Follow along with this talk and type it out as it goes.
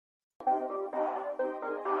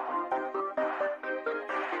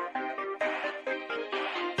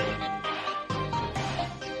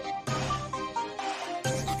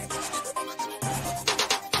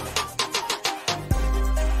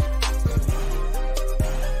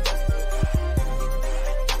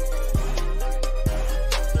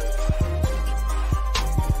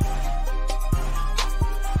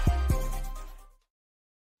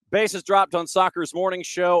Bases dropped on Soccer's morning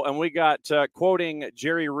show, and we got, quoting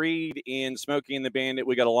Jerry Reed in Smokey and the Bandit,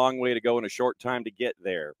 we got a long way to go in a short time to get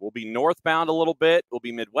there. We'll be northbound a little bit. We'll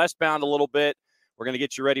be Midwestbound a little bit. We're going to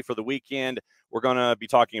get you ready for the weekend. We're going to be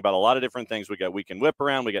talking about a lot of different things. We got Weekend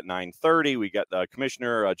Whiparound. We got 9:30. We got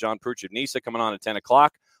Commissioner John Prutch of NISA coming on at 10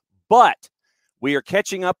 o'clock. But we are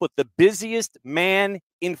catching up with the busiest man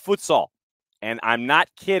in futsal. And I'm not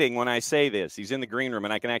kidding when I say this. He's in the green room,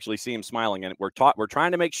 and I can actually see him smiling. And we're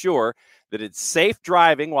trying to make sure that it's safe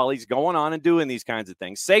driving while he's going on and doing these kinds of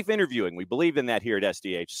things. Safe interviewing. We believe in that here at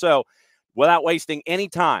SDH. So without wasting any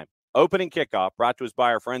time, opening kickoff brought to us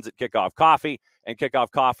by our friends at Kickoff Coffee and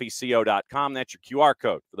kickoffcoffeeco.com. That's your QR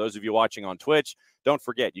code. For those of you watching on Twitch, don't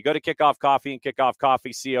forget, you go to Kickoff Coffee and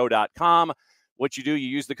kickoffcoffeeco.com. What you do, you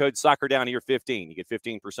use the code SoccerDownHere15. You get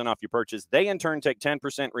 15% off your purchase. They, in turn, take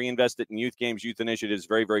 10%, reinvest it in youth games, youth initiatives.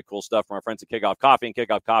 Very, very cool stuff from our friends at Kickoff Coffee and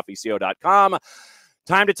kickoffcoffeeco.com.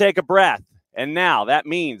 Time to take a breath. And now that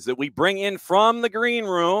means that we bring in from the green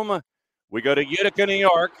room, we go to Utica, New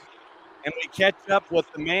York, and we catch up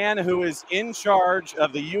with the man who is in charge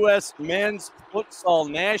of the U.S. men's futsal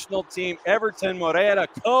national team, Hewerton Moreira.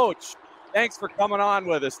 Coach, thanks for coming on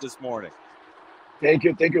with us this morning. Thank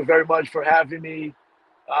you very much for having me.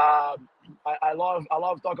 I love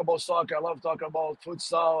talking about soccer. I love talking about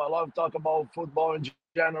futsal. I love talking about football in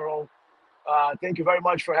general. Thank you very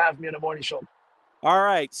much for having me on the morning show. All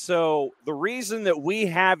right. So the reason that we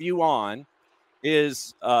have you on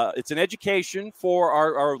is it's an education for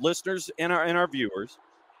our listeners and our viewers,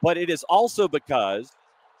 but it is also because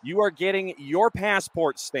you are getting your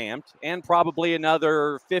passport stamped and probably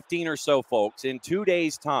another 15 or so folks in 2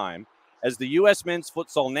 days' time, as the U.S. men's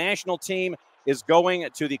futsal national team is going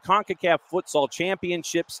to the CONCACAF Futsal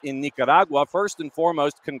Championships in Nicaragua. First and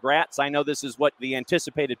foremost, congrats. I know this is what the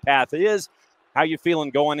anticipated path is. How you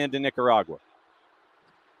feeling going into Nicaragua?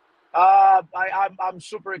 I'm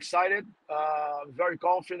super excited. Very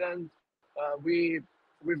confident. We've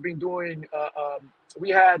been doing. We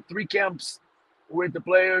had 3 camps with the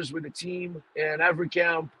players, with the team, and every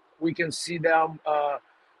camp we can see them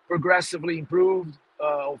progressively improved.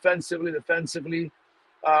 Offensively, defensively.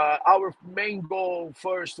 Our main goal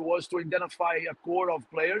first was to identify a core of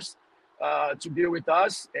players to be with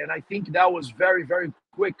us. And I think that was very, very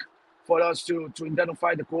quick for us to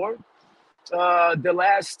identify the core. The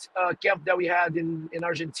last camp that we had in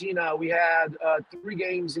Argentina, we had 3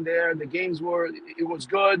 games in there. The games it was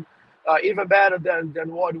good, even better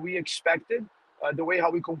than what we expected, the way how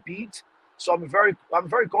we compete. So I'm very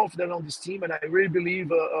confident on this team, and I really believe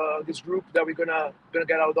this group that we're gonna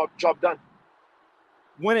get our job done.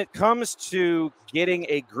 When it comes to getting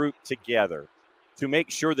a group together to make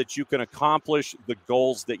sure that you can accomplish the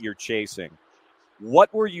goals that you're chasing,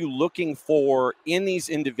 what were you looking for in these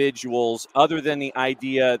individuals other than the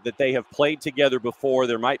idea that they have played together before?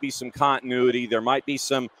 There might be some continuity. There might be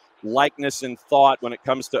some likeness in thought when it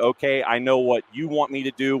comes to, okay, I know what you want me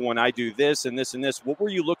to do when I do this and this and this. What were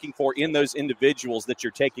you looking for in those individuals that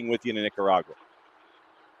you're taking with you to Nicaragua?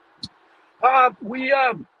 We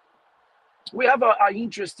have an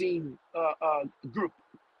interesting group.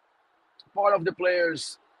 Part of the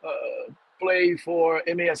players play for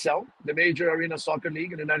MASL, the Major Arena Soccer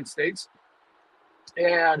League in the United States,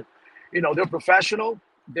 and they're professional.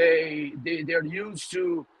 They're used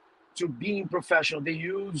to being professional. They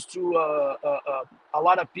used to a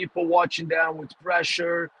lot of people watching them with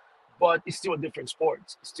pressure, but it's still a different sport.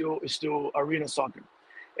 It's still arena soccer.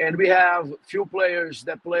 And we have few players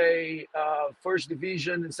that play first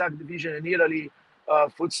division and second division in Italy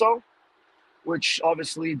futsal, which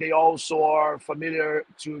obviously they also are familiar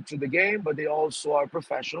to the game, but they also are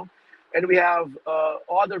professional. And we have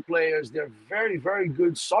other players. They're very, very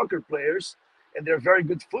good soccer players, and they're very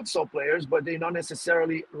good futsal players, but they're not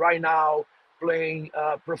necessarily right now playing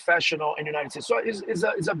professional in the United States. So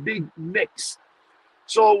it's a big mix.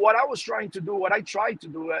 So what I tried to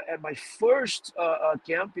do at my first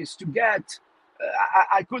camp is to get,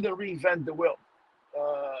 I couldn't reinvent the wheel.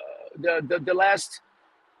 The last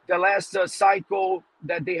cycle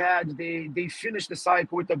that they had, they finished the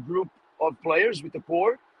cycle with a group of players, with the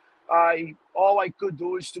core. All I could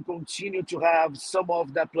do is to continue to have some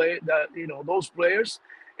of those players,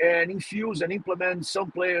 and infuse and implement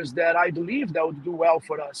some players that I believe that would do well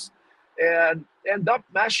for us, and end up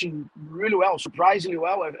meshing really well, surprisingly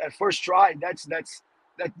well at first try. That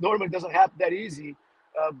normally doesn't happen that easy,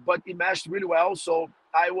 but it meshed really well. So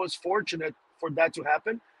I was fortunate for that to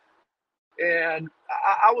happen, and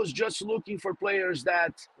I was just looking for players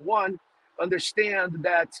that, one, understand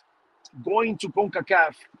that going to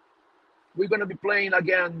CONCACAF, we're going to be playing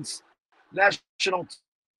against national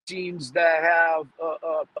teams that have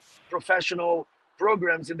professional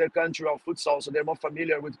programs in their country of futsal, so they're more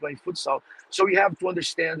familiar with playing futsal. So you have to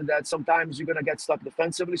understand that sometimes you're going to get stuck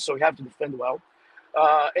defensively, so you have to defend well.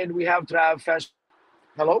 And we have to have fast.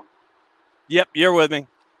 Hello? Yep, you're with me.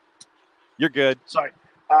 You're good. Sorry.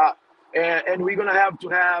 And we're going to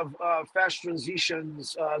have fast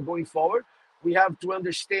transitions going forward. We have to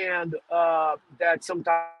understand that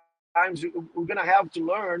sometimes we're going to have to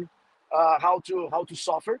learn how to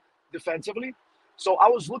suffer defensively. So I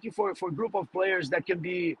was looking for a group of players that can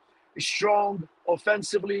be strong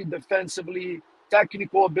offensively, defensively,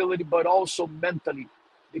 technical ability, but also mentally,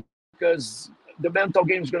 because the mental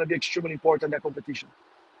game is going to be extremely important in that competition.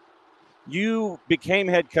 You became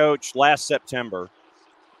head coach last September.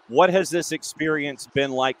 What has this experience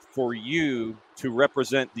been like for you to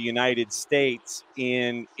represent the United States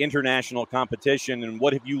in international competition, and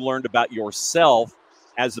what have you learned about yourself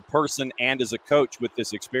as a person and as a coach with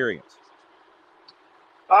this experience?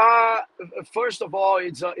 First of all,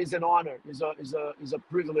 it's an honor. It's a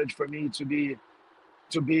privilege for me to be,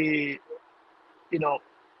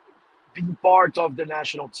 being part of the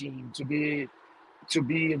national team, to be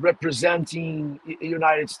representing the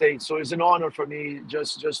United States. So it's an honor for me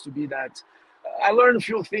just to be that. I learned a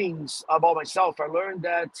few things about myself. I learned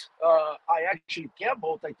that I actually can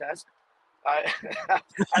multitask.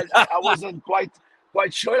 I wasn't quite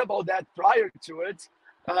sure about that prior to it.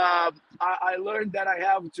 I learned that I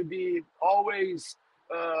have to be always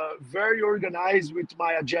very organized with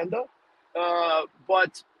my agenda,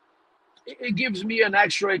 but it gives me an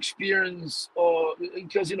extra experience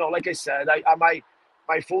because, like I said,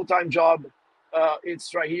 my full-time job,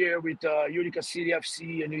 it's right here with Utica City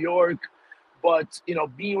FC in New York. But,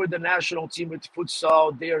 being with the national team with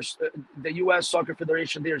futsal, the U.S. Soccer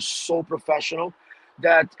Federation, they're so professional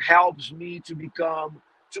that helps me to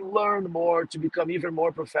learn more, to become even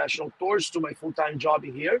more professional towards to my full-time job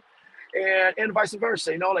here, and vice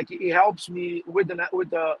versa. It helps me with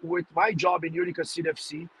my job in Utica City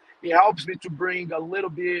FC. It helps me to bring a little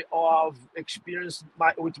bit of experience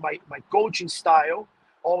with my coaching style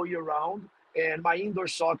all year round, and my indoor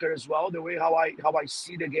soccer as well, the way how I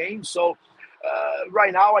see the game. So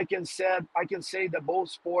right now I can say that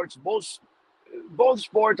both sports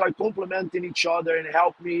are complementing each other and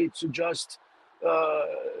help me to just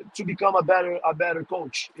to become a better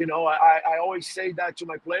coach. I always say that to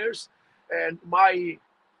my players, and my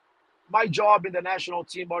job in the national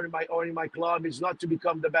team or in my club is not to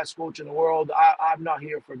become the best coach in the world. I'm not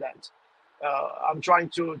here for that. I'm trying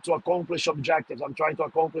to accomplish objectives. I'm trying to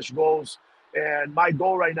accomplish goals, and my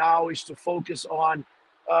goal right now is to focus on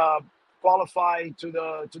qualify to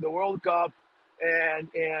the World Cup, and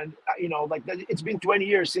it's been 20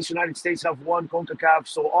 years since the United States have won CONCACAF.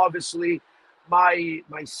 So obviously, my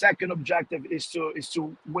second objective is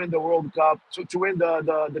to win the World Cup, to win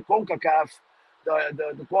the CONCACAF.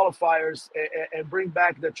 The qualifiers, and bring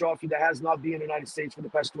back the trophy that has not been in the United States for the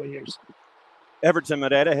past 20 years. Hewerton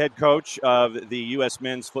Moreira, head coach of the U.S.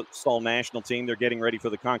 men's futsal national team. They're getting ready for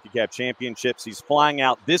the CONCACAF Championships. He's flying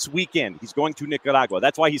out this weekend. He's going to Nicaragua.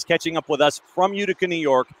 That's why he's catching up with us from Utica, New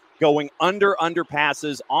York, going under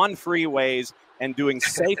underpasses, on freeways, and doing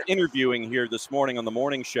safe interviewing here this morning on the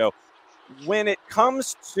morning show. When it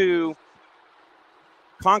comes to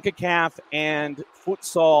CONCACAF and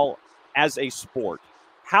futsal as a sport,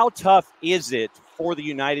 how tough is it for the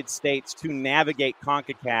United States to navigate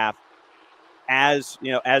CONCACAF as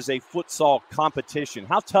a futsal competition?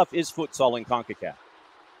 How tough is futsal in CONCACAF?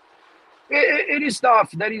 It is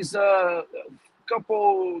tough. There is a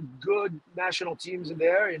couple good national teams in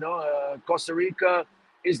there. Costa Rica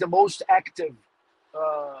is the most active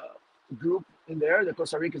group in there. The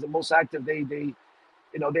Costa Rica is the most active. They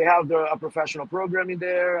have a professional program in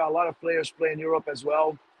there. A lot of players play in Europe as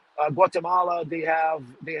well. Guatemala, they have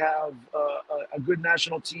a good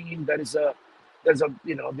national team that is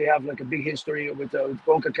they have like a big history with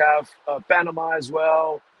CONCACAF. Panama as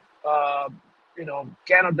well.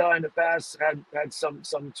 Canada in the past had some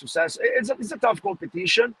success. It's a tough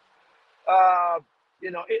competition.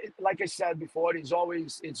 Like I said before, it's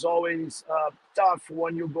always tough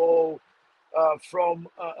when you go from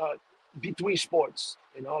between sports.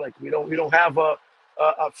 We don't have a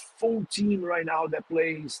full team right now that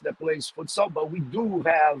plays futsal, but we do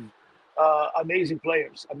have amazing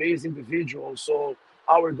players, amazing individuals. So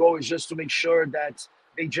our goal is just to make sure that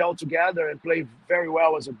they gel together and play very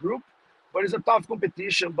well as a group. But it's a tough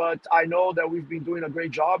competition, but I know that we've been doing a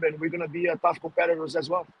great job, and we're going to be a tough competitors as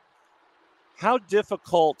well. How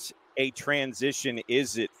difficult a transition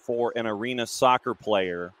is it for an arena soccer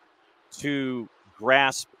player to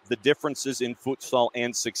grasp the differences in futsal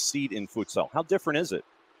and succeed in futsal? How different is it?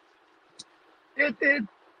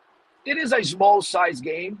 It is a small size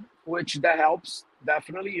game, which that helps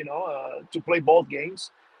definitely, to play both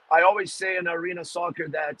games. I always say in arena soccer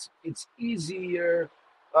that it's easier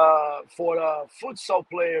for a futsal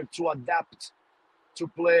player to adapt to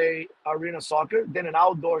play arena soccer than an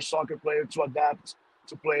outdoor soccer player to adapt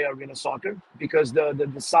to play arena soccer, because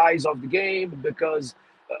the size of the game, because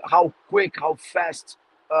how quick, how fast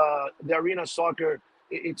the arena soccer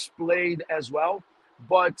it's played as well.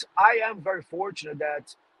 But I am very fortunate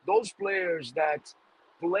that those players that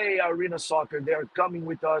play arena soccer, they're coming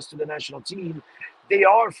with us to the national team. They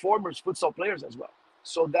are former futsal players as well,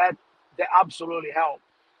 so that absolutely help.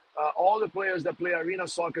 All the players that play arena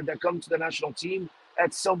soccer that come to the national team,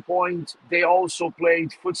 at some point they also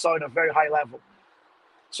played futsal in a very high level.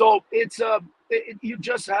 So you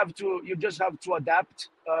just have to adapt.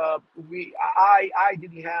 I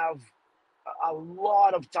didn't have a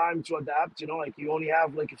lot of time to adapt. Like you only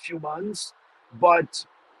have like a few months, but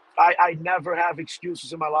I never have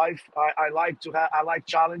excuses in my life. I like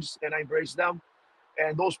challenges and I embrace them.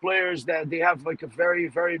 And those players that they have like a very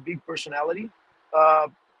very big personality. Uh,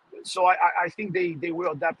 so I think they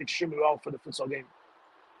will adapt extremely well for the futsal game.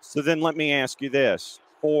 So then let me ask you this.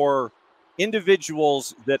 For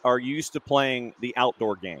individuals that are used to playing the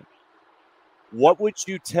outdoor game, what would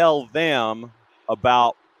you tell them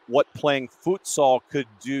about what playing futsal could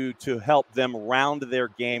do to help them round their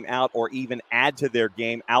game out or even add to their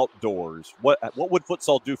game outdoors? What would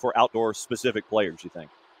futsal do for outdoor specific players, you think?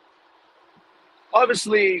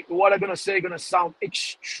 Obviously, what I'm gonna say gonna sound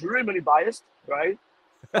extremely biased, right?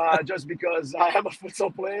 Just because I am a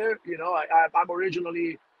futsal player. I'm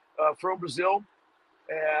originally from Brazil,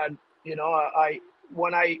 and I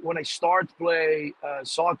when I start to play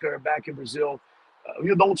soccer back in Brazil,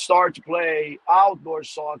 you don't start to play outdoor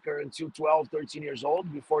soccer until 12, 13 years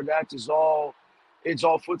old. Before that, it's all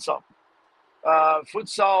futsal.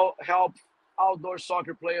 Futsal help outdoor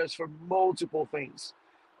soccer players for multiple things.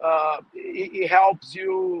 It helps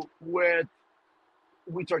you with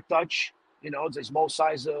your touch. It's a small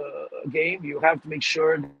size game. You have to make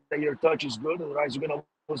sure that your touch is good, otherwise you're gonna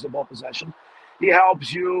lose the ball possession. It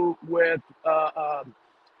helps you with how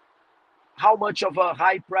much of a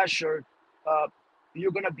high pressure uh,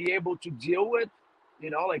 you're gonna be able to deal with.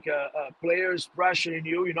 Like players pressuring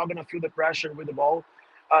you, you're not gonna feel the pressure with the ball.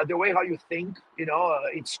 The way how you think,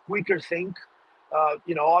 it's quicker think.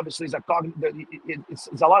 Obviously,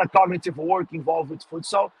 it's a lot of cognitive work involved with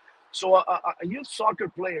futsal. So a youth soccer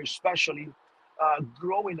player, especially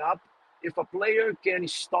growing up, if a player can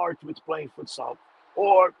start with playing futsal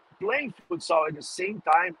or playing futsal at the same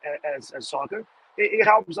time as soccer, it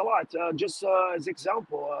helps a lot. Just as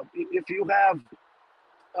example, if you have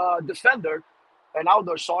a defender in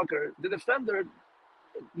outdoor soccer, the defender,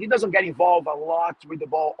 he doesn't get involved a lot with the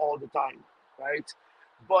ball all the time, right?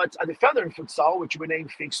 But a defender in futsal, which we name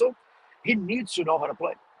fixo, he needs to know how to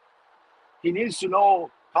play. He needs to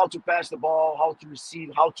know how to pass the ball, how to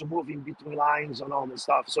receive, how to move in between lines, and all this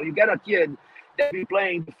stuff. So you get a kid that been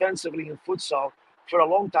playing defensively in futsal for a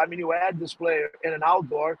long time, and you add this player in an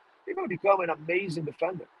outdoor, he's going to become an amazing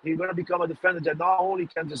defender. He's going to become a defender that not only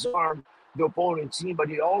can disarm the opponent team, but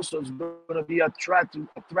he also is going to be a threat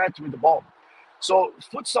with the ball. So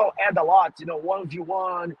futsal add a lot,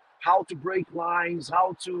 1v1, how to break lines,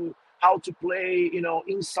 how to play,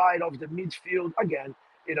 inside of the midfield. Again,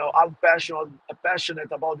 I'm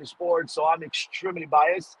passionate about the sport, so I'm extremely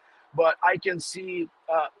biased. But I can see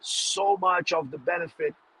so much of the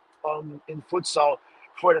benefit in futsal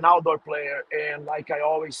for an outdoor player. And like I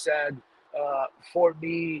always said, for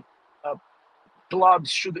me, uh,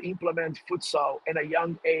 clubs should implement futsal at a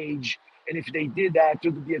young age. And if they did that, it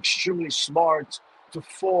would be extremely smart to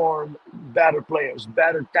form better players,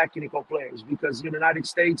 better technical players. Because in the United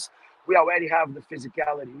States, we already have the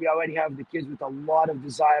physicality. We already have the kids with a lot of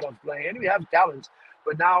desire of playing, and we have talent.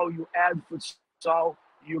 But now you add futsal,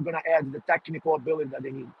 you're going to add the technical ability that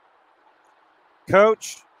they need.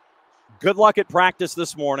 Coach, good luck at practice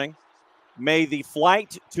this morning. May the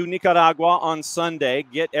flight to Nicaragua on Sunday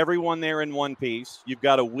get everyone there in one piece. You've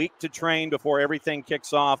got a week to train before everything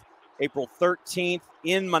kicks off April 13th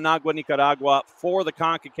in Managua, Nicaragua for the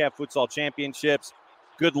CONCACAF Futsal Championships.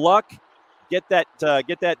 Good luck. Get that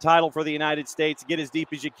title for the United States. Get as deep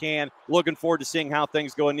as you can. Looking forward to seeing how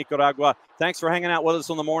things go in Nicaragua. Thanks for hanging out with us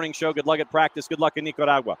on the morning show. Good luck at practice. Good luck in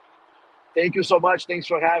Nicaragua. Thank you so much. Thanks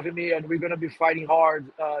for having me. And we're going to be fighting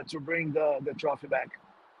hard to bring the trophy back.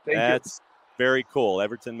 Thank you. That's very cool.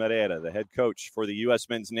 Hewerton Moreira, the head coach for the U.S.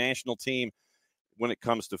 men's national team when it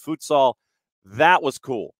comes to futsal. That was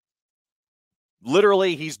cool.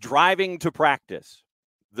 Literally, he's driving to practice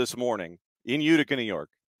this morning in Utica, New York.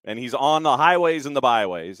 and he's on the highways and the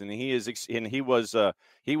byways, and he was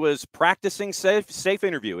practicing safe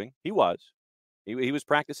interviewing. He was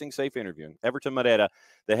practicing safe interviewing. Hewerton Moreira,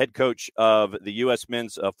 the head coach of the U.S.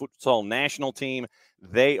 men's futsal national team,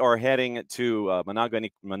 they are heading to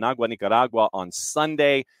Managua, Nicaragua on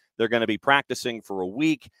Sunday. They're going to be practicing for a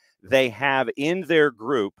week. They have in their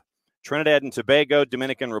group Trinidad and Tobago,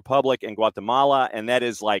 Dominican Republic, and Guatemala, and that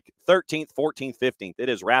is like 13th, 14th, 15th. It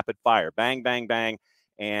is rapid fire, bang, bang, bang,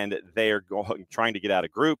 and they are trying to get out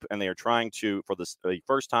of group, and they are trying to, for the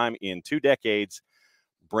first time in 2 decades,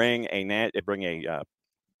 bring a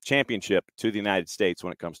championship to the United States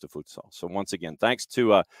when it comes to futsal. So once again, thanks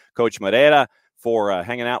to Coach Moreira for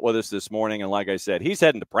hanging out with us this morning, and like I said, he's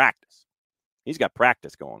heading to practice. He's got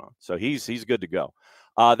practice going on, so he's good to go.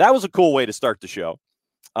 That was a cool way to start the show.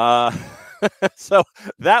 So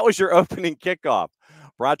that was your opening kickoff,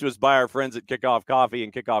 brought to us by our friends at Kickoff Coffee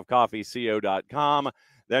and kickoffcoffeeco.com.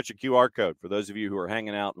 That's your QR code for those of you who are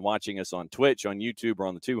hanging out and watching us on Twitch, on YouTube, or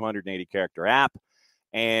on the 280-character app.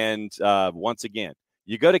 And once again,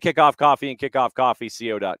 you go to Kickoff Coffee and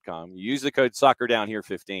kickoffcoffeeco.com. You use the code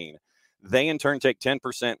SoccerDownHere15. They, in turn, take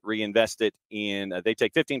 10% reinvested in they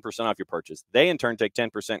take 15% off your purchase. They, in turn, take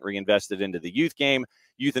 10% reinvested into the youth game,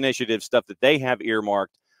 youth initiative, stuff that they have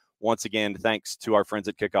earmarked. Once again, thanks to our friends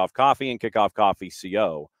at Kickoff Coffee and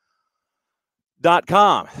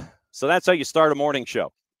kickoffcoffeeco.com. So that's how you start a morning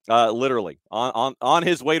show, literally. On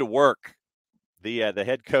his way to work, the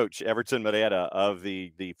head coach, Hewerton Moreira, of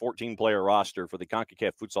the 14-player roster for the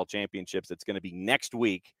CONCACAF Futsal Championships that's going to be next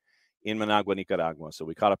week in Managua, Nicaragua. So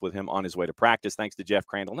we caught up with him on his way to practice. Thanks to Jeff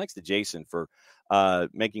Crandall. Thanks to Jason for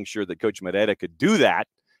making sure that Coach Moreira could do that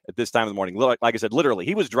at this time of the morning. Like I said, literally,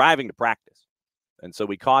 he was driving to practice. And so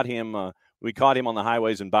we caught him on the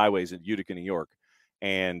highways and byways in Utica, New York,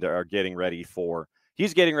 and are getting ready for the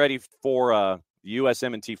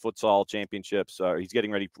USMNT Futsal Championships. He's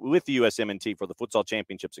getting ready with the USMNT for the Futsal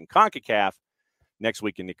Championships in CONCACAF next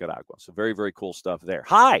week in Nicaragua. So very, very cool stuff there.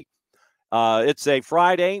 Hi. It's a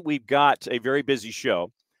Friday. We've got a very busy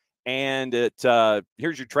show. And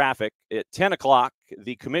here's your traffic. At 10 o'clock,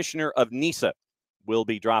 the commissioner of NISA will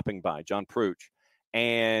be dropping by, John Prutch.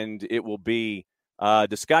 And it will be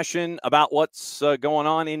discussion about what's going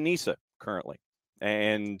on in NISA currently.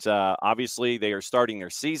 And obviously, they are starting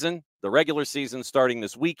their season, the regular season starting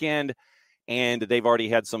this weekend. And they've already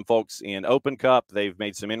had some folks in Open Cup. They've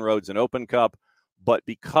made some inroads in Open Cup. But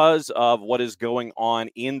because of what is going on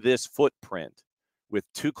in this footprint with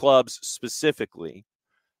 2 clubs specifically,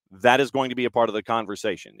 that is going to be a part of the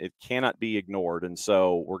conversation. It cannot be ignored. And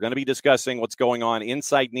so we're going to be discussing what's going on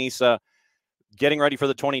inside NISA, getting ready for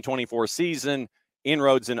the 2024 season,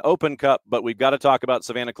 inroads in Open Cup. But we've got to talk about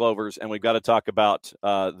Savannah Clovers, and we've got to talk about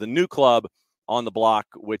the new club on the block,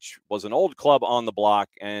 which was an old club on the block.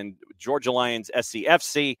 And Georgia Lions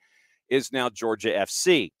SCFC is now Georgia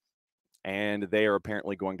FC. And they are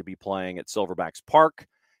apparently going to be playing at Silverbacks Park.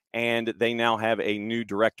 And they now have a new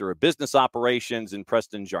director of business operations in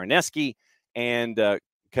Preston Jarneski. And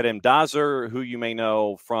Kerem Dazer, who you may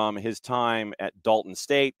know from his time at Dalton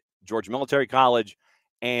State, Georgia Military College,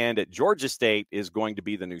 and at Georgia State, is going to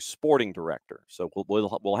be the new sporting director. So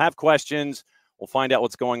we'll have questions. We'll find out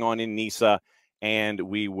what's going on in NISA, and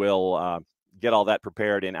we will get all that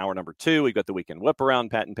prepared in hour number 2. We've got the Weekend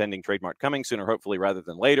Whiparound, patent pending, trademark coming sooner, hopefully, rather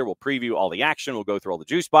than later. We'll preview all the action. We'll go through all the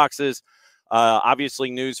juice boxes.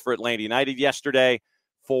 Obviously, news for Atlanta United yesterday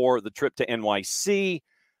for the trip to NYC.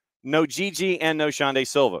 No Gigi and no Shande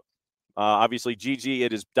Silva. Obviously, Gigi,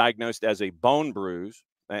 it is diagnosed as a bone bruise.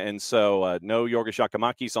 And so no Yorga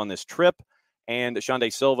Shakamakis on this trip. And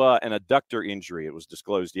Shande Silva, an adductor injury. It was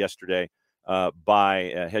disclosed yesterday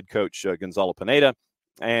by head coach Gonzalo Pineda.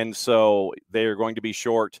 And so they are going to be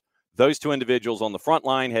short those 2 individuals on the front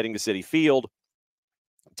line heading to Citi Field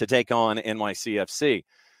to take on NYCFC.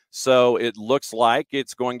 So it looks like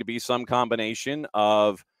it's going to be some combination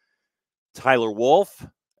of Tyler Wolff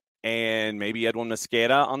and maybe Edwin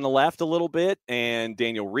Mosqueda on the left a little bit, and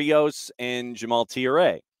Daniel Rios and Jamal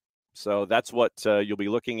Tiare. So that's what you'll be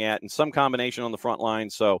looking at, and some combination on the front line.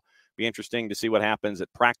 So be interesting to see what happens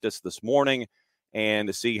at practice this morning, and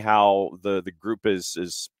to see how the group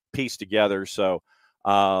is pieced together. So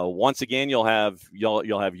once again, you'll have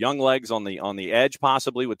young legs on the edge,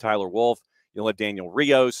 possibly with Tyler Wolff. You'll have Daniel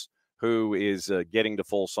Rios, who is getting to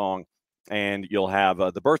full song, and you'll have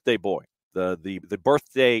the birthday boy, the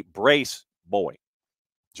birthday brace boy,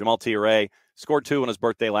 Jamal Tiare, scored 2 on his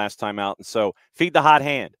birthday last time out, and so feed the hot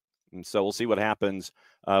hand. And so we'll see what happens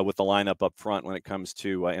with the lineup up front when it comes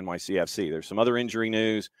to NYCFC. There's some other injury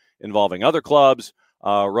news involving other clubs.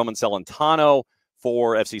 Roman Celentano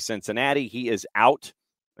for FC Cincinnati, he is out.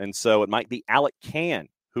 And so it might be Alec Can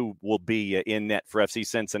who will be in net for FC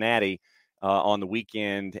Cincinnati on the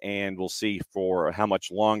weekend, and we'll see for how much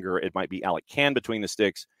longer it might be Alec Can between the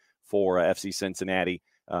sticks for FC Cincinnati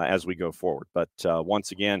as we go forward. But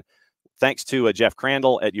once again, thanks to Jeff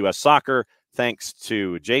Crandall at U.S. Soccer. Thanks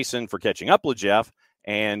to Jason for catching up with Jeff.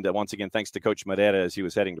 And once again, thanks to Coach Moreira as he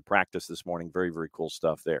was heading to practice this morning. Very, very cool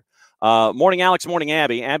stuff there. Morning, Alex. Morning,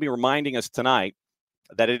 Abby. Abby reminding us tonight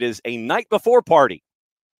that it is a night before party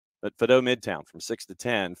at Fido Midtown from 6 to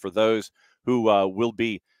 10 for those who will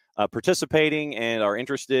be participating and are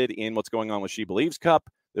interested in what's going on with She Believes Cup.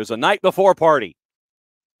 There's a night before party.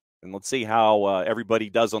 And let's see how everybody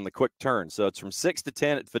does on the quick turn. So it's from 6 to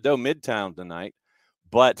 10 at Fido Midtown tonight.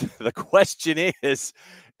 But the question is,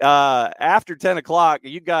 after 10 o'clock,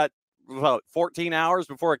 you got 14 hours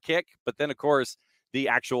before a kick. But then, of course, the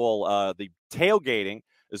actual the tailgating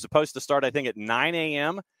is supposed to start, I think, at 9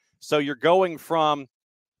 a.m. So you're going from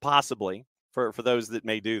possibly, for those that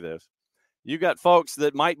may do this, you got folks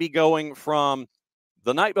that might be going from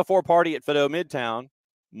the night before party at Fido Midtown,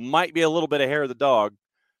 might be a little bit of hair of the dog,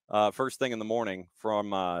 first thing in the morning from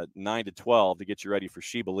 9 to 12 to get you ready for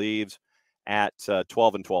She Believes at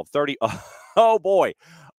 12 and 12:30. Oh, boy.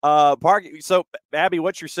 So, Abby,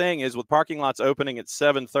 what you're saying is with parking lots opening at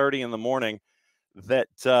 7:30 in the morning, that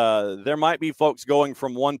there might be folks going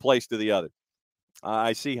from one place to the other.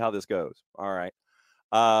 I see how this goes. All right.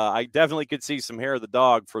 I definitely could see some hair of the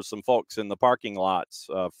dog for some folks in the parking lots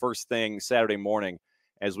first thing Saturday morning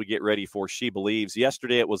as we get ready for She Believes.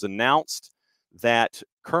 Yesterday it was announced that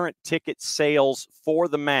current ticket sales for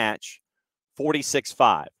the match,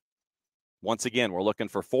 46.5. Once again, we're looking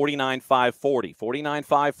for 49.540.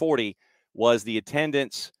 49.540 was the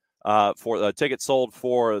attendance for the tickets sold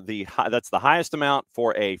for that's the highest amount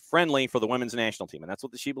for a friendly for the women's national team. And that's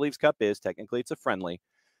what the She Believes Cup is. Technically, it's a friendly.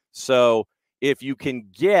 So if you can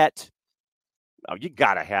get, you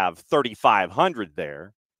got to have 3,500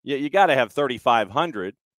 there. You got to have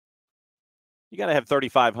 3,500. You got to have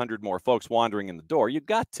 3,500 more folks wandering in the door. You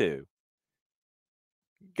got to.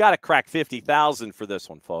 You got to crack 50,000 for this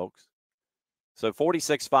one, folks. So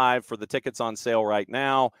 46.5 for the tickets on sale right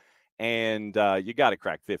now, and you got to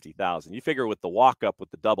crack 50,000. You figure with the walk-up with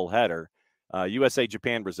the doubleheader, USA,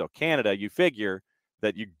 Japan, Brazil, Canada, you figure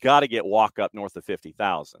that you got to get walk-up north of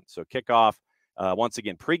 50,000. So kickoff, once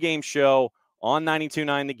again, pregame show on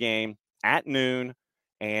 92.9 The Game at noon,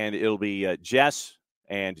 and it'll be Jess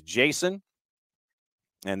and Jason,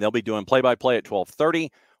 and they'll be doing play-by-play at 12:30.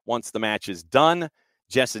 Once the match is done,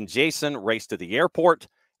 Jess and Jason race to the airport,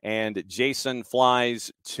 and Jason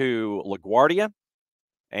flies to LaGuardia.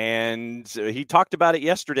 And he talked about it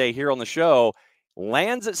yesterday here on the show,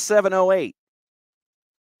 lands at 7:08.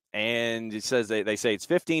 And it says they say it's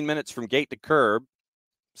 15 minutes from gate to curb.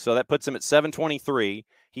 So that puts him at 7:23.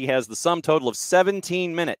 He has the sum total of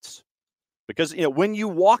 17 minutes. Because, when you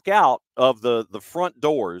walk out of the front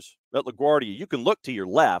doors at LaGuardia, you can look to your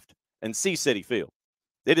left and see Citi Field.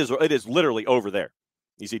 It is literally over there.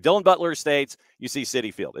 You see Dylan Butler Estates, you see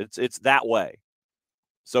Citi Field. It's that way.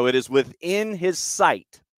 So it is within his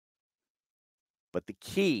sight. But the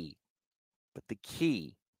key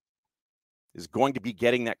is going to be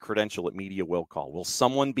getting that credential at media will call. Will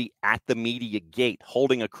someone be at the media gate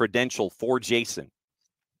holding a credential for Jason?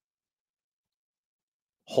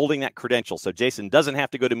 Holding that credential so Jason doesn't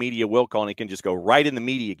have to go to media will call and he can just go right in the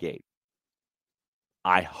media gate.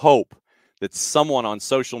 I hope that someone on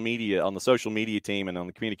social media, on the social media team and on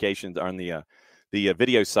the communications, on the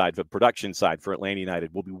video side, the production side for Atlanta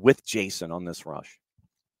United will be with Jason on this rush.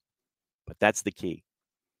 But that's the key.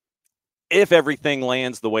 If everything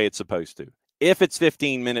lands the way it's supposed to, if it's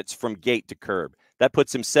 15 minutes from gate to curb, that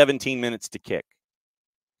puts him 17 minutes to kick.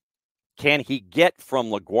 Can he get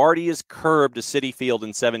from LaGuardia's curb to Citi Field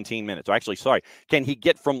in 17 minutes? Or actually, sorry, can he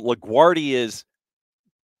get from LaGuardia's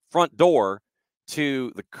front door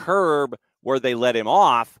to the curb where they let him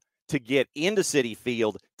off to get into Citi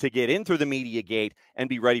Field, to get in through the media gate and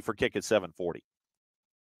be ready for kick at 7:40?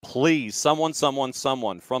 Please, someone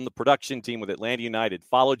from the production team with Atlanta United,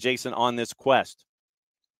 follow Jason on this quest.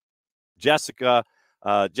 Jessica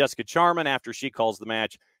Charman, after she calls the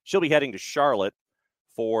match, she'll be heading to Charlotte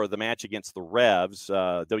for the match against the Revs.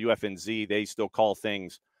 WFNZ, they still call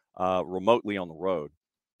things remotely on the road.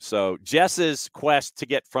 So Jess's quest to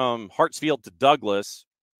get from Hartsfield to Douglas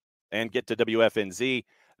and get to WFNZ,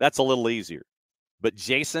 that's a little easier. But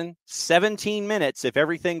Jason, 17 minutes, if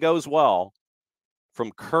everything goes well,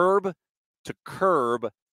 from curb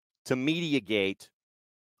to media gate.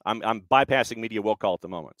 I'm bypassing media will call at the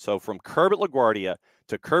moment. So from curb at LaGuardia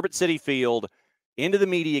to curb at Citi Field into the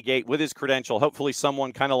media gate with his credential, hopefully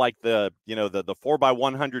someone kind of like the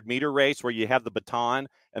 4x100 meter race where you have the baton,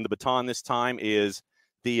 and the baton this time is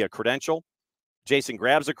the credential. Jason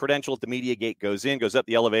grabs a credential at the media gate, goes up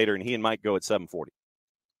the elevator, and he and Mike go at 7:40.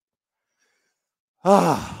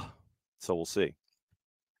 So we'll see.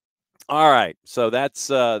 All right. So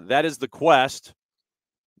that is the quest.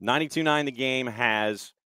 92.9 the game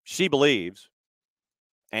has She Believes,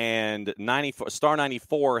 and Star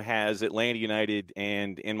 94 has Atlanta United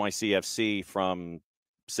and NYCFC from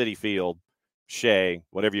City Field, Shea,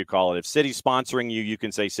 whatever you call it. If City's sponsoring you, you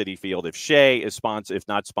can say City Field. If Shea is if City's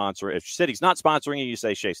not sponsoring you, you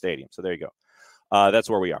say Shea Stadium. So there you go. That's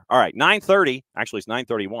where we are. All right, 9:30. Actually, it's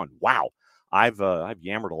 9:31. Wow, I've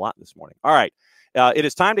yammered a lot this morning. All right, it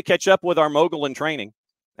is time to catch up with our mogul in training,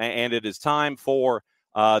 and it is time for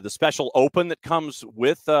the special open that comes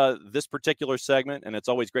with this particular segment, and it's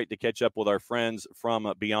always great to catch up with our friends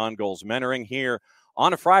from Beyond Goals Mentoring here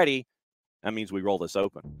on a Friday. That means we roll this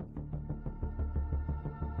open.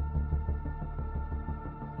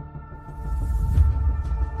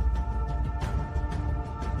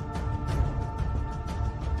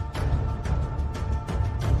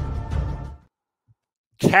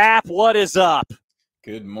 Cap, what is up?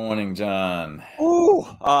 Good morning, John. Ooh,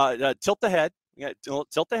 tilt the head. Yeah,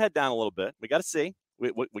 tilt the head down a little bit. We got to see.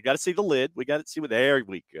 We got to see the lid. We got to see what. There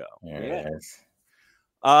we go. Yes.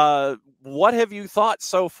 What have you thought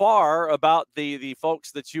so far about the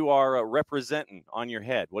folks that you are representing on your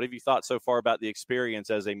head? What have you thought so far about the experience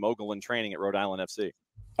as a mogul in training at Rhode Island FC?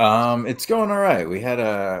 It's going all right.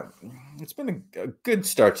 It's been a good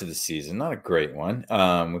start to the season, not a great one.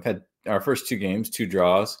 We've had our first 2 games, 2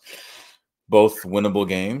 draws, both winnable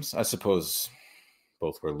games. I suppose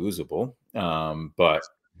both were losable. But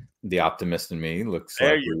the optimist in me looks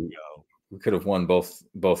there like you go. We could have won both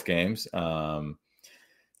games.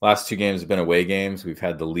 Last 2 games have been away games. We've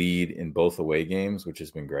had the lead in both away games, which has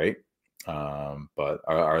been great. But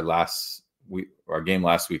our game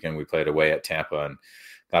last weekend, we played away at Tampa and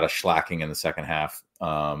got a shellacking in the second half.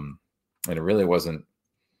 And it really wasn't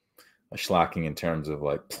a shellacking in terms of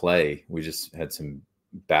like play. We just had some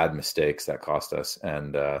bad mistakes that cost us.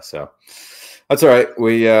 And so that's all right.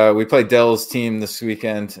 We played Dell's team this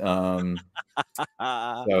weekend. So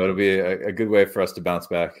it'll be a good way for us to bounce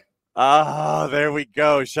back. Oh, there we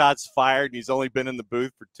go. Shots fired. He's only been in the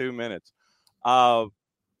booth for 2 minutes. How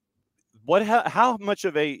much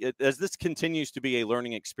of as this continues to be a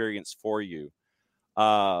learning experience for you,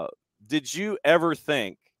 did you ever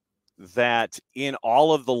think that in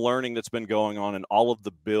all of the learning that's been going on and all of the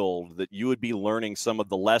build that you would be learning some of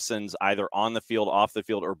the lessons either on the field, off the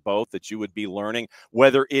field, or both, that you would be learning,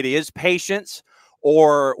 whether it is patience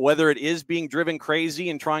or whether it is being driven crazy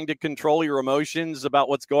and trying to control your emotions about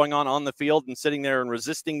what's going on the field and sitting there and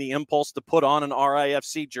resisting the impulse to put on an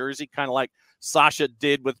RIFC jersey, kind of like Sasha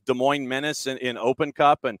did with Des Moines Menace in Open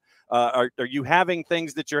Cup? And are you having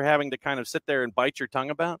things that you're having to kind of sit there and bite your tongue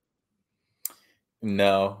about?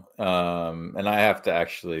 No. And I have to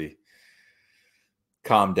actually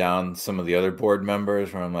calm down some of the other board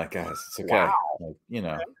members where I'm like, guys, it's okay. Wow.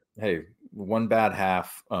 Like, hey, one bad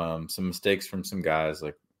half, some mistakes from some guys,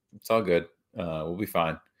 like it's all good. We'll be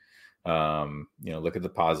fine. Look at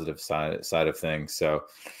the positive side of things. So,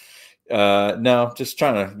 no, just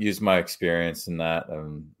trying to use my experience in that.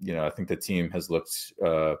 I think the team has looked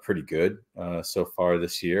pretty good so far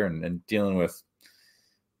this year, and dealing with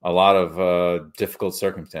a lot of difficult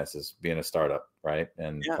circumstances, being a startup, right?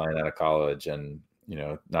 And playing out of college and,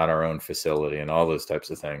 not our own facility and all those types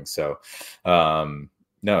of things. So,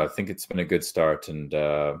 no, I think it's been a good start, and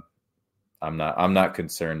I'm not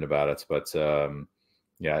concerned about it. But for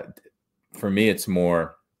me, it's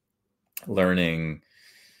more learning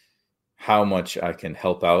how much I can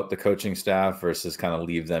help out the coaching staff versus kind of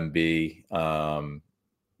leave them be, and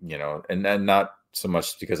not so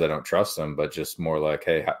much because I don't trust them, but just more like,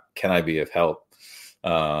 hey, how can I be of help?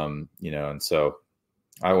 And so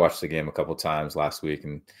I watched the game a couple times last week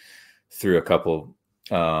and threw a couple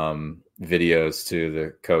videos to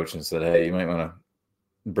the coach and said, hey, you might want to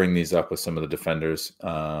bring these up with some of the defenders. We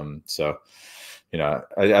have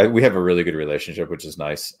a really good relationship, which is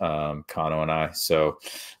nice, Kano and I. So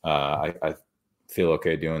I feel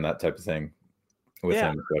okay doing that type of thing with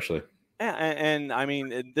him, especially. Yeah, and I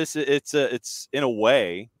mean, it's in a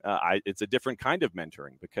way, it's a different kind of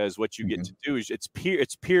mentoring, because what you get to do is it's peer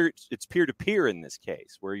to peer in this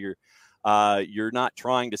case, where you're not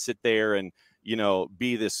trying to sit there and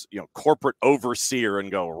be this corporate overseer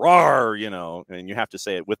and go rawr, and you have to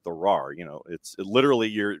say it with the rawr. It's literally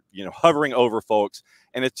you're hovering over folks,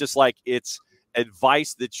 and it's just like it's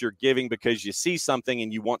advice that you're giving because you see something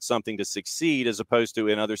and you want something to succeed, as opposed to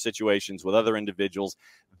in other situations with other individuals,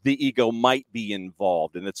 the ego might be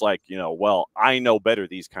involved. And it's like, well, I know better,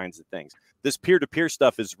 these kinds of things. This peer-to-peer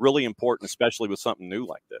stuff is really important, especially with something new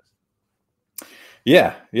like this.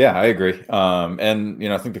 Yeah, I agree.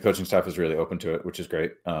 And I think the coaching staff is really open to it, which is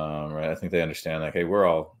great. Right. I think they understand, like, hey, we're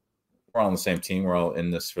all on the same team. We're all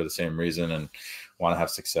in this for the same reason and want to have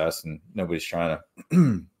success. And nobody's trying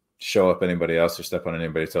to show up anybody else or step on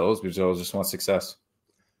anybody's toes. We all just want success.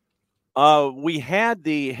 We had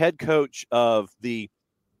the head coach of the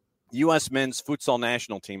U.S. men's futsal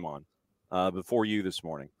national team on before you this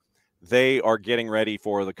morning. They are getting ready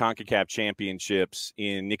for the CONCACAF Championships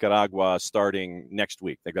in Nicaragua starting next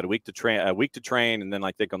week. They've got a week to train, and then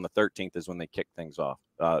I think on the 13th is when they kick things off,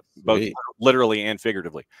 both literally and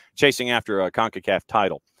figuratively, chasing after a CONCACAF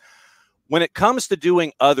title. When it comes to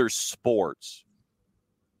doing other sports,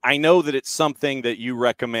 I know that it's something that you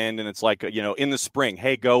recommend, and it's like, in the spring,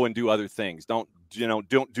 hey, go and do other things. Don't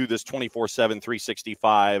do this 24/7,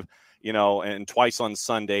 365, and twice on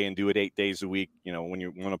Sunday, and do it 8 days a week, when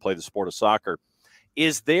you want to play the sport of soccer.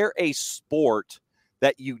 Is there a sport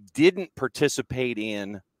that you didn't participate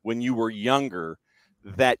in when you were younger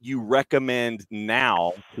that you recommend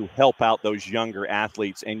now to help out those younger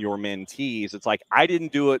athletes and your mentees? It's like, I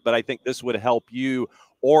didn't do it, but I think this would help you.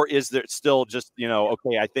 Or is there still just,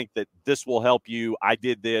 okay, I think that this will help you. I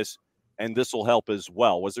did this, and this will help as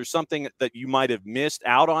well. Was there something that you might have missed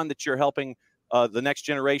out on that you're helping the next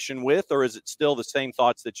generation with, or is it still the same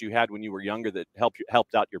thoughts that you had when you were younger that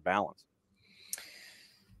helped out your balance?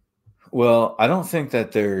 Well, I don't think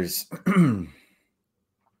that there's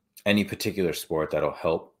any particular sport that'll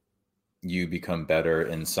help you become better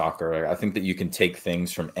in soccer. I think that you can take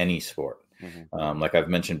things from any sport. Mm-hmm. Like I've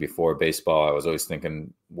mentioned before, baseball, I was always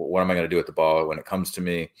thinking, what am I going to do with the ball when it comes to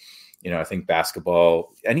me? I think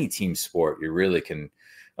basketball, any team sport, you really can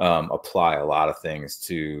apply a lot of things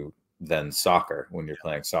to then soccer when you're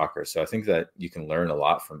playing soccer. So I think that you can learn a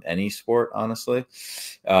lot from any sport, honestly.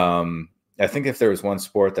 I think if there was one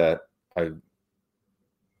sport that I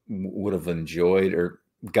would have enjoyed or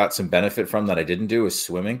got some benefit from that I didn't do, is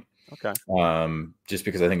swimming. Okay. Just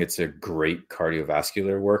because I think it's a great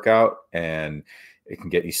cardiovascular workout, and it can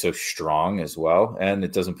get you so strong as well. And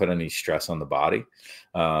it doesn't put any stress on the body.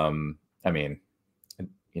 I mean,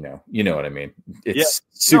 you know what I mean? It's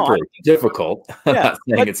super difficult. Yeah.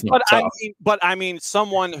 It's not tough. I mean,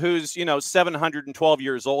 someone who's, 712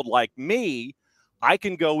 years old like me, I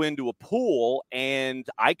can go into a pool and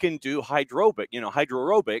I can do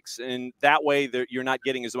hydroaerobics, and that way you're not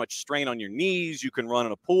getting as much strain on your knees. You can run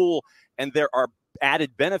in a pool, and there are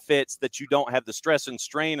added benefits that you don't have the stress and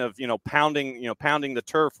strain of, pounding the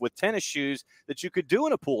turf with tennis shoes that you could do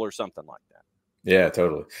in a pool or something like that. Yeah,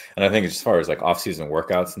 totally. And I think as far as like off-season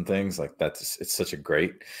workouts and things like that, it's such a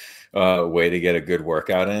great way to get a good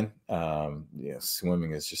workout in.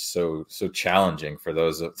 Swimming is just so challenging for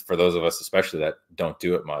those of us, especially that don't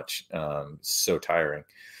do it much. So tiring.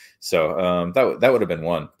 So that would have been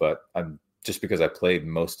one, but I'm just because I played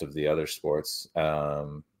most of the other sports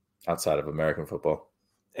outside of American football.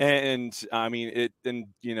 And I mean,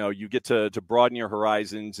 you get to broaden your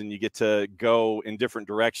horizons, and you get to go in different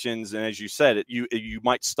directions. And as you said, you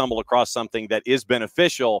might stumble across something that is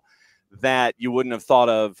beneficial that you wouldn't have thought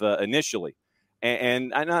of initially.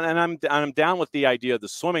 And I'm down with the idea of the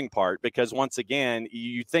swimming part, because once again,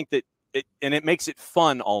 you think that it makes it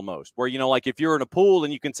fun almost, where, like if you're in a pool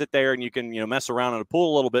and you can sit there and you can, mess around in a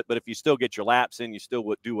pool a little bit, but if you still get your laps in, you still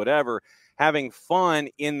would do whatever. Having fun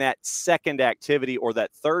in that second activity or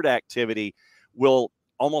that third activity will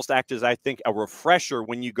almost act as, I think, a refresher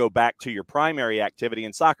when you go back to your primary activity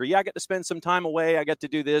in soccer. Yeah, I get to spend some time away. I get to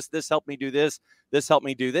do this. This helped me do this. This helped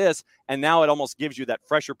me do this. And now it almost gives you that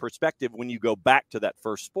fresher perspective when you go back to that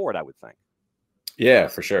first sport, I would think. Yeah,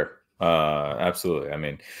 for sure. Absolutely. I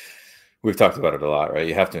mean, we've talked about it a lot, right?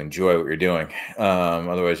 You have to enjoy what you're doing.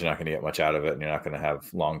 Otherwise, you're not going to get much out of it, and you're not going to have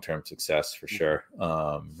long-term success for sure.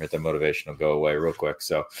 The motivation will go away real quick.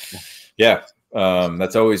 So, yeah,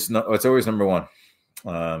 that's always number one.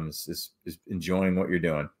 Is enjoying what you're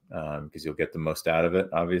doing, because you'll get the most out of it,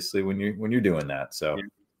 obviously, when you're doing that. So,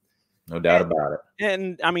 no doubt about it.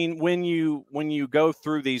 And I mean, when you go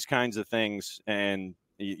through these kinds of things, and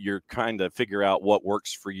you're kind of figure out what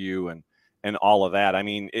works for you, and all of that. I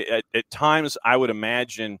mean, at times I would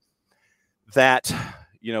imagine that,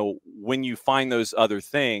 when you find those other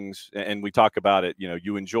things, and we talk about it,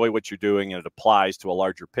 you enjoy what you're doing and it applies to a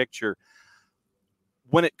larger picture.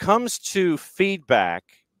 When it comes to feedback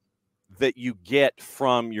that you get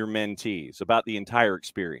from your mentees about the entire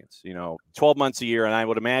experience, 12 months a year, and I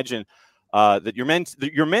would imagine that your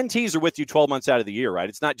mentees are with you 12 months out of the year, right?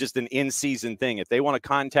 It's not just an in-season thing. If they want to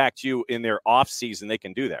contact you in their off season, they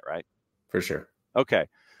can do that, right? For sure. Okay.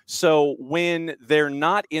 So when they're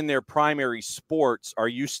not in their primary sports, are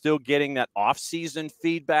you still getting that off-season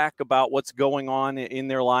feedback about what's going on in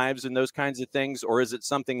their lives and those kinds of things? Or is it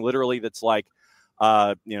something literally that's like,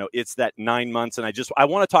 it's that 9 months and I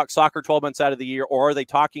want to talk soccer 12 months out of the year, or are they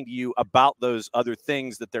talking to you about those other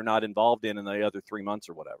things that they're not involved in the other 3 months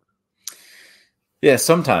or whatever? Yeah,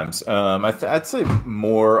 sometimes. I'd say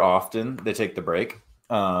more often they take the break,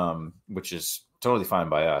 which is totally fine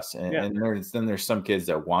by us. And there's some kids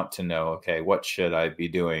that want to know, okay, what should I be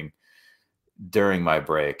doing during my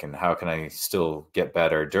break, and how can I still get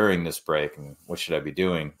better during this break, and what should I be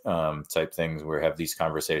doing? Type things where we have these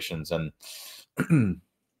conversations, and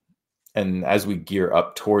and as we gear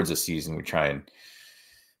up towards a season, we try and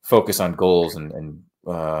focus on goals and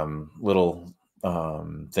little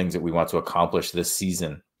things that we want to accomplish this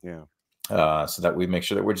season. Yeah. So that we make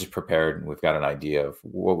sure that we're just prepared and we've got an idea of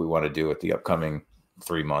what we want to do at the upcoming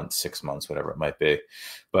 3 months, 6 months, whatever it might be.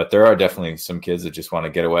 But there are definitely some kids that just want to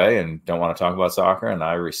get away and don't want to talk about soccer, and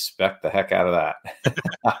I respect the heck out of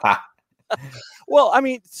that. Well, I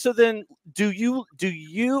mean, so then do you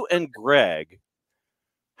and Greg,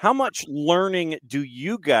 how much learning do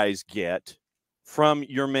you guys get from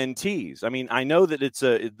your mentees? I mean, I know that it's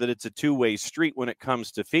a two-way street when it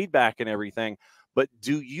comes to feedback and everything, but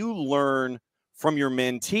do you learn from your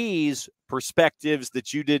mentees perspectives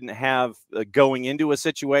that you didn't have going into a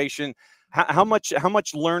situation? How much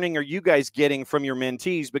learning are you guys getting from your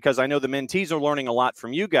mentees? Because I know the mentees are learning a lot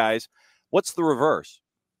from you guys. What's the reverse?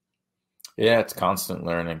 Yeah, it's constant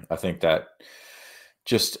learning. I think that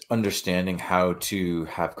just understanding how to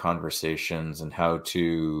have conversations and how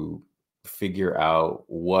to figure out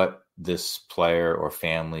what this player or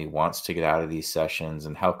family wants to get out of these sessions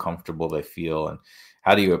and how comfortable they feel, and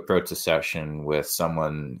how do you approach a session with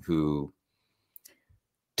someone who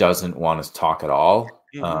doesn't want to talk at all.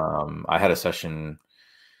 Mm-hmm. I had a session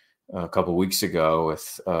a couple of weeks ago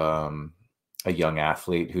with a young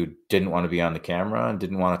athlete who didn't want to be on the camera and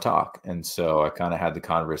didn't want to talk, and so I kind of had the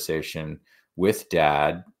conversation with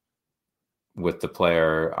dad, with the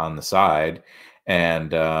player on the side,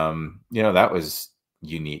 and that was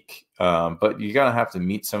unique. But you gotta have to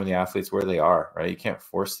meet some of the athletes where they are, right? You can't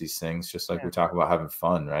force these things, just like we talk about having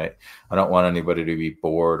fun, right? I don't want anybody to be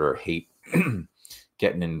bored or hate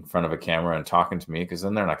getting in front of a camera and talking to me, because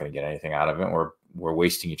then they're not going to get anything out of it. We're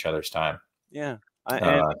wasting each other's time. Yeah.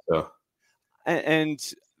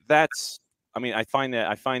 And that's, I mean, I find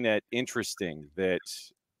that interesting that,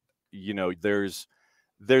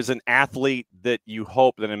 there's an athlete that you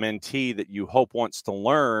hope, that a mentee that you hope wants to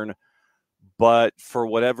learn, but for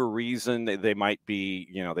whatever reason, they might be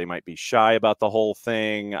shy about the whole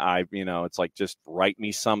thing. It's like, just write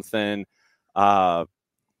me something.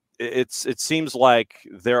 It seems like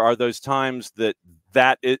there are those times that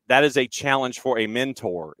is a challenge for a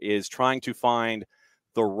mentor, is trying to find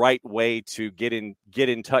the right way to get in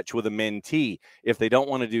touch with a mentee if they don't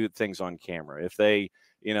want to do things on camera, if they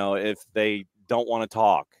don't want to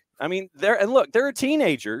talk. I mean, there are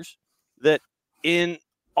teenagers that in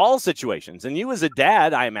all situations, and you as a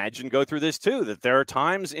dad, I imagine, go through this too, that there are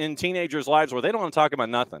times in teenagers' lives where they don't want to talk about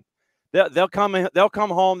nothing. They'll come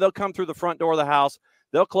home, they'll come through the front door of the house,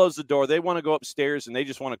 they'll close the door, they want to go upstairs, and they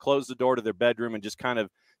just want to close the door to their bedroom and just kind of,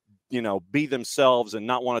 be themselves and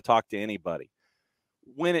not want to talk to anybody.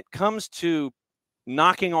 When it comes to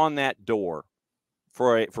knocking on that door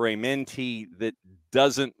for a mentee that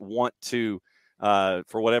doesn't want to,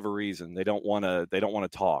 for whatever reason, they don't want to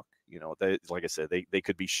talk. Like I said, they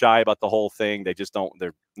could be shy about the whole thing.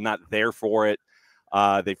 They're not there for it.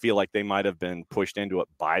 They feel like they might have been pushed into it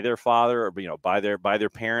by their father or, by their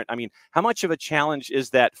parent. I mean, how much of a challenge is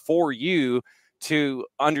that for you to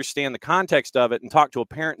understand the context of it and talk to a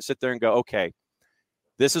parent and sit there and go, okay,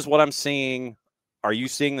 this is what I'm seeing. Are you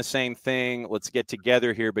seeing the same thing? Let's get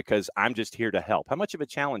together here because I'm just here to help. How much of a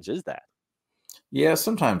challenge is that? Yeah,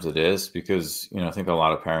 sometimes it is, because, I think a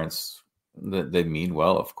lot of parents, they mean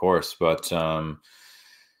well, of course, but,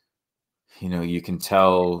 you can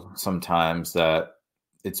tell sometimes that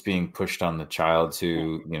it's being pushed on the child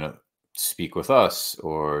to, speak with us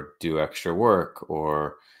or do extra work,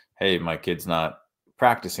 or, hey, my kid's not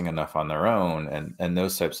practicing enough on their own, and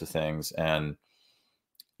those types of things. And,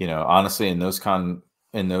 honestly, in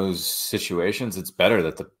those situations, it's better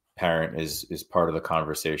that the parent is part of the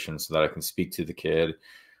conversation, so that I can speak to the kid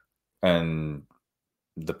and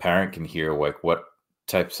the parent can hear like what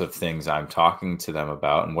types of things I'm talking to them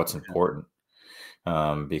about and what's important.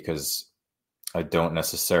 Because I don't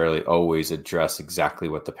necessarily always address exactly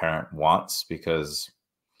what the parent wants, because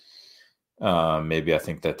maybe I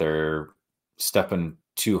think that they're stepping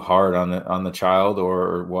too hard on the child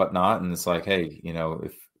or whatnot. And it's like, hey,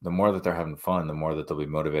 if the more that they're having fun, the more that they'll be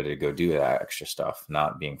motivated to go do that extra stuff,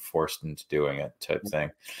 not being forced into doing it type thing.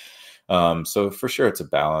 So for sure, it's a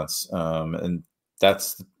balance. And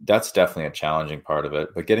that's definitely a challenging part of it.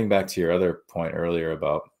 But getting back to your other point earlier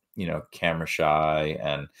about, camera shy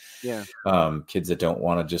and kids that don't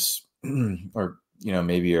want to just, or,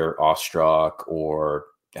 maybe are awestruck or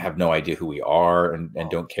have no idea who we are and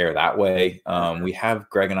don't care that way.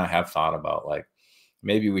 Greg and I have thought about, like,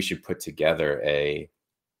 maybe we should put together a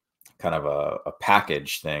kind of a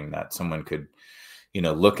package thing that someone could,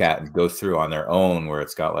 look at and go through on their own, where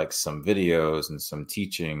it's got like some videos and some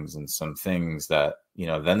teachings and some things that,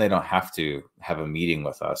 then they don't have to have a meeting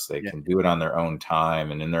with us. They can do it on their own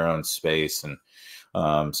time and in their own space. And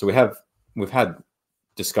so we've had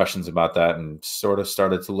discussions about that and sort of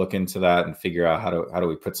started to look into that and figure out how do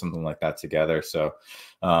we put something like that together. So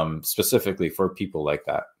specifically for people like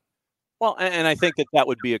that. Well, and I think that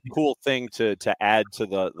would be a cool thing to add to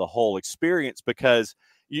the whole experience, because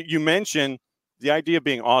you mentioned the idea of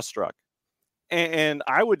being awestruck. And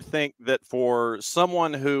I would think that for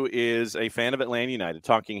someone who is a fan of Atlanta United,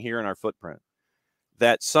 talking here in our footprint,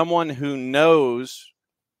 that someone who knows,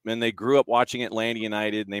 and they grew up watching Atlanta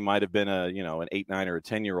United, and they might have been an 8, 9, or a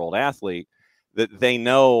 10-year-old athlete, that they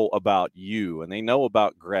know about you, and they know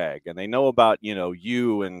about Greg, and they know about,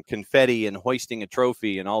 you and confetti and hoisting a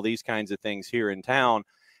trophy and all these kinds of things here in town.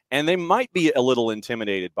 And they might be a little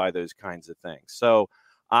intimidated by those kinds of things. So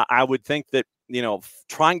I would think that,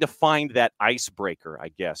 trying to find that icebreaker, I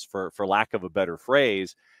guess, for lack of a better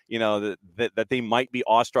phrase, that they might be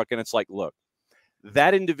awestruck. And it's like, look,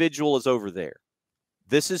 that individual is over there.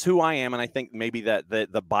 This is who I am. And I think maybe that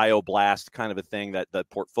the BioBlast kind of a thing, that the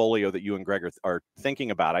portfolio that you and Greg are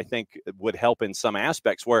thinking about, I think would help in some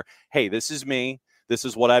aspects where, hey, this is me. This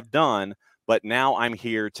is what I've done. But now I'm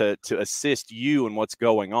here to assist you in what's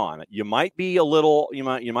going on. You might be a little, you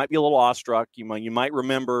might be a little awestruck. You might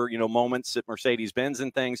remember, moments at Mercedes-Benz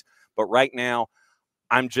and things. But right now,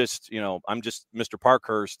 I'm just Mr.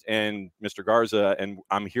 Parkhurst and Mr. Garza, and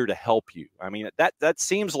I'm here to help you. I mean, that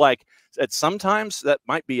seems like that sometimes that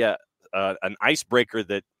might be an icebreaker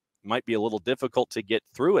that might be a little difficult to get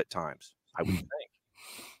through at times, I would think.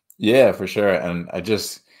 Yeah, for sure. And I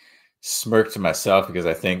just smirk to myself, because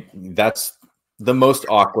I think that's the most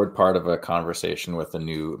awkward part of a conversation with a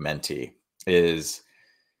new mentee is,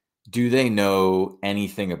 do they know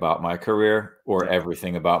anything about my career or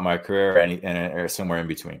everything about my career, or somewhere in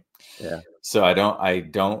between? Yeah. So I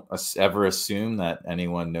don't ever assume that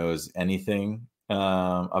anyone knows anything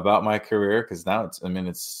about my career, because now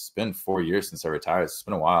it's been 4 years since I retired. It's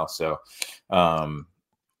been a while. So, some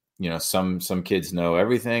kids know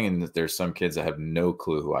everything, and there's some kids that have no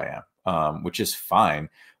clue who I am, which is fine.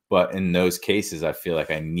 But in those cases, I feel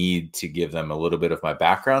like I need to give them a little bit of my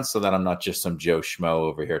background, so that I'm not just some Joe Schmo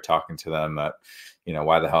over here talking to them that,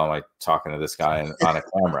 why the hell am I talking to this guy on a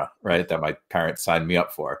camera, right? That my parents signed me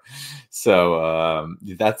up for. So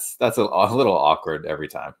that's a little awkward every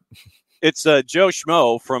time. It's Joe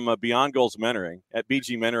Schmo from Beyond Goals Mentoring at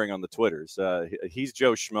BG Mentoring on the Twitters. He's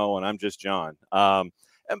Joe Schmo and I'm just John.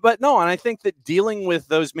 But no, and I think that dealing with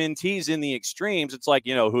those mentees in the extremes, it's like,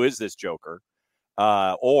 who is this joker?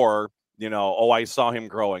 Or, I saw him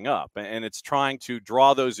growing up. And it's trying to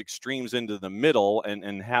draw those extremes into the middle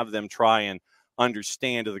and have them try and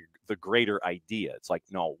understand the greater idea. It's like,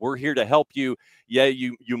 no, we're here to help you. Yeah,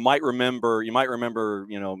 you might remember,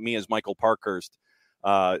 me as Michael Parkhurst.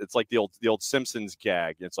 It's like the old Simpsons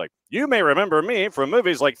gag. It's like, you may remember me from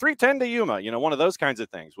movies like 3:10 to Yuma, one of those kinds of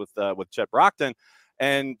things with Chet Brockton,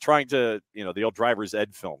 and trying to, the old driver's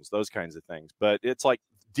ed films, those kinds of things. But it's like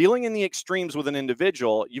dealing in the extremes with an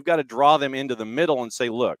individual, you've got to draw them into the middle and say,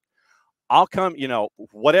 look, I'll come,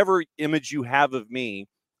 whatever image you have of me,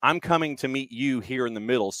 I'm coming to meet you here in the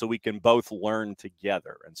middle so we can both learn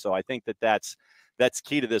together. And so I think that's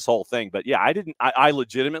key to this whole thing. But yeah, I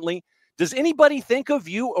legitimately, does anybody think of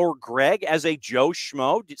you or Greg as a Joe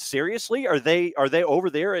Schmo? Seriously? Are they over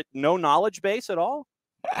there at no knowledge base at all?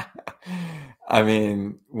 I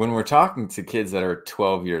mean, when we're talking to kids that are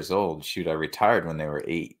 12 years old, shoot, I retired when they were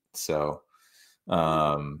 8. So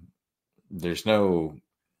there's no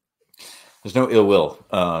ill will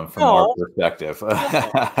from our perspective.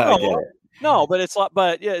 I get it. No, but it's like,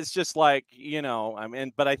 but yeah, it's just like,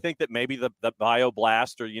 but I think that maybe the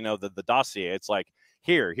BioBlast or, the dossier, it's like,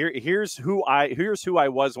 here's who I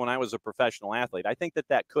was when I was a professional athlete. I think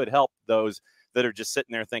that could help those that are just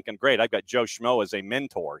sitting there thinking, great, I've got Joe Schmo as a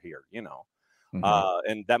mentor here,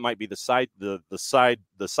 And that might be the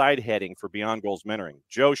side heading for Beyond Goals mentoring.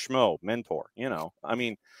 Joe Schmo, mentor. I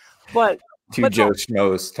mean, but Joe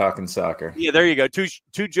Schmoes talking soccer. Yeah, there you go. Two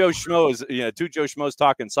Joe Schmoes. Two Joe Schmoes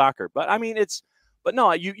talking soccer. But I mean,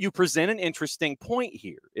 you present an interesting point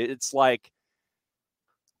here. It's like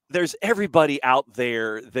there's everybody out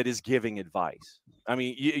there that is giving advice. I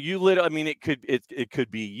mean, it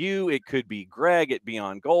could be you, it could be Greg at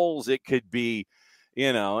Beyond Goals, it could be,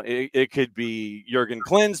 it could be Jurgen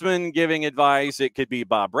Klinsmann giving advice, it could be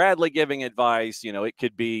Bob Bradley giving advice, it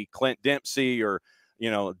could be Clint Dempsey or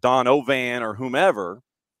Don Ovan or whomever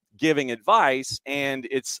giving advice, and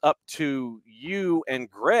it's up to you and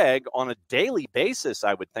Greg on a daily basis,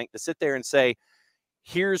 I would think, to sit there and say,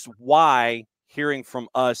 here's why hearing from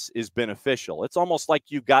us is beneficial. It's almost like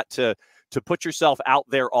you've got to put yourself out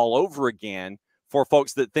there all over again for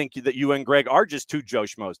folks that think that you and Greg are just two Joe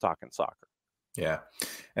Schmoes talking soccer. Yeah.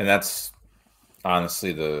 And that's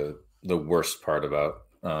honestly the worst part about,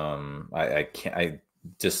 I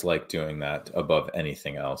dislike doing that above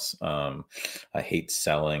anything else. I hate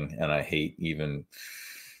selling, and I hate even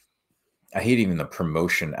the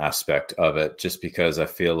promotion aspect of it, just because I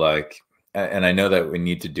feel like, and I know that we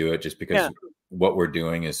need to do it just because what we're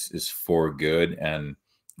doing is for good, and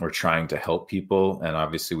we're trying to help people. And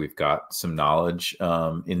obviously we've got some knowledge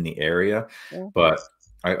in the area, but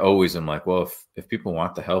I always am like, well, if people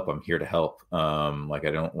want the help, I'm here to help. Like,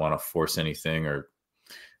 I don't want to force anything or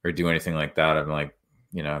do anything like that. I'm like,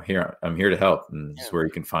 I'm here to help, and this is where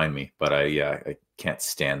you can find me. But I can't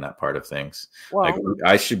stand that part of things. Well, like,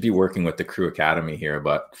 I should be working with the Crew Academy here,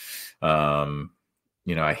 but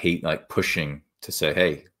I hate like pushing to say,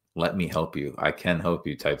 hey, let me help you. I can help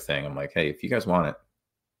you type thing. I'm like, hey, if you guys want it,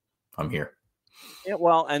 I'm here. Yeah,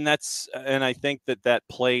 well, and I think that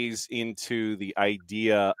plays into the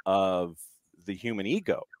idea of the human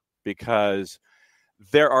ego, because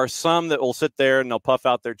there are some that will sit there and they'll puff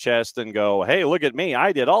out their chest and go, hey, look at me.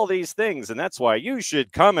 I did all these things, and that's why you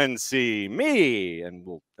should come and see me. And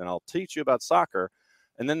I'll teach you about soccer.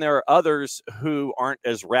 And then there are others who aren't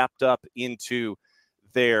as wrapped up into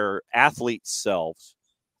their athlete selves.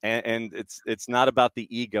 And it's not about the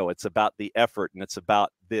ego. It's about the effort, and it's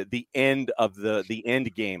about the end of the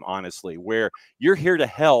end game, honestly, where you're here to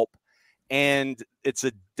help. And it's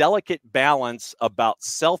a delicate balance about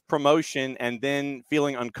self-promotion and then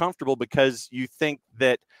feeling uncomfortable because you think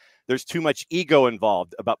that there's too much ego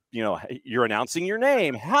involved about, you're announcing your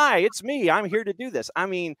name. Hi, it's me. I'm here to do this. I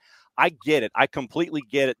mean, I get it. I completely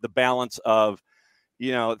get it. The balance of,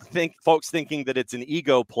 folks thinking that it's an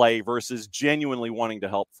ego play versus genuinely wanting to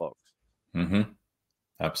help folks. Mm-hmm.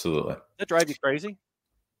 Absolutely. Does that drive you crazy?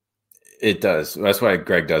 It does. That's why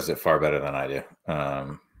Greg does it far better than I do.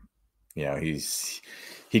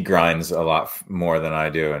 He grinds a lot more than I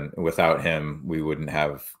do, and without him, we wouldn't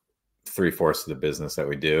have 3/4 of the business that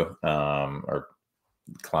we do, or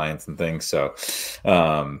clients and things. So,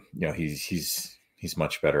 he's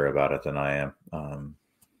much better about it than I am.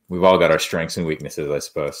 We've all got our strengths and weaknesses, I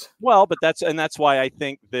suppose. Well, but that's why I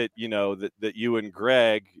think that, that you and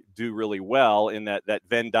Greg do really well in that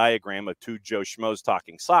Venn diagram of two Joe Schmoes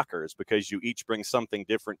talking soccer, is because you each bring something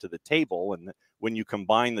different to the table. And when you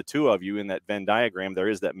combine the two of you in that Venn diagram, there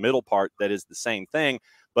is that middle part that is the same thing,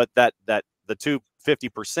 but that the two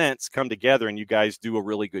 50% come together, and you guys do a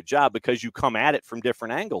really good job because you come at it from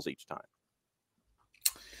different angles each time.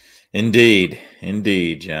 Indeed,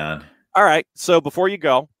 John. All right. So before you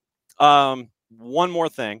go, one more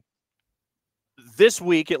thing. This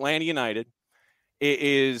week, Atlanta United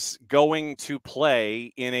is going to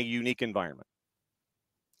play in a unique environment.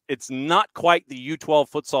 It's not quite the U12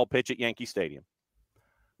 futsal pitch at Yankee Stadium,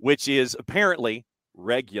 which is apparently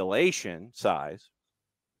regulation size,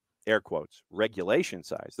 air quotes, regulation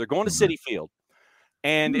size. They're going to Citi Field.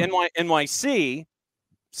 And NYC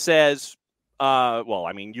says,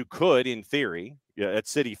 you could, in theory, at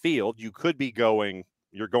Citi Field, you could be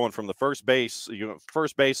you're going from the first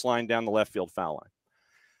baseline down the left field foul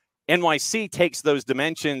line. NYC takes those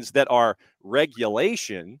dimensions that are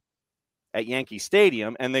regulation at Yankee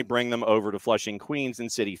Stadium, and they bring them over to Flushing, Queens, and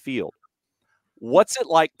Citi Field. What's it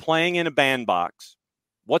like playing in a bandbox?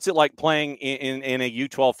 What's it like playing in a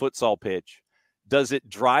U12 futsal pitch? Does it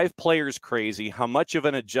drive players crazy? How much of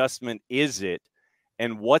an adjustment is it?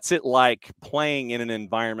 And what's it like playing in an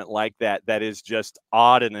environment like that is just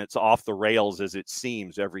odd and it's off the rails as it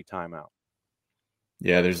seems every time out?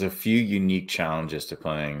 Yeah, there's a few unique challenges to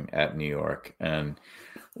playing at New York. And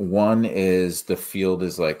one is the field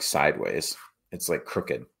is like sideways. It's like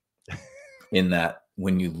crooked in that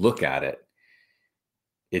when you look at it,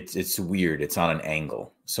 it's weird. It's on an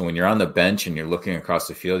angle. So when you're on the bench and you're looking across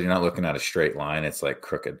the field, you're not looking at a straight line. It's like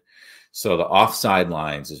crooked. So the offside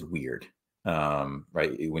lines is weird,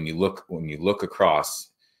 right? When you look across,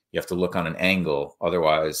 you have to look on an angle.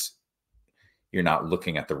 Otherwise, you're not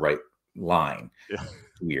looking at the right line. Yeah.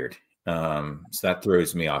 Weird. So that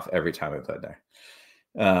throws me off every time I play there.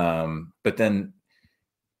 But then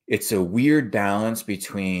it's a weird balance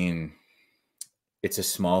between it's a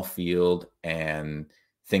small field and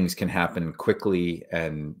things can happen quickly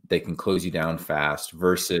and they can close you down fast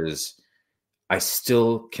versus I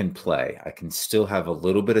still can play. I can still have a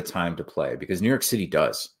little bit of time to play because New York City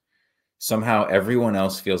does. Somehow everyone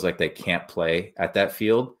else feels like they can't play at that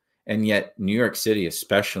field. And yet New York City,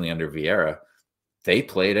 especially under Vieira, they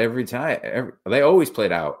played every time. They always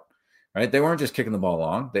played out, right? They weren't just kicking the ball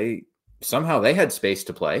long. They had space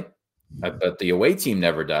to play, but the away team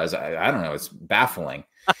never does. I don't know. It's baffling.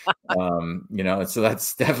 So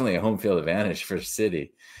that's definitely a home field advantage for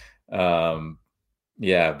City.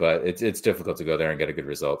 Yeah, but it's difficult to go there and get a good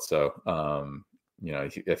result. So,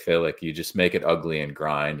 I feel like you just make it ugly and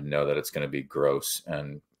grind and know that it's going to be gross,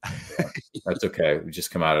 and that's okay. We just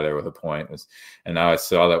come out of there with a point. And now I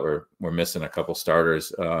saw that we're missing a couple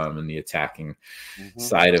starters in the attacking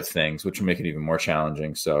side of things, which will make it even more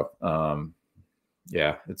challenging. So,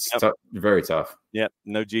 yeah, it's tough, very tough. Yep.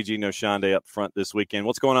 No Gigi, no Shonda up front this weekend.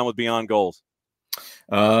 What's going on with Beyond Goals?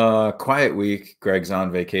 Quiet week. Greg's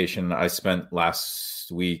on vacation. I spent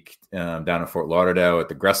last week down in Fort Lauderdale with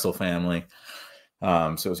the Gressel family.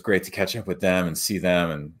 So it was great to catch up with them and see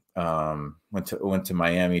them, and went to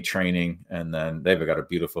Miami training, and then they've got a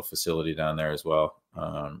beautiful facility down there as well.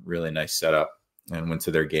 Really nice setup, and went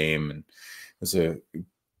to their game, and it was a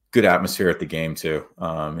good atmosphere at the game too.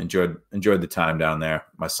 Enjoyed the time down there.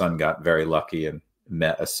 My son got very lucky and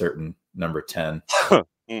met a certain number 10.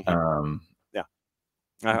 Yeah,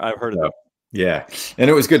 I've heard of that. Yeah, and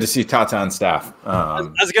it was good to see Tata on staff. I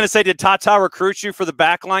was going to say, did Tata recruit you for the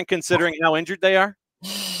back line, considering how injured they are?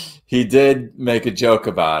 He did make a joke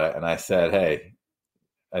about it, and I said, hey,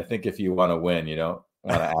 I think if you want to win, you don't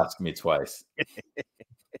want to ask me twice.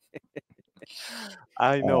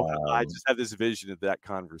 I know. I just have this vision of that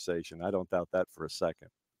conversation. I don't doubt that for a second.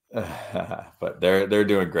 But they're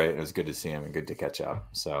doing great. It was good to see him and good to catch up.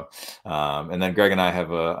 So, and then Greg and I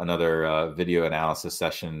have another video analysis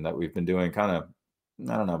session that we've been doing kind of,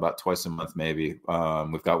 I don't know, about twice a month maybe.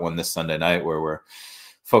 We've got one this Sunday night where we're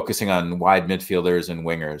focusing on wide midfielders and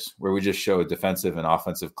wingers, where we just show defensive and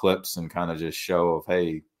offensive clips and kind of just show of,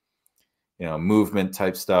 hey, movement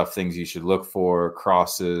type stuff, things you should look for,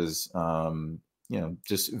 crosses,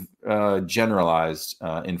 just generalized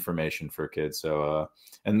information for kids. So,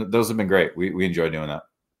 and those have been great. We enjoy doing that.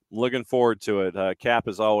 Looking forward to it. Cap,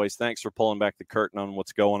 as always, thanks for pulling back the curtain on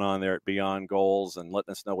what's going on there at Beyond Goals and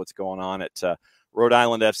letting us know what's going on at Rhode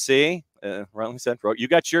Island FC. Rightly said, you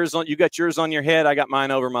got yours on your head. I got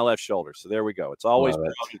mine over my left shoulder. So there we go. It's always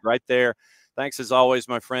right there. Thanks as always,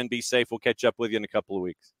 my friend. Be safe. We'll catch up with you in a couple of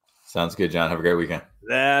weeks. Sounds good, John. Have a great weekend.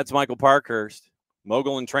 That's Michael Parkhurst,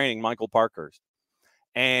 mogul in training, Michael Parkhurst.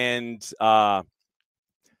 And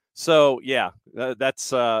so, yeah,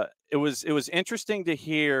 that's it was interesting to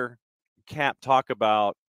hear Cap talk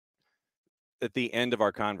about at the end of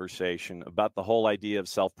our conversation about the whole idea of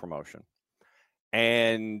self-promotion.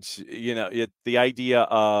 And, the idea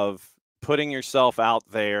of putting yourself out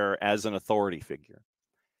there as an authority figure.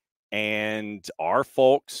 And our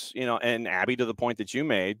folks, and Abby, to the point that you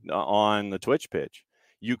made on the Twitch pitch,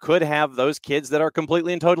 you could have those kids that are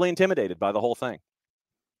completely and totally intimidated by the whole thing.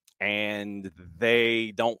 And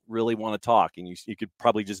they don't really want to talk. And you could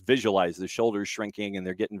probably just visualize the shoulders shrinking and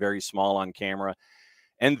they're getting very small on camera.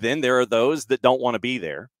 And then there are those that don't want to be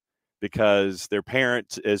there because their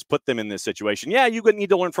parent has put them in this situation. Yeah, you need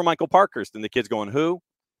to learn from Michael Parkhurst. And the kid's going, who?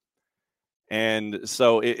 And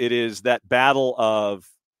so it is that battle of,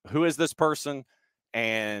 who is this person?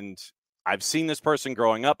 And I've seen this person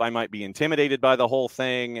growing up. I might be intimidated by the whole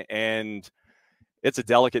thing. And it's a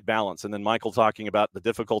delicate balance. And then Michael talking about the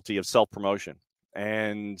difficulty of self-promotion.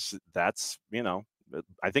 And that's,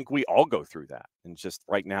 I think we all go through that. And just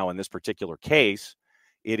right now in this particular case,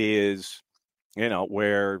 it is,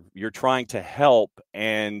 where you're trying to help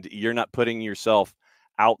and you're not putting yourself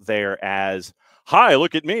out there as, hi,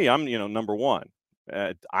 look at me. I'm, number one.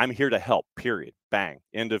 I'm here to help, period. Bang.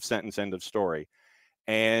 End of sentence, end of story.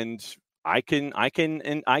 And I can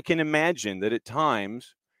imagine that at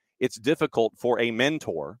times it's difficult for a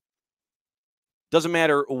mentor. Doesn't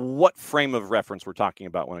matter what frame of reference we're talking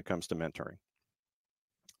about when it comes to mentoring.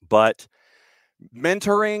 But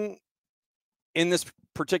mentoring in this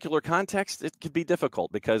particular context, it could be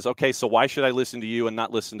difficult because, okay, so why should I listen to you and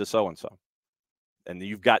not listen to so-and-so? And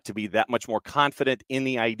you've got to be that much more confident in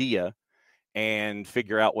the idea and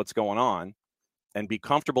figure out what's going on and be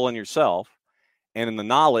comfortable in yourself and in the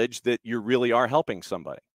knowledge that you really are helping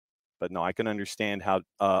somebody. But no, I can understand how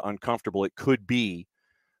uncomfortable it could be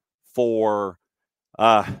for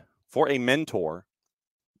a mentor,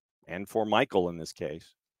 and for Michael in this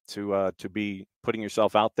case, to be putting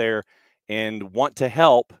yourself out there and want to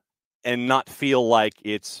help and not feel like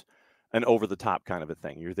it's an over-the-top kind of a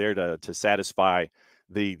thing. You're there to satisfy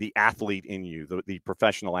the athlete in you, the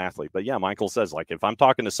professional athlete. But yeah, Michael says, like, if I'm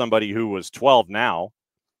talking to somebody who was 12 now,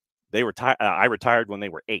 I retired when they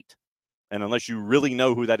were 8. And unless you really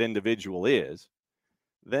know who that individual is,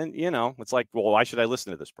 then, it's like, well, why should I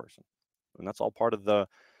listen to this person? And that's all part of the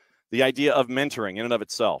idea of mentoring in and of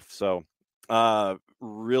itself. So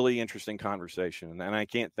really interesting conversation. And I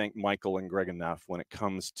can't thank Michael and Greg enough when it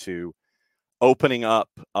comes to opening up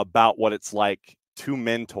about what it's like to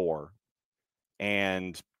mentor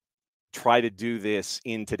and try to do this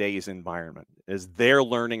in today's environment, as they're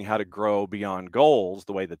learning how to grow beyond goals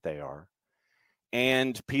the way that they are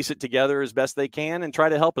and piece it together as best they can and try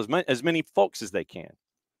to help as many folks as they can.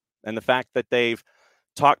 And the fact that they've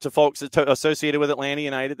talked to folks associated with Atlanta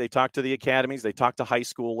United, they talked to the academies, they talked to high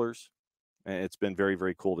schoolers. And it's been very,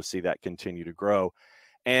 very cool to see that continue to grow.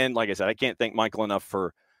 And like I said, I can't thank Michael enough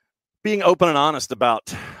for being open and honest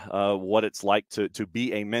about what it's like to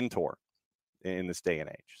be a mentor in this day and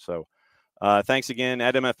age. So thanks again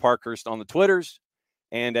at MF Parkhurst on the Twitters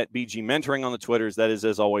and at BG Mentoring on the Twitters. That is,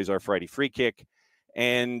 as always, our Friday Free Kick.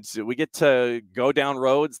 And we get to go down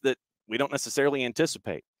roads that we don't necessarily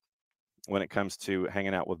anticipate when it comes to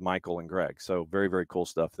hanging out with Michael and Greg. So very, very cool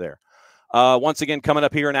stuff there. Once again, coming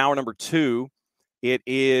up here in hour number 2, it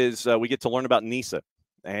is we get to learn about NISA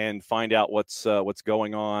and find out what's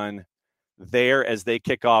going on there as they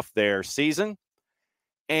kick off their season,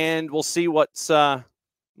 and we'll see what's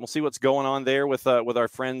going on there with our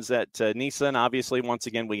friends at NISA. And obviously, once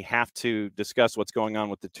again, we have to discuss what's going on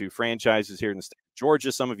with the 2 franchises here in the state of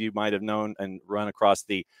Georgia. Some of you might have known and run across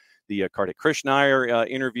the Kartik Krishnaiyer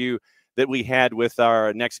interview that we had with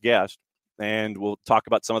our next guest. And we'll talk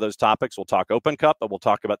about some of those topics. We'll talk Open Cup, but we'll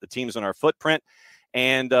talk about the teams in our footprint.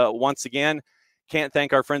 And once again, can't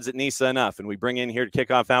thank our friends at NISA enough. And we bring in here to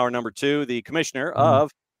kick off hour number 2, the commissioner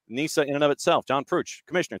of NISA in and of itself, John Prutch.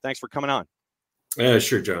 Commissioner, thanks for coming on.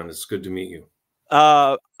 Sure, John. It's good to meet you.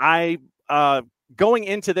 Going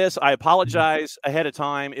into this, I apologize ahead of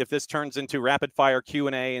time if this turns into rapid fire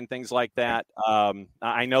Q&A and things like that.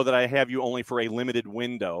 I know that I have you only for a limited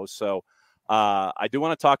window. So I do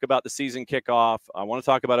want to talk about the season kickoff. I want to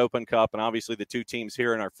talk about Open Cup and obviously the 2 teams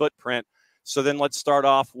here in our footprint. So then let's start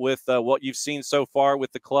off with what you've seen so far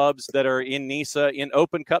with the clubs that are in NISA. In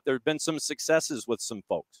Open Cup, there have been some successes with some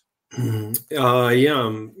folks. Yeah,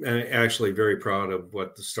 I'm actually very proud of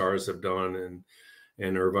what the Stars have done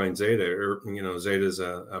and Irvine Zeta. Zeta is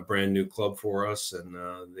a brand new club for us, and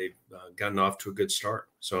they've gotten off to a good start.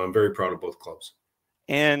 So I'm very proud of both clubs.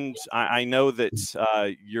 And I know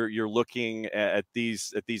that you're looking at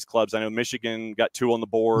these clubs. I know Michigan got 2 on the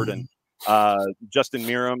board, and Justin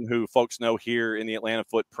Miram, who folks know here in the Atlanta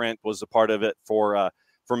footprint, was a part of it for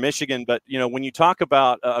Michigan. But when you talk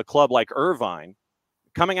about a club like Irvine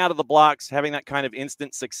coming out of the blocks, having that kind of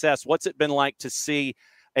instant success, what's it been like to see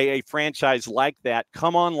a franchise like that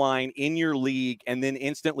come online in your league and then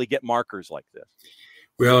instantly get markers like this?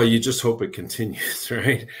 Well, you just hope it continues,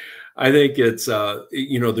 right? I think it's,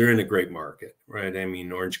 they're in a great market, right? I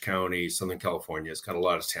mean, Orange County, Southern California has got a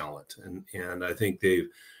lot of talent. And I think they've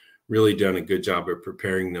really done a good job of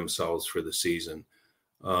preparing themselves for the season.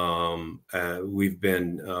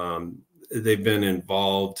 They've been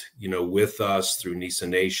involved, with us through NISA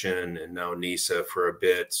Nation and now NISA for a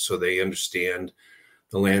bit. So they understand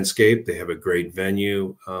the landscape. They have a great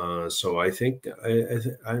venue. So I think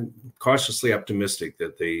I'm cautiously optimistic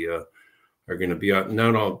that they are going to be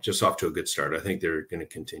not all just off to a good start. I think they're going to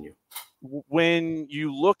continue. When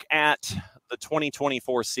you look at the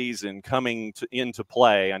 2024 season coming into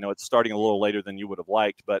play, I know it's starting a little later than you would have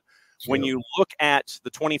liked, but when you look at the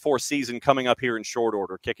 24 season coming up here in short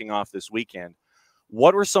order, kicking off this weekend,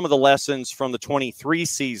 what were some of the lessons from the 23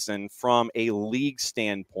 season from a league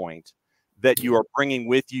standpoint that you are bringing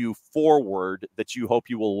with you forward that you hope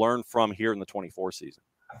you will learn from here in the 24 season?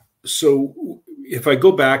 So if I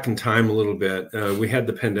go back in time a little bit, we had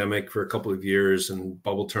the pandemic for a couple of years and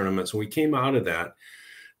bubble tournaments. When we came out of that,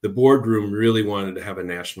 the boardroom really wanted to have a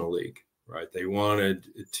national league, right? They wanted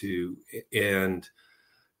to, and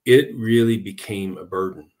it really became a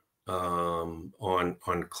burden, on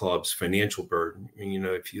clubs' financial burden.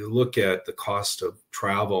 If you look at the cost of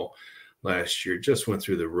travel last year, just went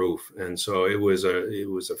through the roof, and so it was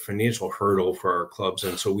a financial hurdle for our clubs.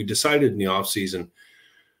 And so we decided in the off season,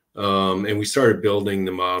 and we started building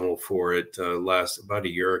the model for it about a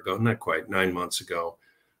year ago, not quite 9 months ago,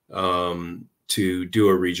 to do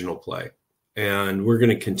a regional play. And we're going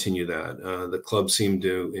to continue that. The clubs seem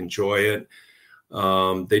to enjoy it.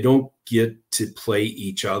 They don't get to play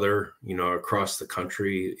each other, across the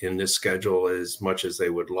country in this schedule as much as they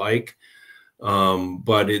would like.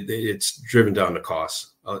 But it's driven down the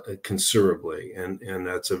costs considerably. And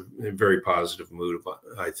that's a very positive move,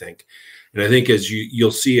 I think. And I think as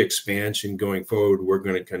you'll see expansion going forward, we're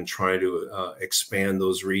going to try to expand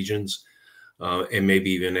those regions. And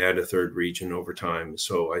maybe even add a third region over time.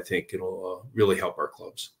 So I think it'll really help our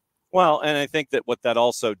clubs. Well, and I think that what that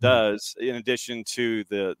also does, in addition to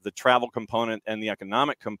the travel component and the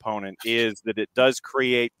economic component, is that it does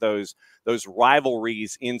create those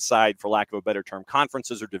rivalries inside, for lack of a better term,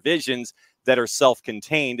 conferences or divisions that are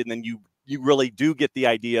self-contained. And then you really do get the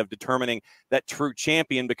idea of determining that true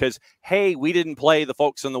champion, because, hey, we didn't play the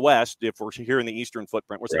folks in the West. If we're here in the Eastern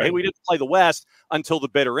footprint, we're saying, hey, we didn't play the West until the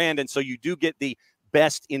bitter end. And so you do get the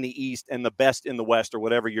best in the East and the best in the West, or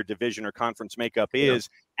whatever your division or conference makeup is,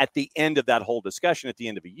 at the end of that whole discussion at the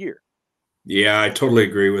end of a year. Yeah, I totally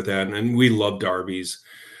agree with that. And we love derbies.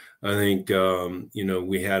 I think,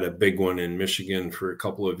 we had a big one in Michigan for a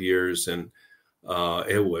couple of years, and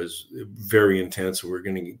it was very intense. We're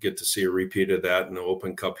going to get to see a repeat of that in the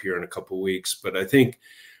Open Cup here in a couple of weeks. But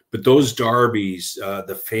those derbies,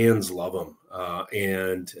 the fans love them.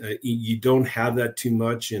 And you don't have that too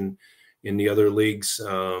much in the other leagues.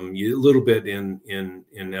 A little bit in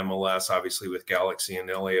MLS, obviously, with Galaxy and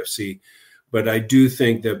LAFC. But I do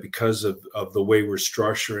think that because of the way we're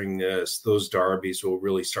structuring this, those derbies will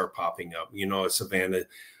really start popping up. Savannah,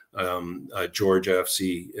 Georgia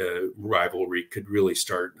FC rivalry could really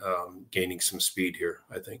start gaining some speed here,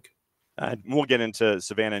 I think. We'll get into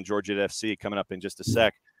Savannah and Georgia FC coming up in just a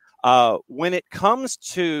sec. When it comes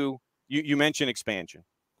to, you mentioned expansion.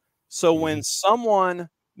 So when someone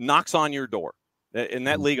knocks on your door in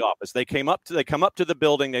that league office, they come up to the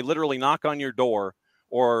building, they literally knock on your door,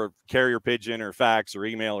 or carrier pigeon or fax or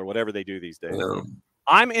email or whatever they do these days. Yeah.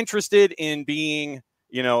 I'm interested in being,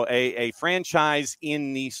 a franchise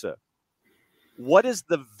in NISA. What is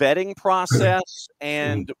the vetting process,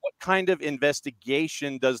 and what kind of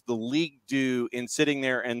investigation does the league do in sitting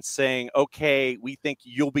there and saying, okay, we think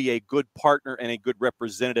you'll be a good partner and a good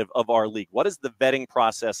representative of our league? What is the vetting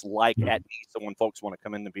process like at NISA when folks want to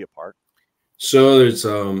come in and be a part? So there's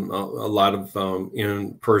a lot of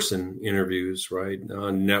in-person interviews, right?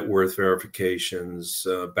 Net worth verifications,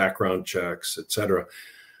 background checks, et cetera.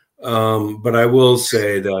 But I will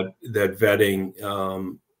say that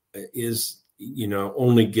vetting is,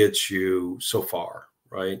 only gets you so far,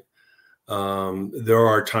 right? There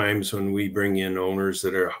are times when we bring in owners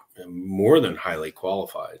that are more than highly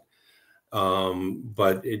qualified,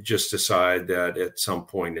 but it just decide that at some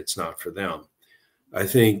point it's not for them. I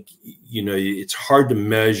think, it's hard to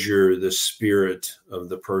measure the spirit of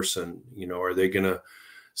the person. Are they going to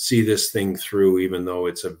see this thing through, even though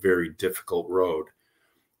it's a very difficult road?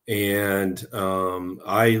 And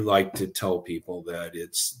I like to tell people that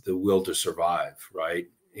it's the will to survive, right?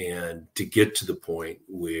 And to get to the point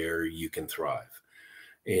where you can thrive.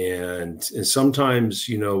 And sometimes,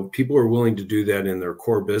 people are willing to do that in their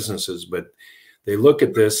core businesses, but they look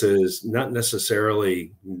at this as not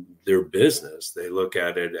necessarily their business. They look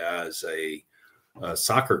at it as a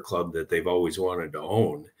soccer club that they've always wanted to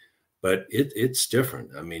own. But it's different.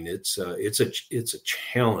 I mean, it's a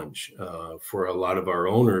challenge for a lot of our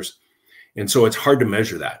owners, and so it's hard to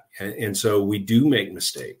measure that. And so we do make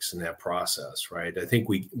mistakes in that process, right? I think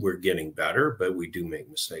we're getting better, but we do make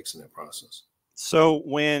mistakes in that process. So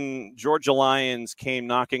when Georgia Lions came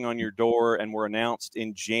knocking on your door and were announced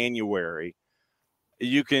in January,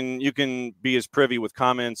 you can be as privy with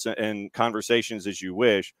comments and conversations as you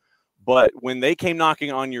wish, but when they came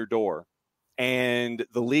knocking on your door, and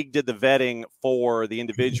the league did the vetting for the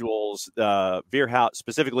individuals, Veerhout,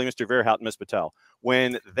 specifically Mr. Veerhout and Ms. Patel.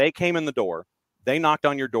 When they came in the door, they knocked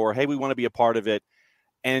on your door, hey, we want to be a part of it,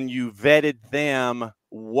 and you vetted them.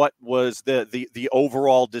 What was the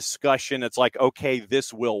overall discussion? It's like, okay,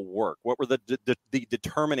 this will work. What were the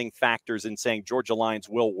determining factors in saying Georgia Lions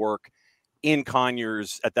will work in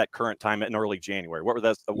Conyers at that current time in early January? What were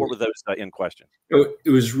those in question? It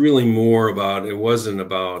was really more about, it wasn't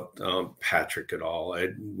about Patrick at all.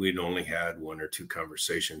 We'd only had one or two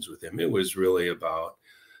conversations with him. It was really about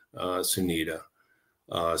Sunita.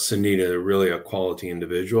 Sunita, really a quality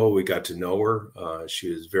individual. We got to know her. She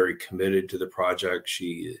is very committed to the project.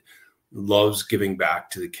 She loves giving back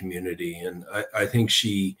to the community. And I think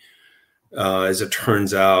she, as it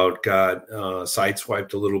turns out, got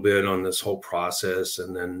sideswiped a little bit on this whole process.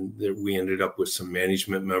 And then we ended up with some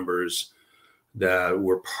management members that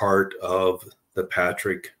were part of the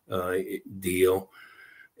Patrick deal.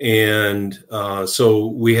 And so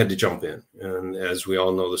we had to jump in. And as we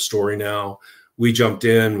all know the story now, we jumped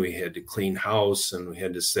in, we had to clean house, and we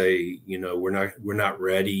had to say, we're not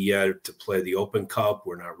ready yet to play the Open Cup.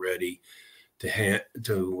 We're not ready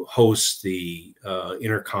to host the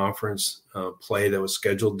interconference play that was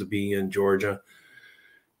scheduled to be in Georgia.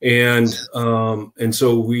 And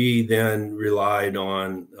so we then relied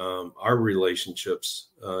on our relationships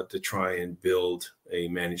to try and build a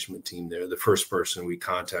management team there. The first person we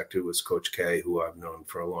contacted was Coach K, who I've known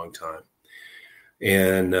for a long time.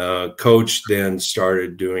 And Coach then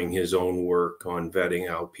started doing his own work on vetting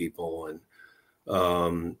out people.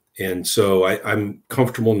 And so I'm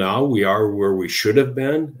comfortable now. We are where we should have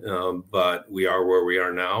been, but we are where we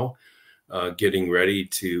are now, getting ready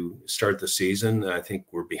to start the season. I think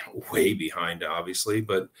we're way behind, obviously,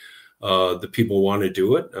 but the people want to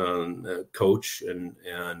do it. Coach and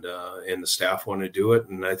the staff want to do it.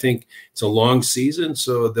 And I think it's a long season,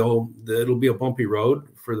 so it'll be a bumpy road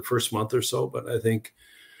for the first month or so. But I think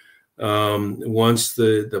once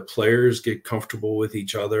the players get comfortable with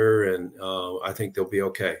each other, and I think they'll be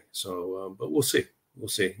okay. So, but we'll see. We'll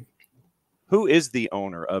see. Who is the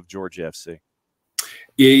owner of Georgia FC?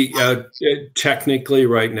 Technically,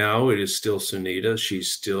 right now, it is still Sunita.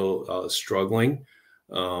 She's still struggling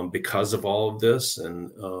because of all of this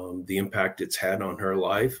and the impact it's had on her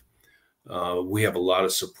life. We have a lot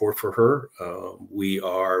of support for her. We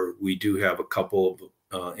do have a couple of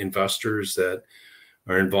investors that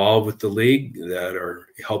are involved with the league that are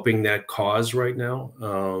helping that cause right now.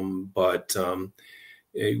 But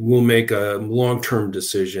we'll make a long-term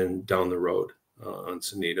decision down the road on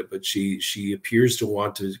Sunita. But she appears to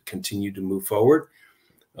want to continue to move forward.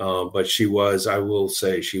 But I will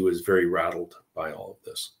say, she was very rattled by all of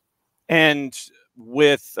this. And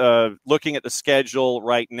with looking at the schedule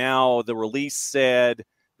right now, the release said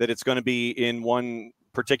that it's going to be in one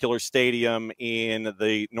particular stadium in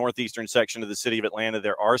the northeastern section of the city of Atlanta.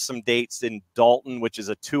 There are some dates in Dalton, which is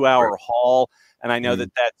a 2-hour haul. And I know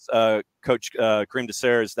that that's Coach Kareem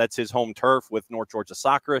DeSerres, that's his home turf with North Georgia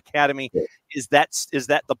Soccer Academy. Yeah. Is that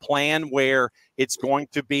the plan, where it's going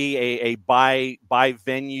to be a by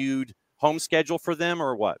venued home schedule for them,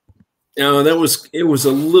 or what? It was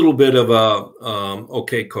a little bit of a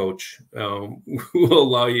okay, coach. We'll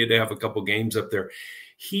allow you to have a couple games up there.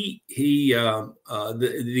 The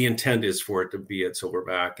intent is for it to be at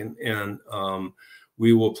Silverback, and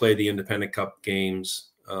we will play the Independent Cup games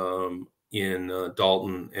in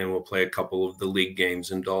Dalton, and we'll play a couple of the league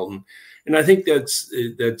games in Dalton. And I think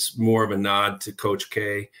that's more of a nod to Coach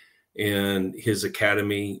K and his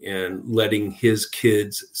academy, and letting his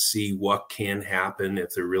kids see what can happen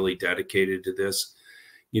if they're really dedicated to this.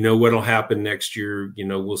 What'll happen next year,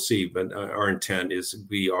 we'll see. But our intent is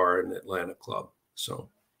we are an Atlanta club. So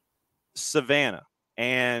Savannah,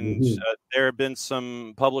 and there have been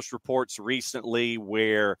some published reports recently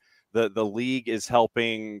where the league is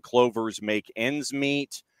helping Clovers make ends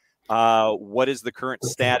meet. What is the current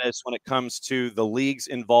status when it comes to the league's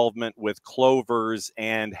involvement with Clovers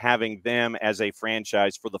and having them as a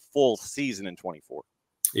franchise for the full season in 24?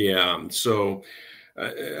 Yeah, so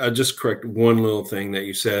I'll just correct one little thing that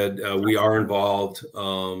you said. We are involved.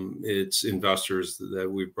 It's investors that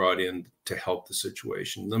we've brought in to help the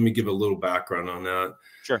situation. Let me give a little background on that.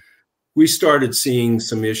 Sure. We started seeing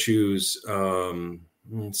some issues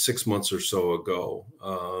 6 months or so ago.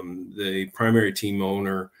 The primary team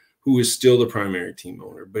owner, who is still the primary team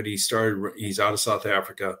owner, but he's out of South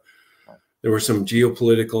Africa. There were some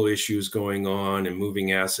geopolitical issues going on and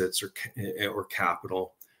moving assets or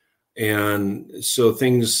capital. And so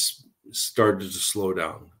things started to slow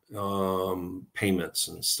down, payments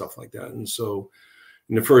and stuff like that. And so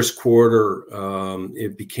in the first quarter,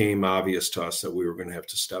 it became obvious to us that we were going to have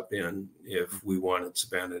to step in if we wanted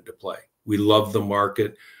Savannah to play. We love the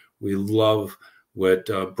market. We love what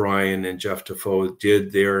Brian and Jeff Defoe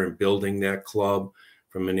did there in building that club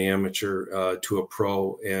from an amateur to a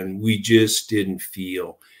pro. And we just didn't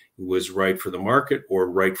feel it was right for the market or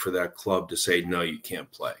right for that club to say, no, you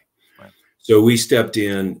can't play. Right. So we stepped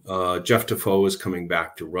in. Jeff Defoe is coming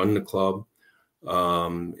back to run the club.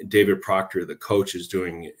 David Proctor, the coach, is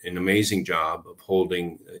doing an amazing job of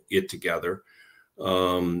holding it together.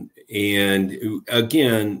 And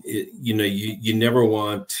again, you never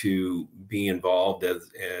want to be involved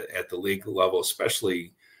at the league level,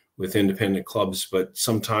 especially with independent clubs, but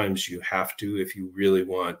sometimes you have to if you really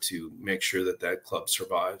want to make sure that club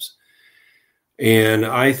survives. And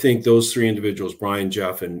I think those three individuals, Brian,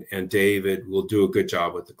 Jeff, and David, will do a good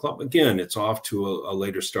job with the club. Again, it's off to a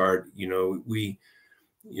later start. We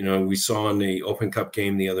saw in the Open Cup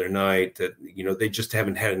game the other night that, they just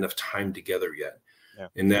haven't had enough time together yet. Yeah.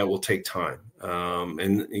 And that will take time.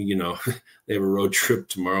 And they have a road trip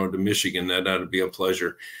tomorrow to Michigan. That ought to be a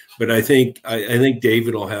pleasure. But I think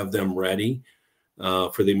David will have them ready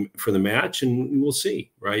for the match, and we'll see,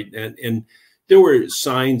 right? And there were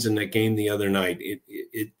signs in that game the other night.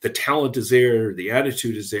 The talent is there, the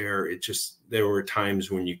attitude is there. There were times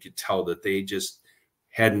when you could tell that they just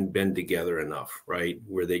hadn't been together enough, right?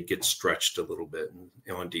 Where they get stretched a little bit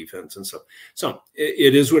on defense and stuff. So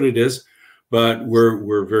it is what it is. But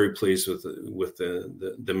we're very pleased with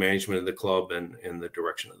the management of the club and the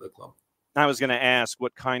direction of the club. I was going to ask,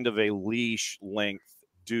 what kind of a leash length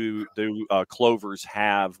do Clovers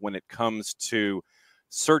have when it comes to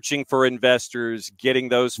searching for investors, getting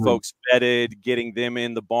those folks vetted, getting them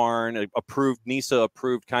in the barn, approved, NISA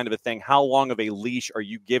approved kind of a thing? How long of a leash are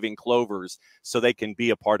you giving Clovers so they can be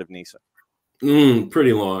a part of NISA?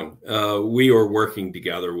 Pretty long. We are working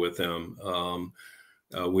together with them.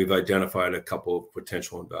 We've identified a couple of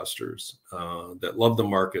potential investors that love the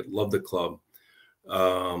market, love the club.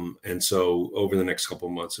 And so over the next couple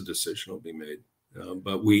of months, a decision will be made.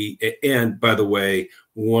 And by the way,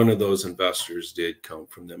 one of those investors did come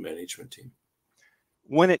from the management team.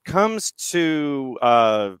 When it comes to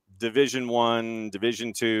Division I,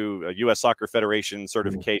 Division II, U.S. Soccer Federation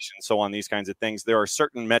certification, so on, these kinds of things, there are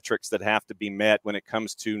certain metrics that have to be met when it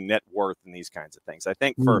comes to net worth and these kinds of things. I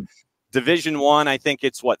think for Division I, I think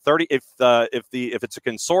it's 30. If it's a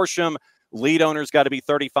consortium, lead owner's got to be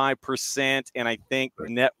 35%, and I think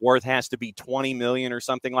net worth has to be 20 million or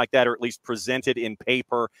something like that, or at least presented in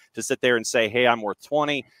paper to sit there and say, "Hey, I'm worth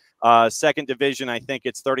 20." Second division, I think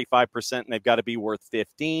it's 35%, and they've got to be worth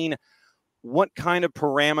 15. What kind of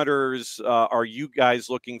parameters are you guys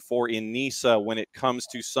looking for in NISA when it comes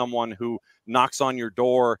to someone who knocks on your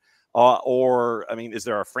door? Is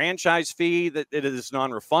there a franchise fee that it is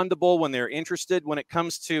non-refundable when they're interested? When it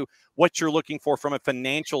comes to what you're looking for from a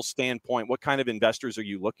financial standpoint, what kind of investors are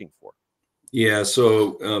you looking for? Yeah,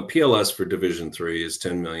 so PLS for Division III is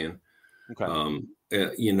 10 million. Okay.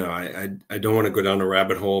 I don't want to go down a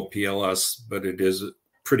rabbit hole PLS, but it is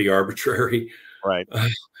pretty arbitrary. Right.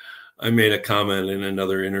 I made a comment in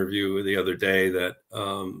another interview the other day that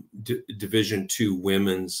Division II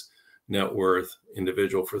women's net worth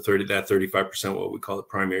individual for 35%, what we call the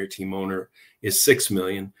primary team owner, is 6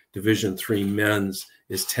 million. Division III men's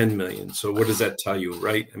is 10 million. So what does that tell you,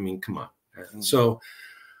 right? I mean, come on. So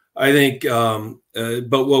I think,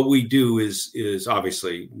 but what we do is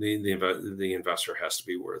obviously the investor has to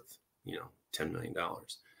be worth, $10 million.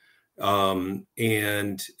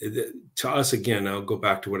 To us, again, I'll go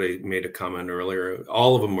back to what I made a comment earlier.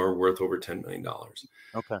 All of them are worth over $10 million.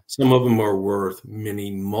 Okay. Some of them are worth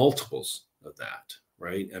many multiples of that,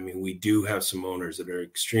 right? I mean, we do have some owners that are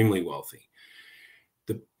extremely wealthy.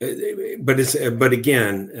 But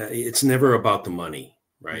again, it's never about the money,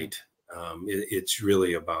 right? It's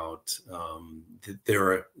really about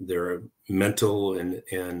their mental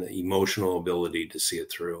and emotional ability to see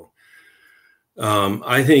it through.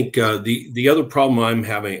 I think the other problem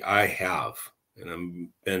I have, and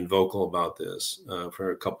I've been vocal about this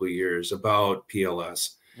for a couple of years about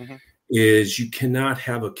PLS, is you cannot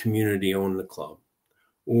have a community own the club,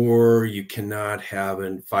 or you cannot have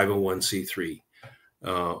a 501c3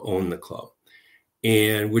 own the club,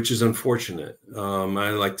 and which is unfortunate. I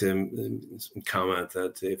like to comment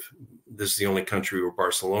that if this is the only country where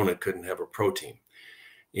Barcelona couldn't have a pro team.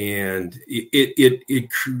 And it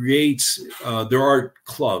creates, there are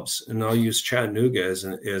clubs, and I'll use Chattanooga as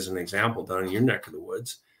an example down in your neck of the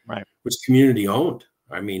woods, right? Was community owned.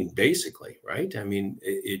 I mean, basically, right? I mean,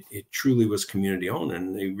 it truly was community owned,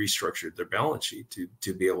 and they restructured their balance sheet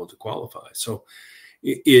to be able to qualify. So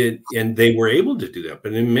and they were able to do that.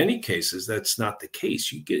 But in many cases, that's not the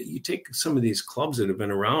case. You take some of these clubs that have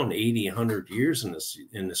been around 80, 100 years in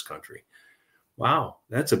this country. Wow,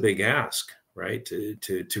 that's a big ask. Right, to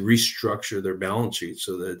restructure their balance sheet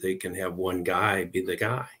so that they can have one guy be the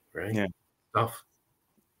guy, right? Yeah. Tough.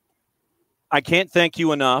 I can't thank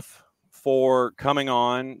you enough for coming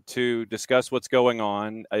on to discuss what's going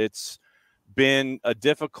on. It's been a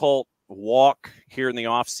difficult walk here in the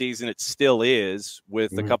off season. It still is,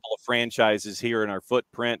 with a couple of franchises here in our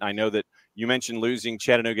footprint. I know that you mentioned losing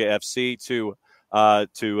Chattanooga FC to to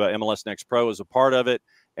MLS Next Pro as a part of it,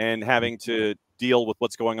 and having to deal with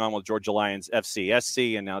what's going on with Georgia Lions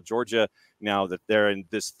FCSC, and now Georgia, now that they're in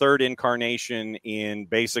this third incarnation in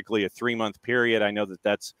basically a 3-month period. I know that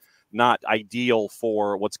that's not ideal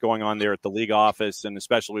for what's going on there at the league office, and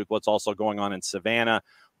especially with what's also going on in Savannah.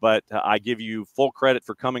 But I give you full credit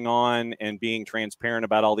for coming on and being transparent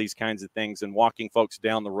about all these kinds of things and walking folks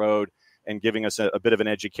down the road and giving us a bit of an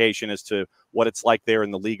education as to what it's like there in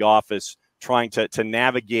the league office, trying to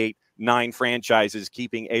navigate 9 franchises,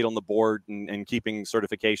 keeping 8 on the board, and keeping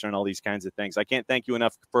certification and all these kinds of things. I can't thank you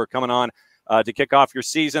enough for coming on to kick off your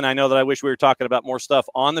season. I know that I wish we were talking about more stuff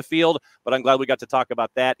on the field, but I'm glad we got to talk about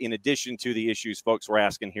that in addition to the issues folks were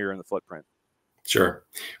asking here in the footprint. Sure.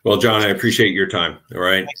 Well, John, I appreciate your time. All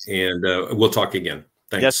right. Thanks. And we'll talk again.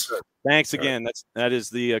 Thanks. Yes, sir. Thanks again. Right. That is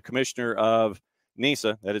the commissioner of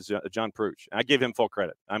NISA. That is John Prutch. I give him full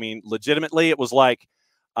credit. I mean, legitimately, it was like,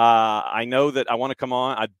 I know that I want to come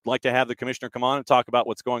on. I'd like to have the commissioner come on and talk about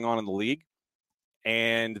what's going on in the league.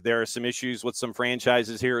 And there are some issues with some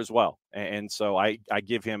franchises here as well. And so I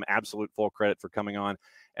give him absolute full credit for coming on.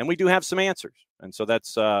 And we do have some answers. And so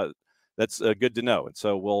that's good to know. And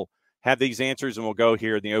so we'll have these answers, and we'll go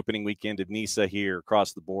here in the opening weekend of NISA here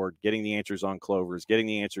across the board, getting the answers on Clovers, getting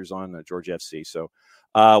the answers on Georgia FC. So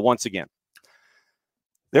once again,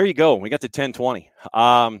 there you go. We got to 10:20.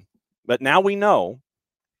 But now we know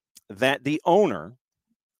that the owner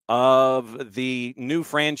of the new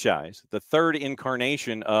franchise, the third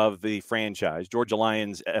incarnation of the franchise, Georgia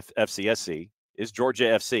Lions FCSC, is Georgia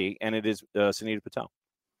FC, and it is Sunita Patel.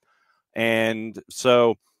 And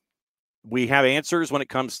so we have answers when it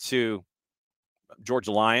comes to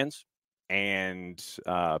Georgia Lions, and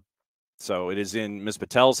so it is in Ms.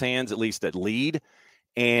 Patel's hands, at least at lead,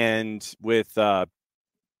 and with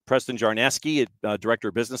Preston Jarneski, Director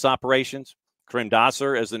of Business Operations, Karim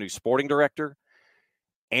Dasser as the new sporting director.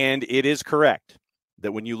 And it is correct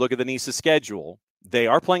that when you look at the NISA schedule, they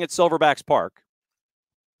are playing at Silverbacks Park.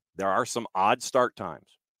 There are some odd start times.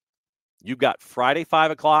 You've got Friday,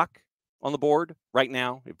 5 o'clock on the board right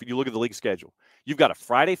now. If you look at the league schedule, you've got a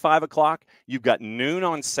Friday, 5 o'clock. You've got noon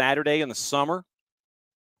on Saturday in the summer.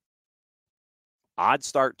 Odd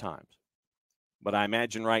start times. But I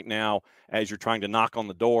imagine right now, as you're trying to knock on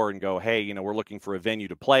the door and go, hey, we're looking for a venue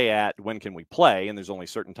to play at. When can we play? And there's only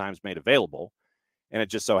certain times made available. And it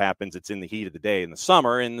just so happens it's in the heat of the day in the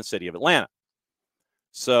summer in the city of Atlanta.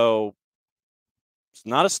 So it's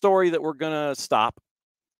not a story that we're going to stop.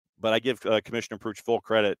 But I give Commissioner Prutch full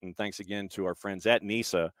credit, and thanks again to our friends at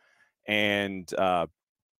NISA. And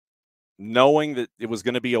knowing that it was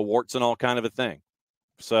going to be a warts and all kind of a thing.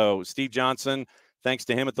 So Steve Johnson, thanks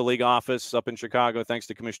to him at the league office up in Chicago. Thanks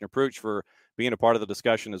to Commissioner Prutch for being a part of the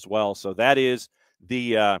discussion as well. So that is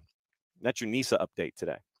that's your NISA update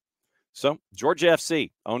today. So Georgia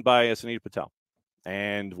FC, owned by Sunita Patel.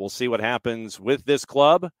 And we'll see what happens with this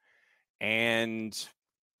club and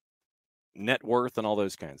net worth and all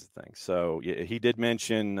those kinds of things. So he did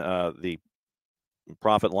mention the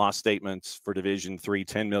profit and loss statements for Division III,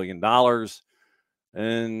 $10 million.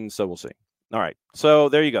 And so we'll see. All right. So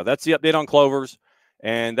there you go. That's the update on Clovers.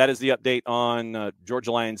 And that is the update on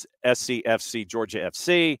Georgia Lions SCFC Georgia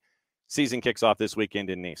FC. Season kicks off this weekend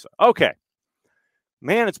in NISA. Okay.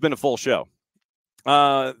 Man, it's been a full show.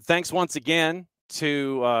 Thanks once again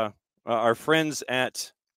to our friends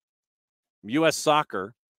at U.S.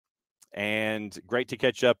 Soccer. And great to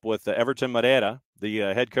catch up with Hewerton Moreira, the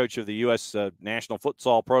head coach of the U.S. National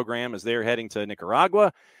Futsal program, as they're heading to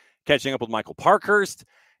Nicaragua, catching up with Michael Parkhurst,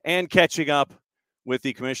 and catching up with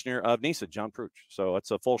the commissioner of NISA, John Prutch. So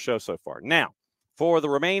it's a full show so far. Now, for the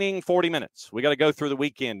remaining 40 minutes, we got to go through the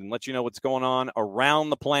weekend and let you know what's going on around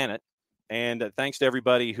the planet. And thanks to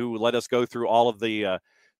everybody who let us go through all of the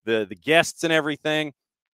guests and everything.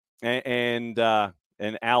 And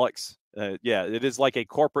Alex, it is like a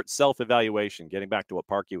corporate self-evaluation, getting back to what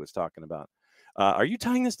Parky was talking about. Are you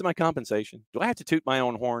tying this to my compensation? Do I have to toot my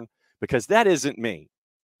own horn? Because that isn't me.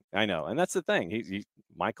 I know. And that's the thing.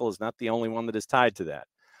 Michael is not the only one that is tied to that.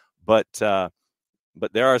 But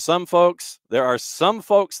there are some folks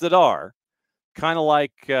that are kind of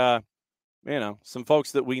like, some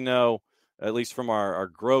folks that we know, at least from our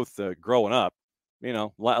growth growing up,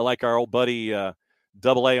 like our old buddy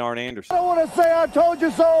Double A Arn Anderson. I don't want to say I told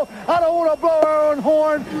you so. I don't want to blow our own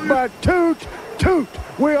horn, but toot, toot.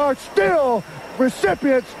 We are still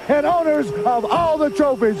recipients and owners of all the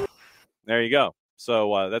trophies. There you go.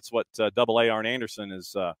 So that's what Double A Arn Anderson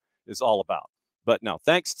is all about. But no,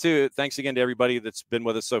 thanks again to everybody that's been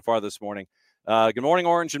with us so far this morning. Good morning,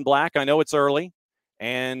 Orange and Black. I know it's early,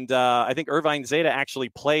 And I think Irvine Zeta actually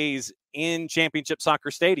plays in Championship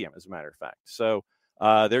Soccer Stadium, as a matter of fact. So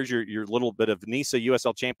there's your little bit of NISA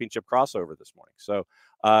USL Championship crossover this morning. So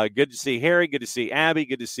good to see Harry. Good to see Abby.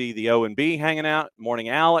 Good to see the O&B hanging out. Morning,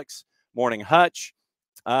 Alex. Morning, Hutch.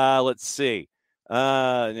 Let's see.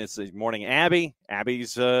 It's morning, Abby.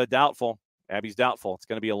 Abby's doubtful. Abby's doubtful. It's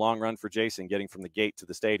going to be a long run for Jason getting from the gate to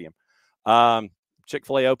the stadium.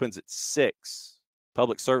 Chick-fil-A opens at 6.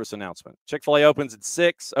 Public service announcement. Chick-fil-A opens at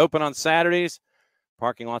 6. Open on Saturdays.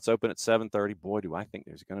 Parking lots open at 7:30. Boy, do I think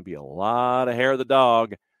there's going to be a lot of hair of the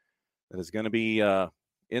dog that is going to be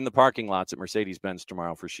in the parking lots at Mercedes-Benz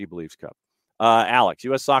tomorrow for She Believes Cup. Alex,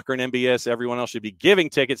 U.S. Soccer and MBS, everyone else should be giving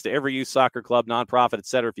tickets to every youth soccer club, nonprofit,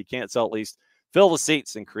 etc. If you can't sell, at least fill the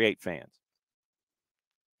seats and create fans.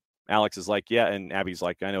 Alex is like, yeah, and Abby's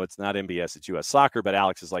like, I know it's not MBS, it's U.S. Soccer, but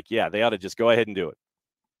Alex is like, yeah, they ought to just go ahead and do it.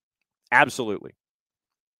 Absolutely.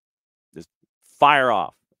 Just fire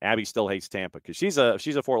off. Abby still hates Tampa because she's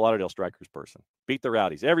a Fort Lauderdale Strikers person. Beat the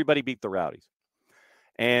Rowdies. Everybody beat the Rowdies.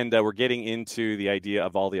 And we're getting into the idea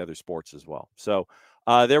of all the other sports as well. So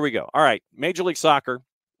there we go. All right, Major League Soccer.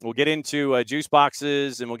 We'll get into juice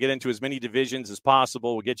boxes, and we'll get into as many divisions as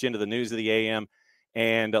possible. We'll get you into the news of the AM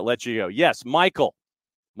and let you go. Yes, Michael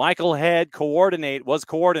was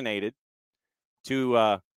coordinated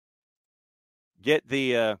to get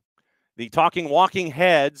the talking walking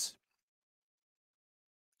heads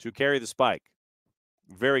to carry the spike.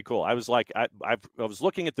 Very cool. I was like, I was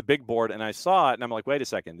looking at the big board and I saw it and I'm like, wait a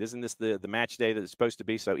second, isn't this the match day that it's supposed to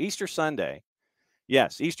be? So Easter Sunday,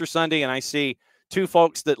 yes, Easter Sunday, and I see two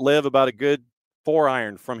folks that live about a good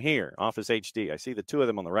 4-iron from here, Office HD. I see the two of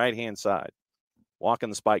them on the right-hand side walking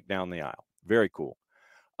the spike down the aisle. Very cool.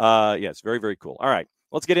 Yes, very, very cool. All right,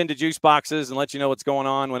 let's get into juice boxes and let you know what's going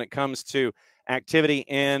on when it comes to activity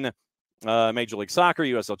in Major League Soccer,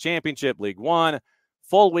 USL Championship, League One,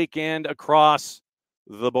 full weekend across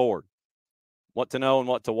the board. What to know and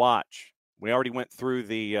what to watch. We already went through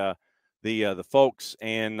the folks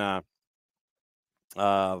and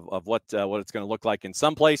of what it's going to look like in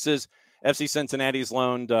some places. FC Cincinnati's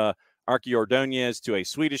loaned Archie Ordonez to a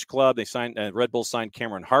Swedish club. They signed Red Bull signed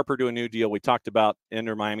Cameron Harper to a new deal. We talked about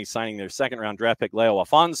Inter Miami signing their second-round draft pick Leo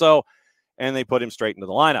Alfonso, and they put him straight into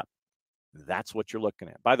the lineup. That's what you're looking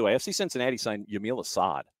at. By the way, FC Cincinnati signed Yamil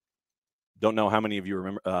Assad. Don't know how many of you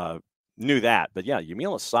remember knew that, but yeah,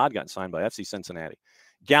 Yamil Assad got signed by FC Cincinnati.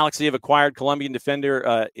 Galaxy have acquired Colombian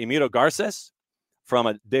defender Emiro Garces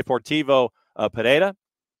from Deportivo Pereira.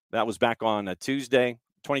 That was back on Tuesday.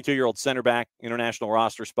 22-year-old center back, international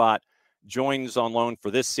roster spot, joins on loan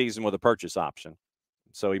for this season with a purchase option.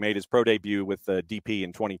 So he made his pro debut with DP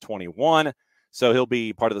in 2021. So he'll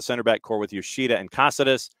be part of the center back core with Yoshida and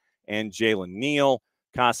Cáceres and Jalen Neal.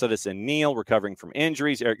 Cáceres and Neal recovering from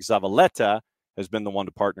injuries. Eric Zavaleta has been the one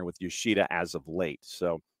to partner with Yoshida as of late.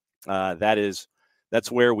 So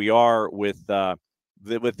that's where we are with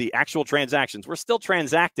the actual transactions. We're still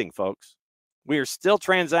transacting, folks. We are still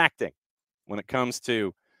transacting when it comes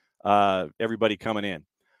to everybody coming in.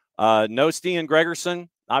 No Stian Gregerson,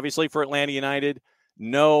 obviously, for Atlanta United.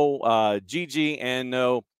 No Gigi and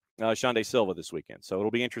no Shande Silva this weekend. So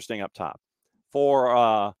it'll be interesting up top.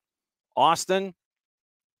 For Austin,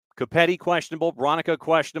 Capetti questionable, Bronica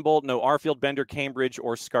questionable, no Arfield, Bender, Cambridge,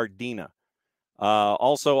 or Scardina.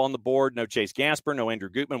 Also on the board, no Chase Gasper, no Andrew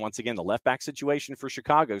Gutman. Once again, the left back situation for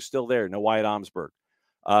Chicago is still there. No Wyatt Omsberg.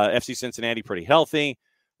 FC Cincinnati pretty healthy.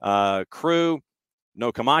 Crew,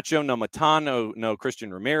 no Camacho, no Matan, no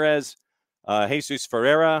Christian Ramirez. Jesus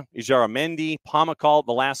Ferreira, Ijaramendi, Pomacall,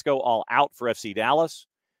 Velasco all out for FC Dallas.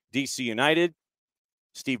 DC United,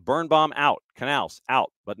 Steve Birnbaum out. Canals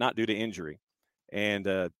out, but not due to injury.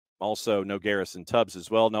 And also no Garrison Tubbs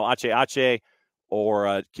as well. No Ache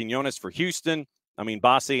or Quinones for Houston.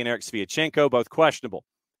 Bassi and Eric Sviachenko, both questionable.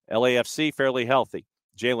 LAFC, fairly healthy.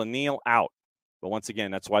 Jalen Neal out. But once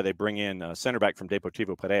again, that's why they bring in center back from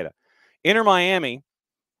Deportivo Pereira. Inter Miami,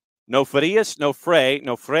 no Farias, no Frey,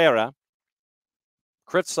 no Freire,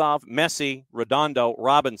 Kritsov, Messi, Redondo,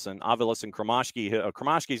 Robinson, Avilas, and Kromashki.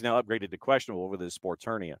 Kromashki's now upgraded to questionable with his sports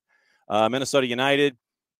hernia. Minnesota United,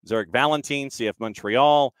 Zarek Valentin, CF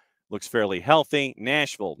Montreal, looks fairly healthy.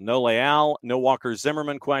 Nashville, no Leal, no Walker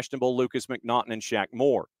Zimmerman, questionable. Lucas McNaughton and Shaq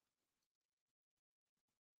Moore.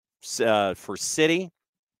 For City,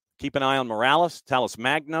 keep an eye on Morales, Talis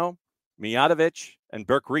Magno, Mijatovic, and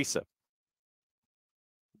Burke Risa.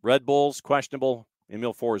 Red Bulls, questionable.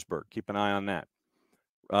 Emil Forsberg, keep an eye on that.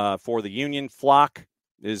 For the Union, Flock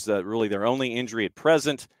is really their only injury at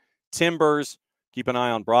present. Timbers, keep an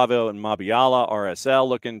eye on Bravo and Mabiala. RSL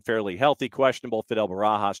looking fairly healthy, questionable. Fidel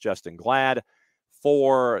Barajas, Justin Glad.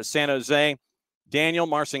 For San Jose, Daniel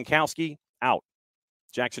Marcinkowski, out.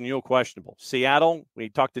 Jackson Ewell, questionable. Seattle, we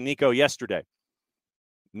talked to Nico yesterday.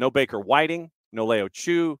 No Baker Whiting, no Leo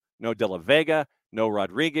Chu, no De La Vega, no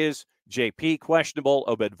Rodriguez. JP, questionable.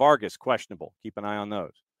 Obed Vargas, questionable. Keep an eye on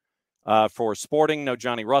those. For Sporting, no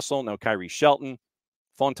Johnny Russell, no Kyrie Shelton.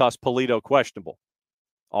 Fontas Polito, questionable.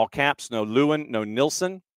 All caps, no Lewin, no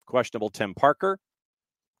Nilsson. Questionable Tim Parker.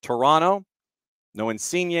 Toronto, no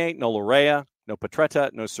Insigne, no Lorea, no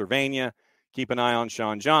Petretta, no Cervania. Keep an eye on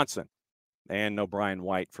Sean Johnson. And no Brian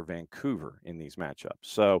White for Vancouver in these matchups.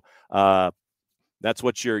 So that's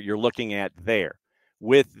what you're looking at there.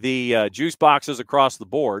 With the juice boxes across the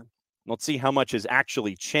board, let's see how much has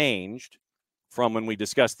actually changed from when we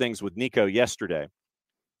discussed things with Nico yesterday.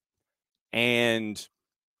 And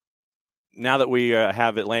now that we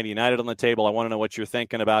have Atlanta United on the table, I want to know what you're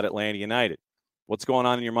thinking about Atlanta United. What's going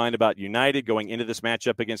on in your mind about United going into this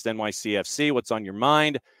matchup against NYCFC? What's on your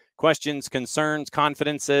mind? Questions, concerns,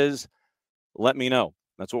 confidences? Let me know.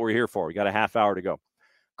 That's what we're here for. We got a half hour to go.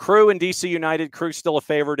 Crew and DC United. Crew still a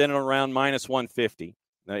favorite in and around minus 150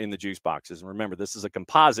 in the juice boxes. And remember, this is a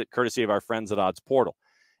composite courtesy of our friends at Odds Portal.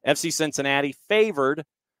 FC Cincinnati favored,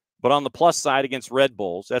 but on the plus side against Red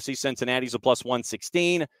Bulls. FC Cincinnati's a plus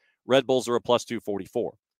 116. Red Bulls are a plus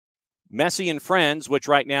 244. Messi and friends, which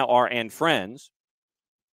right now are and friends,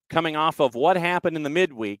 coming off of what happened in the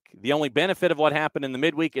midweek. The only benefit of what happened in the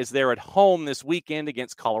midweek is they're at home this weekend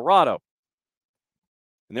against Colorado.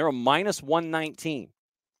 And they're a minus 119.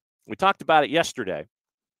 We talked about it yesterday.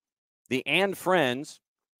 The and friends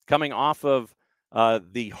coming off of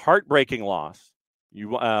the heartbreaking loss,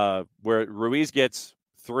 where Ruiz gets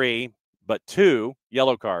 3, but 2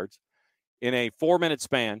 yellow cards in a 4-minute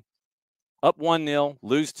span, up 1-0,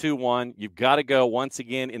 lose 2-1. You've got to go once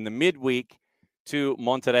again in the midweek to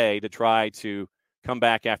Monterrey to try to come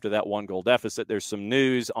back after that 1-goal deficit. There's some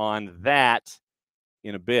news on that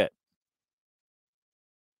in a bit.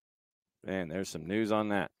 Man, there's some news on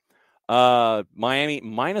that. Miami,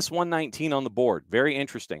 minus 119 on the board. Very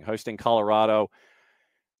interesting. Hosting Colorado.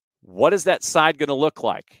 What is that side going to look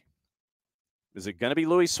like? Is it going to be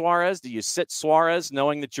Luis Suarez? Do you sit Suarez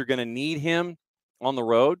knowing that you're going to need him on the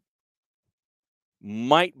road?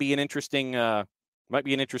 Might be an interesting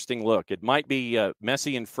look. It might be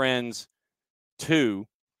Messi and friends 2.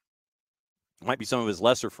 Might be some of his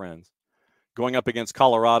lesser friends going up against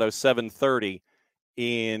Colorado, 7:30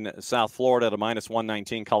 in South Florida at a minus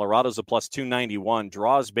 119. Colorado's a plus 291.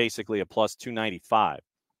 Draws basically a plus 295.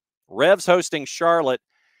 Revs hosting Charlotte,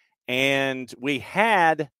 and we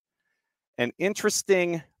had an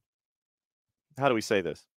interesting, how do we say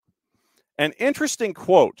this? An interesting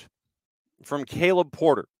quote from Caleb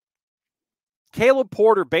Porter. Caleb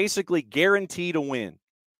Porter basically guaranteed a win.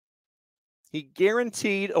 He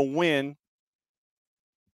guaranteed a win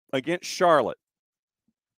against Charlotte.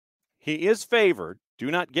 He is favored. Do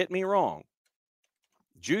not get me wrong.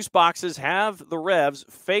 Juice boxes have the Revs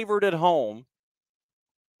favored at home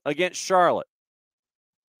against Charlotte.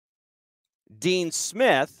 Dean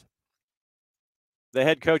Smith, the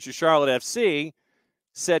head coach of Charlotte FC,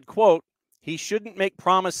 said, quote, he shouldn't make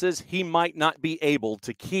promises he might not be able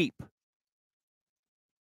to keep.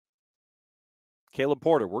 Caleb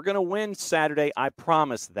Porter, we're going to win Saturday. I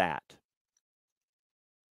promise that.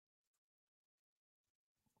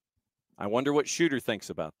 I wonder what Shooter thinks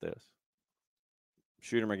about this.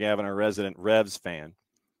 Shooter McGavin, our resident Revs fan.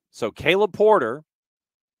 So Caleb Porter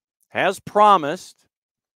has promised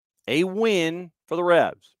a win for the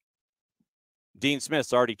Revs. Dean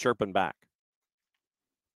Smith's already chirping back.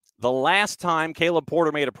 The last time Caleb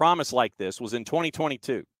Porter made a promise like this was in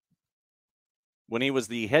 2022 when he was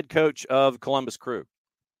the head coach of Columbus Crew,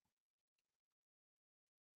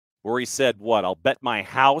 where he said, what, I'll bet my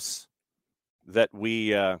house that we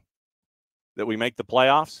make the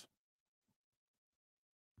playoffs.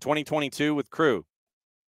 2022 with Crew.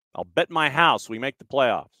 I'll bet my house we make the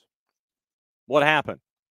playoffs. What happened?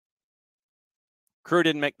 Crew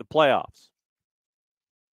didn't make the playoffs.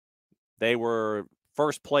 They were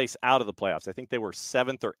first place out of the playoffs. I think they were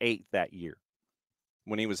 7th or 8th that year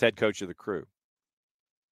when he was head coach of the Crew.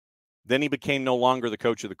 Then he became no longer the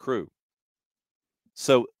coach of the Crew.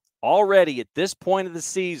 So already at this point of the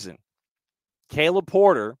season, Caleb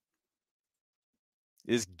Porter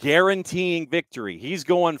is guaranteeing victory. He's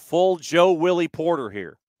going full Joe Willie Porter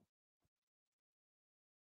here.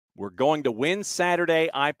 We're going to win Saturday.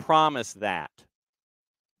 I promise that.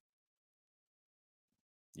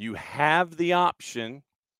 You have the option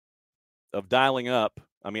of dialing up.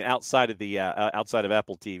 I mean, outside of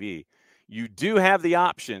Apple TV, you do have the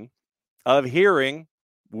option of hearing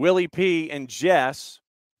Willie P and Jess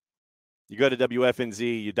You go to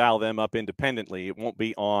WFNZ, you dial them up independently. It won't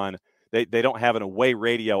be on. They don't have an away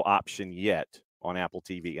radio option yet on Apple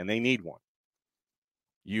TV, and they need one.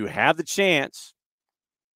 You have the chance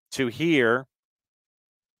to hear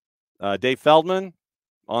Dave Feldman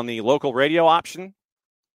on the local radio option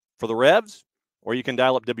for the Revs, or you can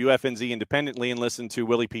dial up WFNZ independently and listen to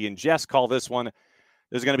Willie P. and Jess call this one.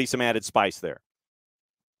 There's going to be some added spice there.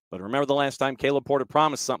 But remember the last time Caleb Porter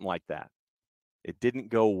promised something like that? It didn't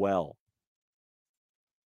go well.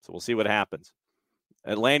 So we'll see what happens.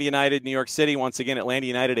 Atlanta United, New York City. Once again, Atlanta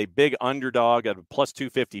United, a big underdog at a plus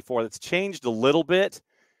 254. That's changed a little bit.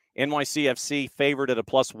 NYCFC favored at a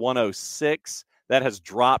plus 106. That has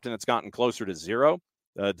dropped, and it's gotten closer to zero,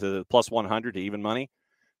 to plus 100 to even money.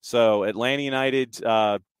 So Atlanta United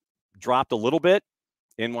dropped a little bit.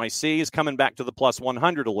 NYC is coming back to the plus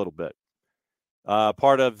 100 a little bit.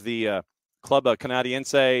 Part of the Club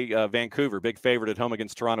Canadiense, Vancouver, big favorite at home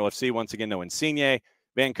against Toronto FC. Once again, no Insigne.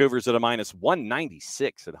 Vancouver's at a minus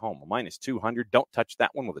 196 at home, a minus 200. Don't touch that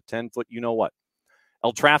one with a 10-foot you-know-what.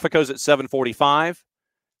 El Trafico's at 745.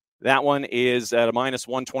 That one is at a minus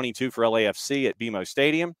 122 for LAFC at BMO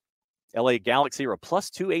Stadium. LA Galaxy are a plus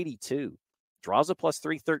 282. Draws a plus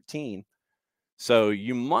 313. So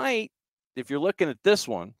you might, if you're looking at this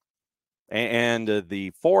one, and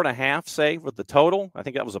the 4.5, say, with the total, I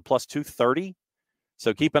think that was a plus 230.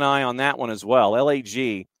 So keep an eye on that one as well.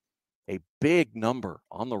 LAG, a big number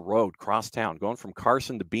on the road, crosstown, going from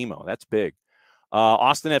Carson to BMO. That's big.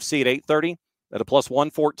 Austin FC at 830 at a plus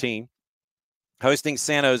 114. Hosting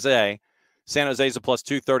San Jose. San Jose's a plus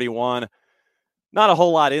 231. Not a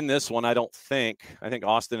whole lot in this one, I don't think. I think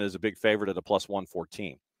Austin is a big favorite at a plus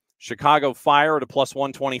 114. Chicago Fire at a plus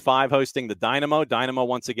 125 hosting the Dynamo. Dynamo,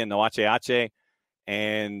 once again, no Ache.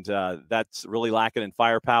 And that's really lacking in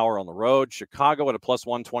firepower on the road. Chicago at a plus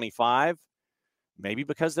 125. Maybe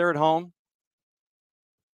because they're at home.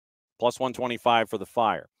 Plus 125 for the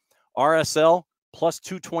Fire. RSL, plus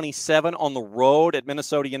 227 on the road at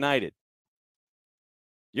Minnesota United.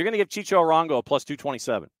 You're going to give Chicho Arango a plus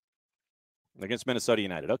 227 against Minnesota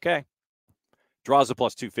United. Okay. Draws a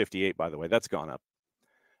plus 258, by the way. That's gone up.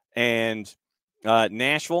 And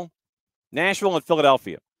Nashville and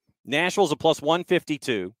Philadelphia. Nashville's a plus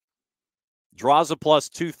 152. Draws a plus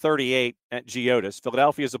 238 at Geodis.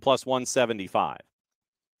 Philadelphia's a plus 175.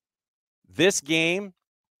 This game,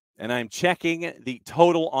 and I'm checking the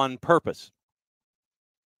total on purpose.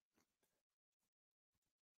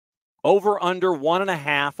 Over under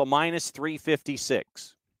 1.5, a minus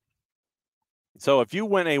 356. So if you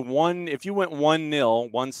went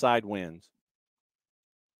 1-0, one side wins.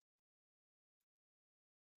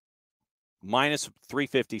 Minus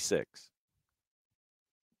 356.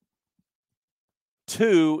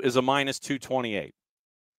 2 is a minus 228.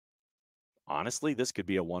 Honestly, this could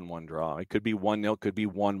be a 1-1 draw. It could be 1-0, could be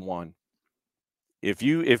 1-1. If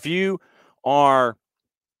you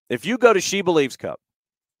go to She Believes Cup,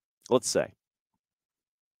 let's say.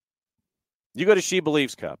 You go to She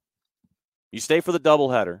Believes Cup. You stay for the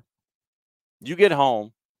doubleheader. You get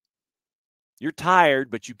home. You're tired,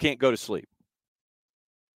 but you can't go to sleep.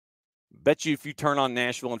 Bet you if you turn on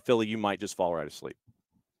Nashville and Philly, you might just fall right asleep.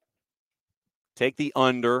 Take the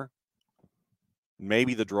under,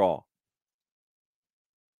 maybe the draw.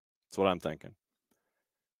 That's what I'm thinking.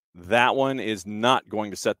 That one is not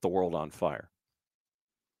going to set the world on fire.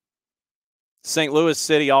 St. Louis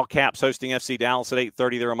City, all caps, hosting FC Dallas at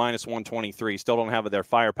 8:30. They're a minus 123. Still don't have their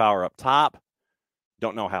firepower up top.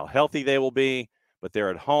 Don't know how healthy they will be, but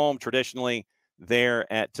they're at home. Traditionally,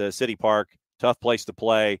 they're at City Park. Tough place to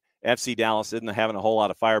play. FC Dallas isn't having a whole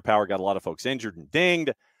lot of firepower. Got a lot of folks injured and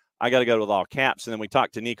dinged. I got to go with all caps. And then we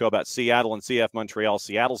talked to Nico about Seattle and CF Montreal.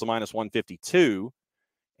 Seattle's a minus 152,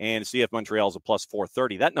 and CF Montreal's a plus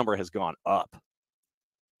 430. That number has gone up.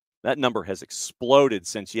 That number has exploded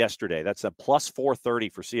since yesterday. That's a plus 430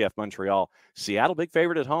 for CF Montreal. Seattle, big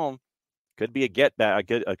favorite at home. Could be a get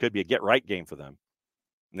right game for them.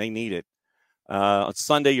 And they need it. On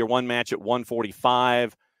Sunday, your one match at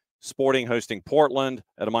 145. Sporting hosting Portland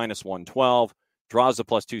at a minus 112. Draws a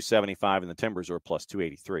plus 275, and the Timbers are a plus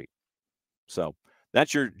 283. So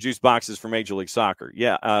that's your juice boxes for Major League Soccer.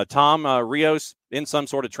 Yeah, Tom Rios in some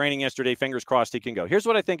sort of training yesterday. Fingers crossed he can go. Here's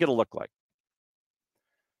what I think it'll look like.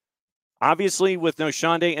 Obviously, with no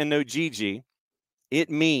Shande and no Gigi,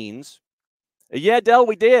 it means, yeah, Del,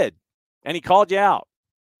 we did. And he called you out.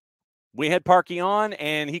 We had Parky on,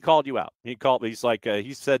 and he called you out. He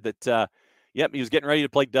said that, he was getting ready to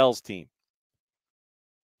play Dell's team.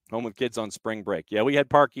 Home with kids on spring break. Yeah, we had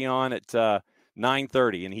Parky on at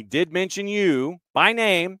 9:30, and he did mention you by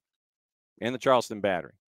name in the Charleston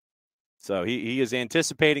Battery. So he is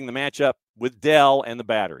anticipating the matchup with Dell and the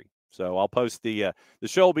Battery. So I'll post the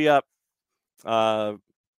show will be up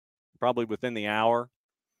probably within the hour,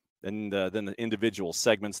 and then the individual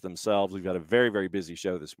segments themselves. We've got a very, very busy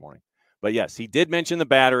show this morning. But, yes, he did mention the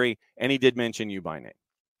Battery, and he did mention you by name.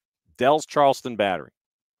 Dell's Charleston Battery.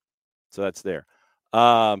 So that's there.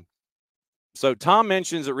 So Tom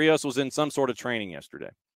mentions that Rios was in some sort of training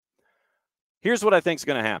yesterday. Here's what I think is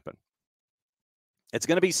going to happen. It's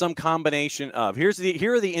going to be some combination of here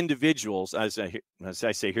are the individuals. As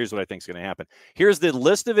I say, here's what I think is going to happen. Here's the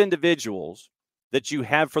list of individuals that you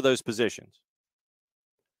have for those positions.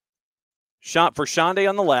 Shot for Shonde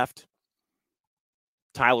on the left,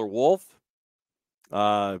 Tyler Wolf.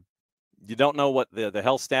 You don't know what the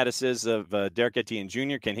health status is of Derek Etienne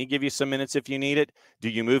Jr. Can he give you some minutes if you need it? Do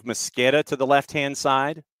you move Mosqueda to the left-hand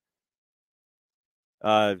side?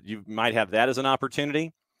 You might have that as an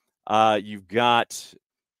opportunity. You've got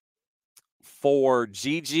for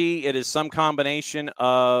Gigi, it is some combination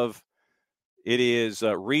of it is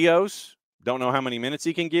Rios. Don't know how many minutes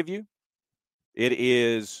he can give you. It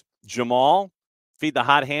is Jamal, feed the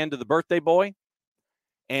hot hand to the birthday boy.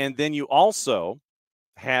 And then you also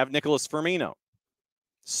have Nicholas Firmino.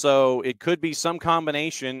 So it could be some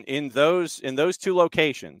combination in those two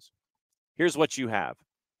locations. Here's what you have.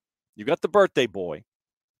 You've got the birthday boy,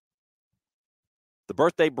 the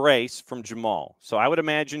birthday brace from Jamal. So I would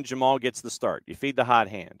imagine Jamal gets the start. You feed the hot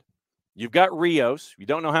hand. You've got Rios. You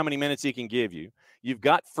don't know how many minutes he can give you. You've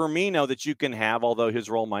got Firmino that you can have, although his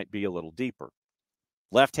role might be a little deeper.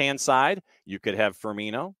 Left-hand side, you could have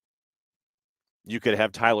Firmino. You could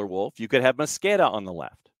have Tyler Wolf. You could have Mosqueda on the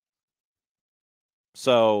left.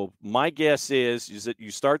 So my guess is that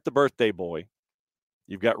you start the birthday boy.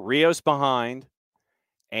 You've got Rios behind,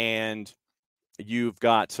 and you've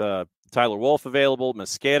got Tyler Wolf available,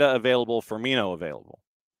 Mosqueda available, Firmino available.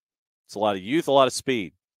 It's a lot of youth, a lot of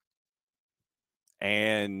speed.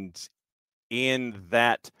 And in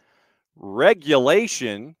that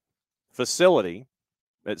regulation facility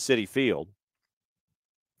at Citi Field,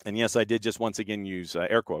 and yes, I did just once again use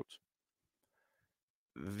air quotes,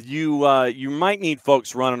 you might need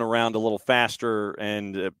folks running around a little faster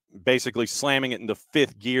and basically slamming it into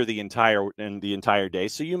fifth gear the entire day.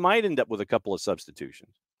 So you might end up with a couple of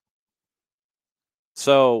substitutions.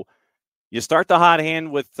 So you start the hot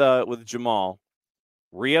hand with Jamal,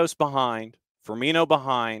 Rios behind, Firmino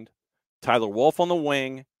behind, Tyler Wolf on the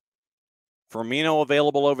wing, Firmino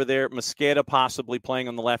available over there, Mosqueda possibly playing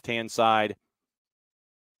on the left-hand side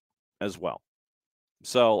as well.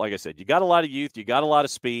 So, like I said, you got a lot of youth, you got a lot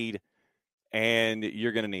of speed, and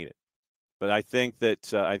you're going to need it. But I think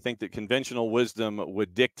that conventional wisdom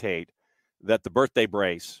would dictate that the birthday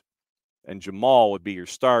brace and Jamal would be your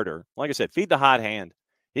starter. Like I said, feed the hot hand.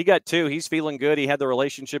 He got two. He's feeling good. He had the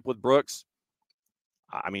relationship with Brooks.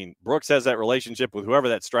 I mean, Brooks has that relationship with whoever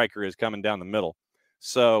that striker is coming down the middle.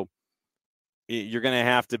 So you're going to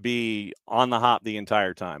have to be on the hop the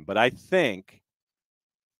entire time. But I think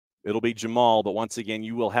it'll be Jamal, but once again,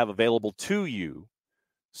 you will have available to you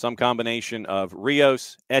some combination of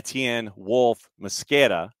Rios, Etienne, Wolf,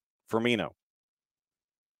 Mosqueda, Firmino.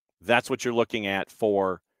 That's what you're looking at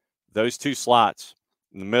for those two slots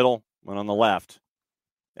in the middle and on the left,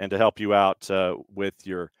 and to help you out with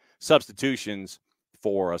your substitutions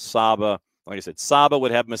for a Saba. Like I said, Saba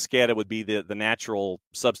would have Mosqueda would be the natural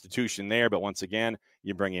substitution there, but once again,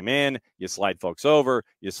 you bring him in, you slide folks over,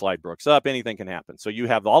 you slide Brooks up, anything can happen. So you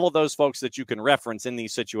have all of those folks that you can reference in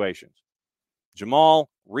these situations. Jamal,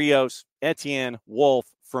 Rios, Etienne, Wolf,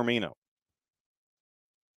 Firmino,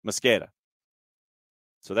 Mosqueda.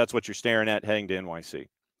 So that's what you're staring at heading to NYC.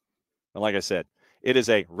 And like I said, it is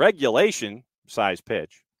a regulation size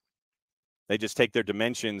pitch. They just take their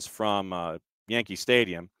dimensions from Yankee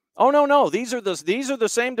Stadium. Oh, no. These are the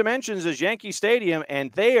same dimensions as Yankee Stadium,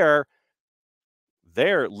 and they're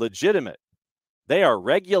legitimate. They are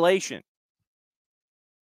regulation.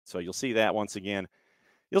 So you'll see that once again.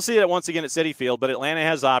 You'll see that once again at Citi Field, but Atlanta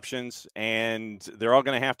has options, and they're all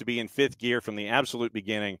going to have to be in fifth gear from the absolute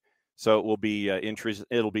beginning. So it will be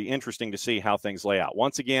it'll be interesting to see how things lay out.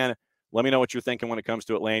 Once again, let me know what you're thinking when it comes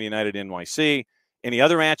to Atlanta United NYC. Any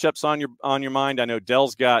other matchups on your mind? I know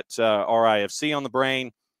Dell's got RIFC on the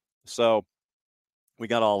brain. So we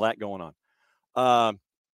got all that going on.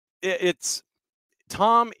 It's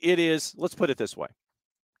Tom. It is. Let's put it this way.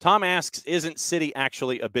 Tom asks, isn't City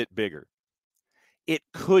actually a bit bigger? It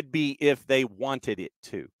could be if they wanted it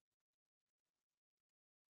to.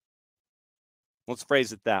 Let's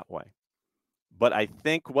phrase it that way. But I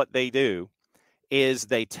think what they do is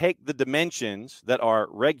they take the dimensions that are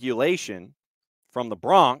regulation from the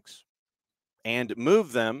Bronx and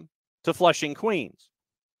move them to Flushing, Queens.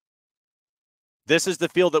 This is the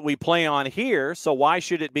field that we play on here, so why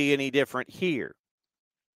should it be any different here?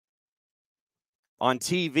 On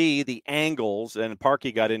TV, the angles, and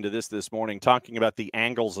Parky got into this morning, talking about the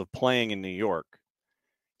angles of playing in New York.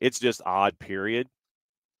 It's just odd, period.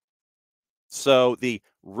 So the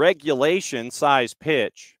regulation size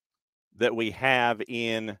pitch that we have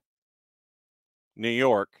in New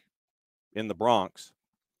York, in the Bronx,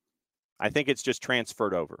 I think it's just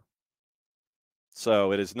transferred over.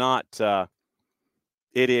 So it is not,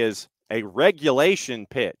 it is a regulation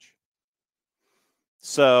pitch.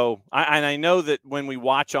 So I know that when we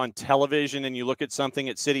watch on television and you look at something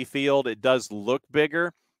at Citi Field, it does look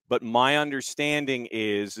bigger. But my understanding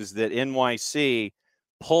is that NYC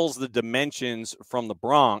pulls the dimensions from the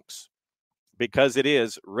Bronx because it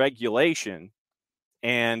is regulation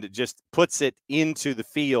and just puts it into the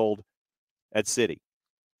field at Citi.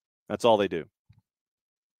 That's all they do.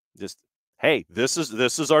 Just, hey,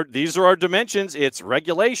 these are our dimensions. It's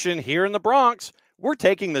regulation here in the Bronx. We're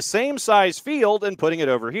taking the same size field and putting it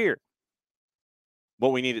over here.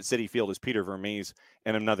 What we need at Citi Field is Peter Vermees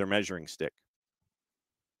and another measuring stick.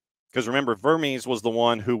 Because remember, Vermees was the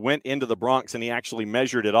one who went into the Bronx and he actually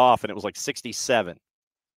measured it off, and it was like 67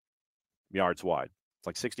 yards wide. It's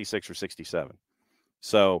like 66 or 67.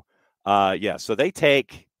 So, so they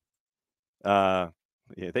take the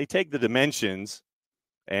dimensions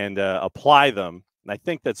and apply them. And I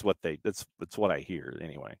think that's what I hear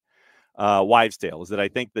anyway. Wives' tale is that I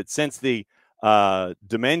think that since the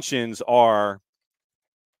dimensions are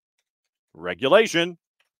regulation,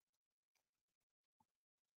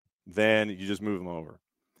 then you just move them over.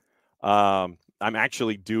 I'm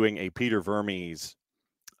actually doing a Peter Vermees.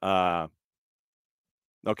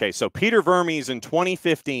 Okay, so Peter Vermees in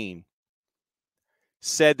 2015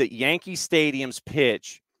 said that Yankee Stadium's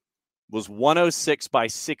pitch was 106 by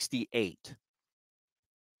 68.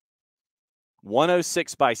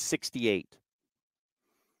 106 by 68.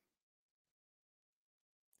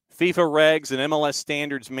 FIFA regs and MLS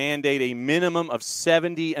standards mandate a minimum of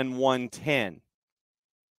 70 and 110.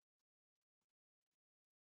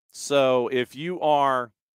 So if you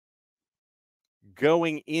are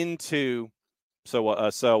going into so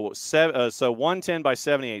 110 by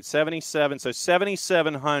 78, 77, so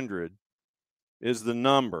 7,700 is the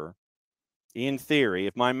number in theory,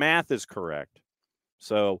 if my math is correct.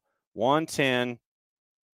 So 110,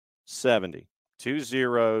 70, 2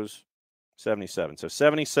 zeros, 77. So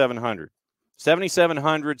 7,700.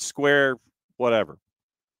 7,700 square whatever.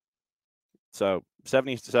 So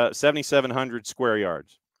 7,700 square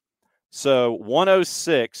yards. So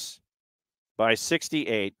 106 by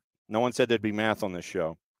 68. No one said there'd be math on this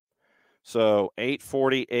show. So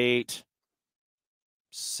 848,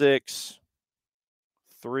 6,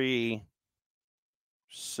 3,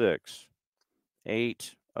 6,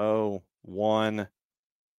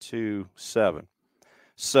 80127.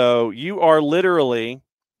 So you are literally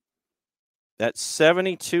at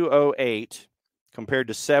 7208 compared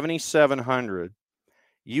to 7700.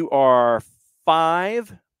 You are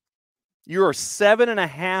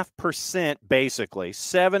 7.5%, basically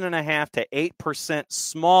 7.5 to 8%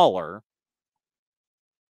 smaller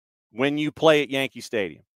when you play at Yankee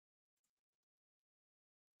Stadium.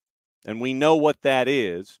 And we know what that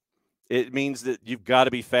is. It means that you've got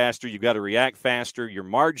to be faster. You've got to react faster. Your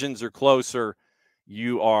margins are closer.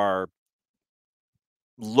 You are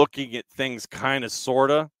looking at things kind of,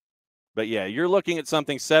 sort of. But, yeah, you're looking at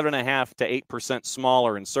something 7.5 to 8%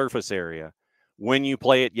 smaller in surface area when you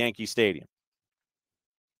play at Yankee Stadium.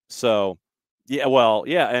 So,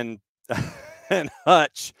 and and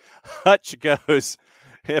Hutch goes,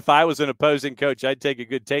 if I was an opposing coach, I'd take a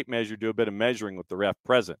good tape measure, do a bit of measuring with the ref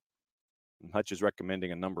present. And Hutch is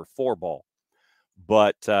recommending a number 4 ball.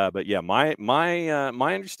 But yeah, my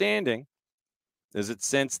understanding is that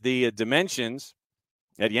since the dimensions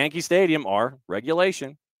at Yankee Stadium are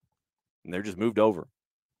regulation, and they're just moved over.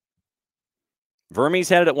 Vermees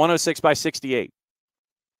had it at 106 by 68.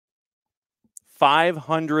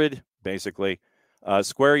 500, basically,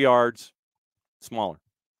 square yards smaller.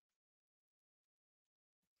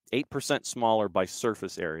 8% smaller by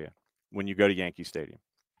surface area when you go to Yankee Stadium.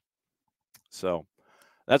 So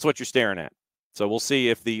that's what you're staring at. So we'll see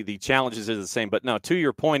if the challenges are the same. But no, to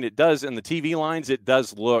your point, it does, in the TV lines, it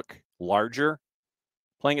does look larger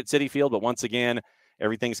playing at Citi Field. But once again,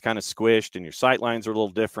 everything's kind of squished and your sight lines are a little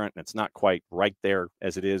different. And it's not quite right there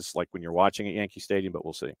as it is like when you're watching at Yankee Stadium, but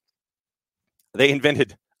we'll see. They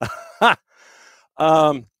invented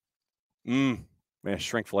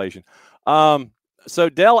shrinkflation. So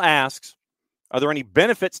Dell asks, are there any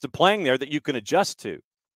benefits to playing there that you can adjust to?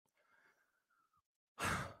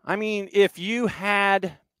 I mean, if you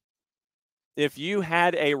had if you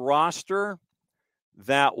had a roster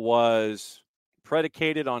that was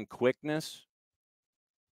predicated on quickness,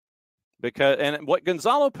 and what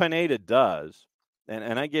Gonzalo Pineda does,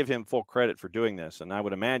 and I give him full credit for doing this, and I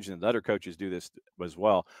would imagine that other coaches do this as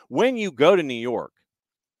well. When you go to New York,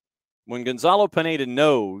 when Gonzalo Pineda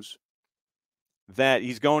knows that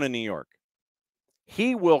he's going to New York,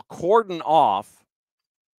 he will cordon off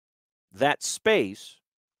that space.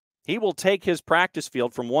 He will take his practice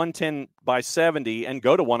field from 110 by 70 and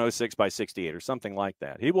go to 106 by 68 or something like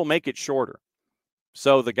that. He will make it shorter.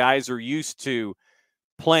 So the guys are used to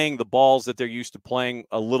playing the balls that they're used to playing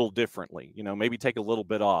a little differently. Maybe take a little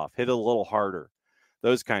bit off, hit it a little harder,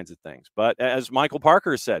 those kinds of things. But as Michael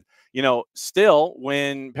Parkhurst said, still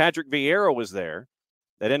when Patrick Vieira was there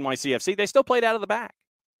at NYCFC, they still played out of the back.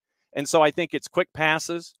 And so I think it's quick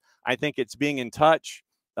passes. I think it's being in touch,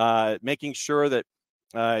 making sure that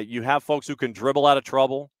you have folks who can dribble out of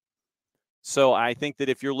trouble. So I think that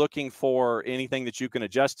if you're looking for anything that you can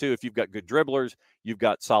adjust to, if you've got good dribblers, you've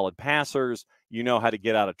got solid passers, you know how to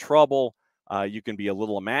get out of trouble, you can be a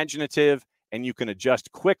little imaginative, and you can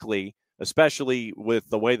adjust quickly, especially with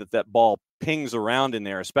the way that ball pings around in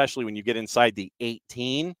there, especially when you get inside the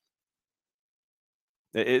 18.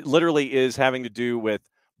 It literally is having to do with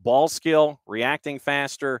ball skill, reacting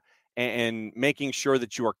faster, and making sure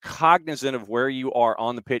that you are cognizant of where you are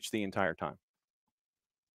on the pitch the entire time.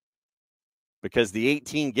 Because the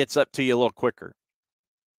 18 gets up to you a little quicker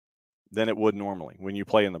than it would normally when you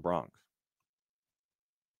play in the Bronx.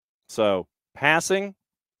 So passing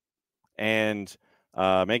and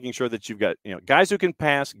making sure that you've got guys who can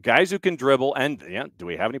pass, guys who can dribble, and do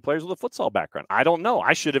we have any players with a futsal background? I don't know.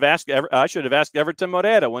 I should have asked Hewerton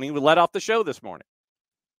Moreira when he let off the show this morning.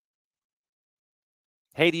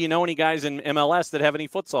 Hey, do you know any guys in MLS that have any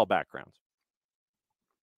futsal backgrounds?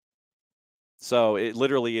 So it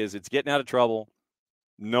literally is, it's getting out of trouble,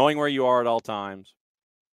 knowing where you are at all times,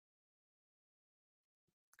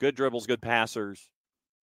 good dribbles, good passers,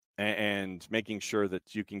 and making sure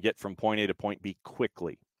that you can get from point A to point B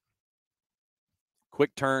quickly.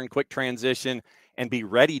 Quick turn, quick transition, and be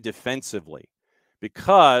ready defensively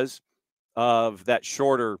because of that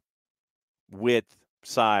shorter width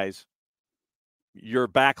size. Your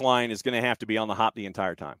back line is going to have to be on the hop the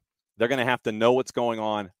entire time. They're going to have to know what's going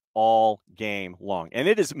on all game long. And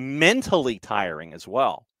it is mentally tiring as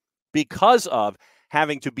well because of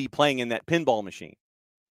having to be playing in that pinball machine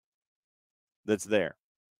that's there.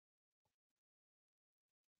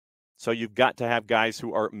 So you've got to have guys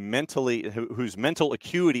who are whose mental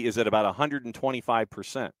acuity is at about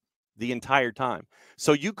 125% the entire time.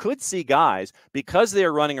 So you could see guys, because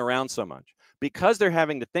they're running around so much, because they're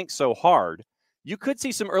having to think so hard, you could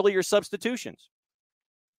see some earlier substitutions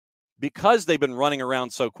because they've been running around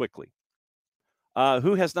so quickly.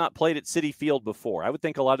 Who has not played at Citi Field before? I would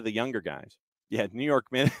think a lot of the younger guys. Yeah, New York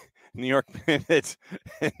Minutes,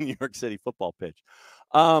 New York City football pitch.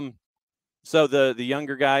 So the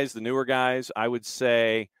younger guys, the newer guys, I would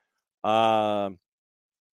say, well,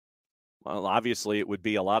 obviously it would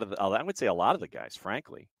be a lot of the guys,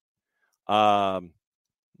 frankly. Let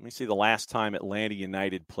me see the last time Atlanta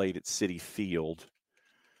United played at Citi Field.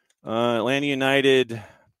 Atlanta United, if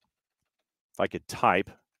I could type,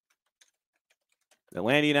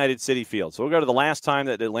 Atlanta United Citi Field. So we'll go to the last time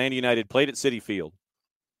that Atlanta United played at Citi Field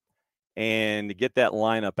and get that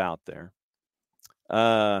lineup out there.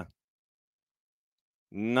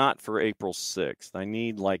 Not for April 6th. I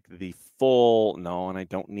need like the full, and I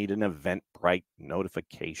don't need an Eventbrite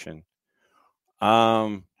notification.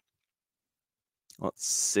 Let's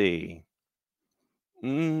see.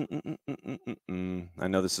 I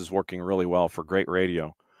know this is working really well for great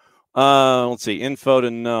radio. Let's see. Info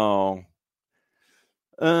to know.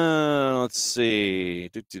 Let's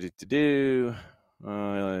see.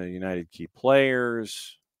 United key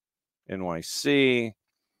players. NYC.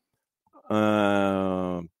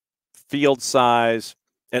 Field size.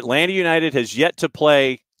 Atlanta United has yet to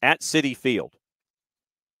play at Citi Field.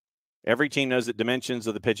 Every team knows that dimensions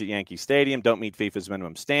of the pitch at Yankee Stadium don't meet FIFA's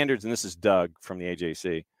minimum standards, and this is Doug from the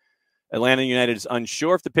AJC. Atlanta United is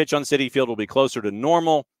unsure if the pitch on Citi Field will be closer to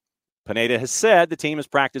normal. Pineda has said the team has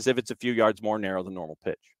practiced if it's a few yards more narrow than normal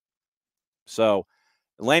pitch. So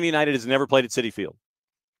Atlanta United has never played at Citi Field.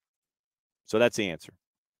 So that's the answer.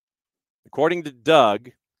 According to Doug,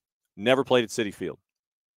 never played at Citi Field.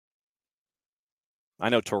 I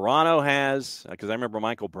know Toronto has, because I remember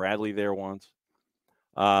Michael Bradley there once.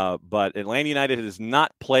 But Atlanta United has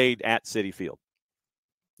not played at Citi Field,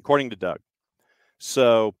 according to Doug.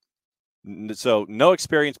 So no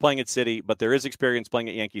experience playing at Citi, but there is experience playing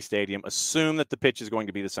at Yankee Stadium. Assume that the pitch is going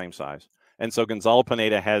to be the same size. And so Gonzalo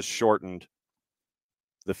Pineda has shortened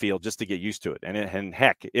the field just to get used to it. And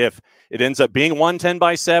heck, if it ends up being 110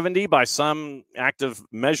 by 70 by some active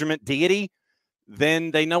measurement deity,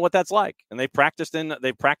 then they know what that's like. And they've practiced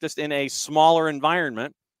in a smaller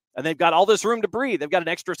environment, and they've got all this room to breathe. They've got an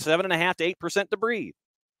extra 7.5 to 8% to breathe.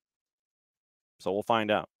 So we'll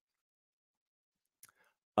find out.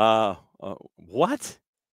 What?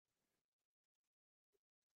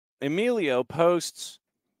 Emilio posts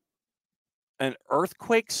an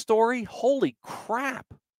earthquake story? Holy crap.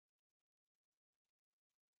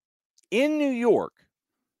 In New York,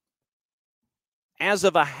 as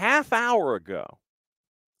of a half hour ago,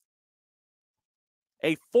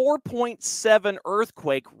 a 4.7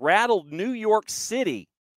 earthquake rattled New York City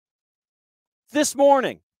this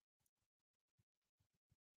morning.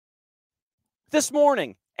 This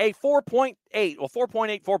morning, a 4.8,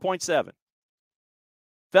 4.7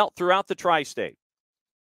 felt throughout the tri-state,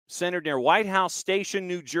 centered near White House Station,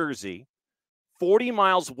 New Jersey, 40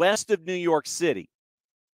 miles west of New York City,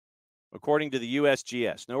 according to the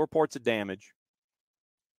USGS. No reports of damage.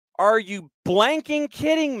 Are you blanking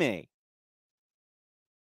kidding me?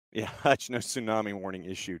 Yeah, Hutch, no tsunami warning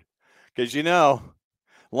issued. Because,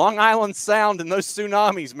 Long Island Sound and those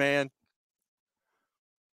tsunamis, man.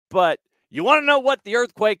 But you want to know what the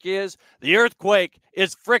earthquake is? The earthquake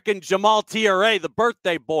is frickin' Jamal TRA, the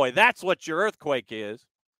birthday boy. That's what your earthquake is.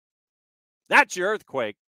 That's your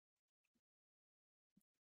earthquake.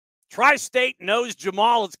 Tri-State knows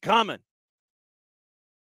Jamal is coming.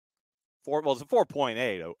 It's a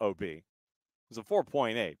 4.8 OB. It was a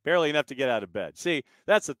 4.8, barely enough to get out of bed. See,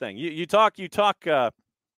 that's the thing. You talk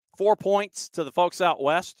 4 points to the folks out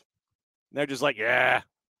west, and they're just like, yeah.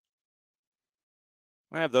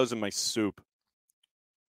 I have those in my soup.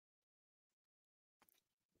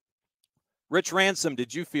 Rich Ransom,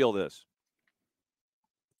 did you feel this?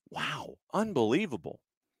 Wow, unbelievable.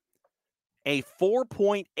 A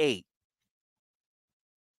 4.8.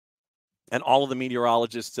 And all of the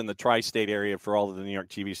meteorologists in the tri-state area for all of the New York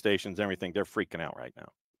TV stations, everything, they're freaking out right now.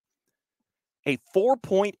 A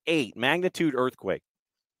 4.8 magnitude earthquake.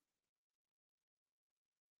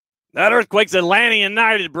 That earthquake's Atlanta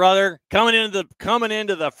United, brother. Coming into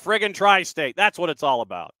the friggin' tri-state. That's what it's all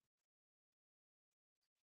about.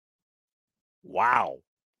 Wow.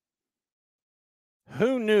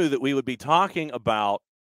 Who knew that we would be talking about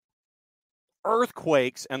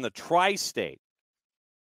earthquakes and the tri-state?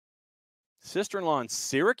 Sister-in-law in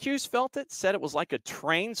Syracuse felt it, said it was like a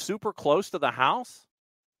train super close to the house.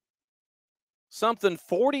 Something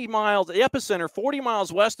 40 miles, the epicenter 40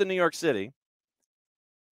 miles west of New York City,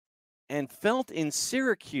 and felt in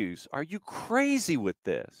Syracuse. Are you crazy with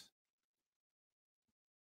this?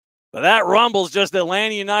 But that rumble's just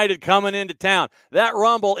Atlanta United coming into town. That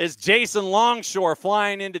rumble is Jason Longshore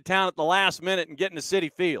flying into town at the last minute and getting to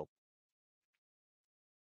Citi Field.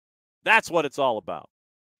 That's what it's all about.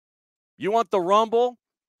 You want the rumble?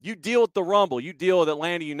 You deal with the rumble. You deal with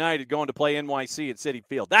Atlanta United going to play NYC at Citi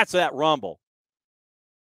Field. That's that rumble.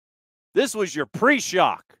 This was your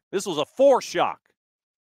pre-shock. This was a foreshock.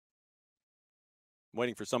 I'm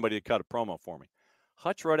waiting for somebody to cut a promo for me.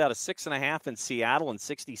 Hutch rode out a 6.5 in Seattle in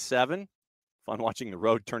 67. Fun watching the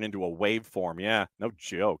road turn into a waveform. Yeah, no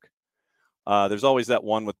joke. There's always that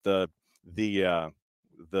one with the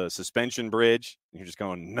suspension bridge. You're just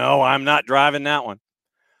going, no, I'm not driving that one.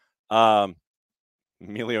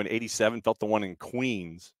 Emilio in 87 felt the one in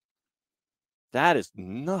Queens. That is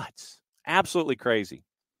nuts. Absolutely crazy.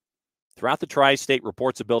 Throughout the tri-state,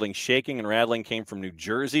 reports of buildings shaking and rattling came from New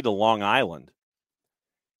Jersey to Long Island.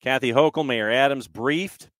 Kathy Hochul, Mayor Adams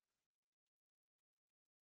briefed.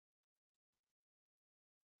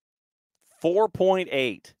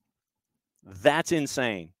 4.8. That's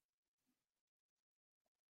insane.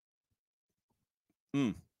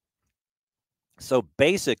 So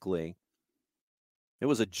basically, it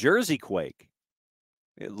was a Jersey quake.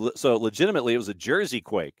 So legitimately, it was a Jersey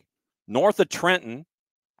quake north of Trenton,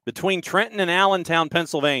 between Trenton and Allentown,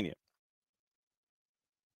 Pennsylvania.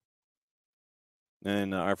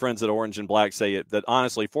 And our friends at Orange and Black say that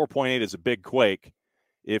honestly, 4.8 is a big quake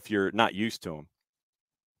if you're not used to them.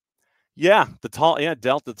 Yeah, the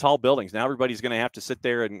tall buildings. Now everybody's going to have to sit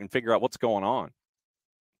there and figure out what's going on.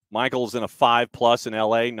 Michael's in a 5+ in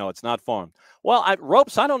LA. No, it's not fun. Well,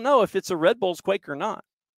 Ropes, I don't know if it's a Red Bulls quake or not.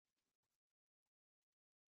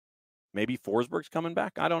 Maybe Forsberg's coming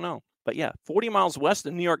back. I don't know. But yeah, 40 miles west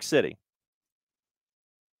of New York City.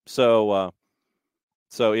 So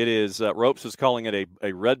it is, Ropes is calling it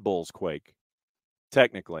a Red Bulls quake,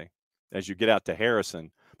 technically, as you get out to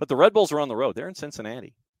Harrison. But the Red Bulls are on the road. They're in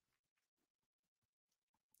Cincinnati.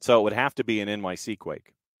 So it would have to be an NYC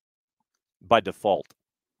quake by default.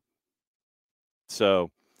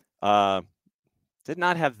 So did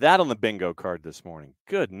not have that on the bingo card this morning.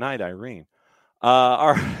 Good night, Irene.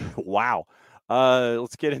 Wow.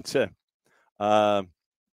 Let's get into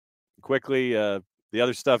quickly the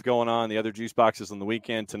other stuff going on, the other juice boxes on the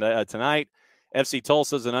weekend tonight. FC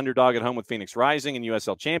Tulsa is an underdog at home with Phoenix Rising in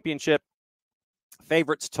USL Championship.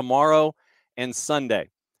 Favorites tomorrow and Sunday.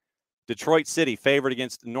 Detroit City favored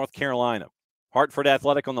against North Carolina. Hartford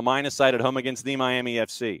Athletic on the minus side at home against the Miami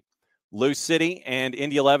FC. Lou City and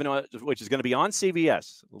Indy 11, which is going to be on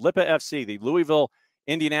CBS. Lipa FC, the Louisville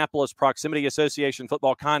Indianapolis Proximity Association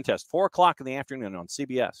football contest, 4 o'clock in the afternoon on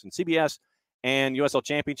CBS. And CBS and USL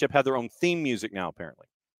Championship have their own theme music now, apparently.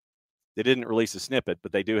 They didn't release a snippet,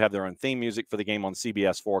 but they do have their own theme music for the game on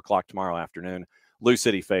CBS, 4 o'clock tomorrow afternoon. Lou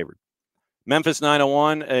City favored. Memphis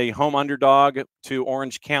 901, a home underdog to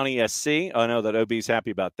Orange County SC. I know that OB's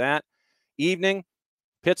happy about that. Evening,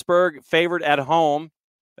 Pittsburgh favored at home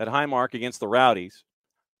at Highmark against the Rowdies.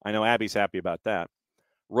 I know Abby's happy about that.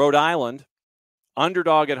 Rhode Island,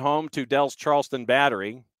 underdog at home to Dell's Charleston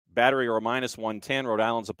Battery. Battery are a minus 110. Rhode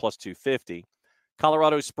Island's a plus 250.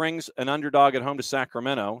 Colorado Springs, an underdog at home to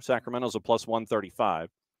Sacramento. Sacramento's a plus 135.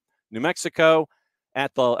 New Mexico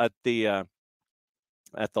at the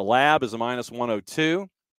Lab is a minus 102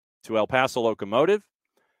 to El Paso Locomotive.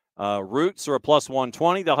 Roots are a plus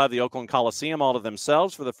 120. They'll have the Oakland Coliseum all to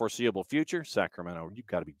themselves for the foreseeable future. Sacramento, you've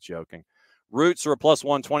got to be joking. Roots are a plus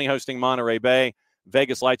 120 hosting Monterey Bay.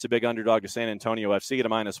 Vegas Lights a big underdog to San Antonio FC at a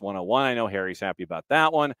minus 101. I know Harry's happy about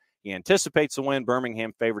that one. He anticipates a win.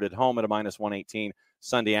 Birmingham favored at home at a minus 118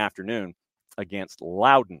 Sunday afternoon against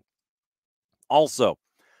Loudoun. Also,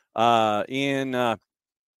 in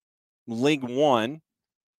League One,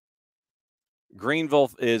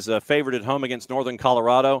 Greenville is favored at home against Northern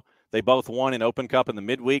Colorado. They both won in Open Cup in the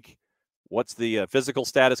midweek. What's the physical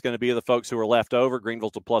status going to be of the folks who are left over?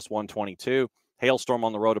 Greenville's a plus 122. Hailstorm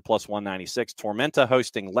on the road a plus 196. Tormenta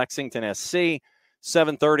hosting Lexington SC.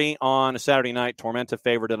 7:30 on a Saturday night. Tormenta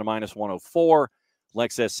favored at a minus 104.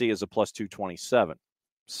 Lex SC is a plus 227.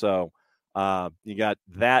 So you got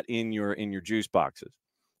that in your juice boxes.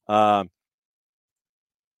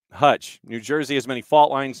 Hutch, New Jersey has many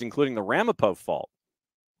fault lines, including the Ramapo Fault.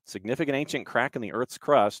 Significant ancient crack in the Earth's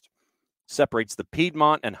crust separates the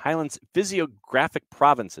Piedmont and Highlands physiographic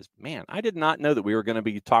provinces. Man, I did not know that we were going to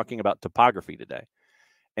be talking about topography today.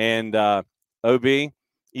 And OB,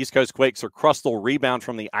 East Coast quakes are crustal rebound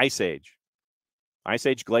from the Ice Age. Ice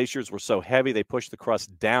Age glaciers were so heavy they pushed the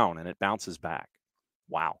crust down and it bounces back.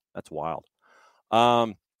 Wow, that's wild.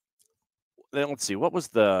 Then let's see, what was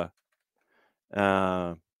the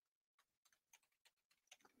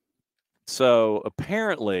so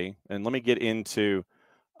apparently, and let me get into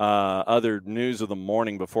other news of the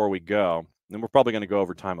morning before we go. Then we're probably going to go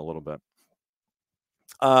over time a little bit.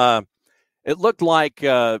 It looked like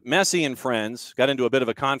Messi and friends got into a bit of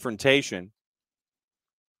a confrontation.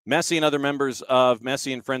 Messi and other members of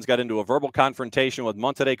Messi and friends got into a verbal confrontation with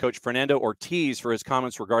Monterrey coach Fernando Ortiz for his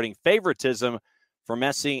comments regarding favoritism for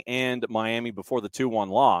Messi and Miami before the 2-1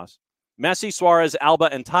 loss. Messi, Suarez, Alba,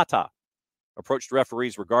 and Tata approached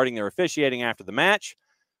referees regarding their officiating after the match,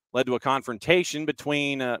 led to a confrontation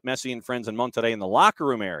between Messi and friends in Monterrey in the locker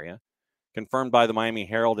room area, confirmed by the Miami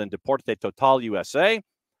Herald and Deporte Total USA.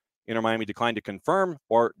 Inter Miami declined to confirm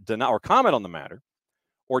or deny or comment on the matter.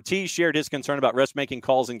 Ortiz shared his concern about refs making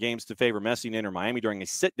calls in games to favor Messi and Inter Miami during a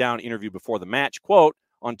sit-down interview before the match. Quote,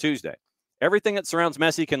 on Tuesday, everything that surrounds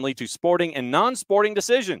Messi can lead to sporting and non-sporting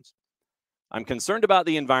decisions. I'm concerned about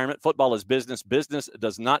the environment. Football is business. Business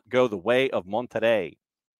does not go the way of Monterrey,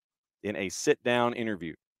 in a sit-down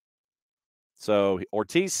interview. So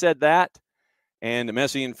Ortiz said that, and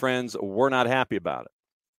Messi and friends were not happy about it.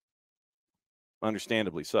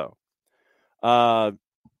 Understandably so.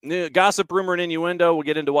 Gossip, rumor, and innuendo. We'll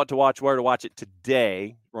get into what to watch, where to watch it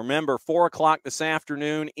today. Remember, 4 o'clock this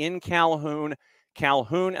afternoon in Calhoun.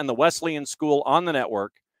 Calhoun and the Wesleyan School on the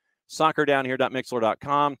network.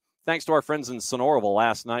 Soccerdownhere.mixler.com. Thanks to our friends in Sonoraville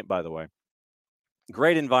last night, by the way.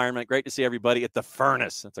 Great environment. Great to see everybody at the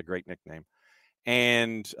Furnace. That's a great nickname.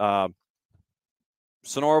 And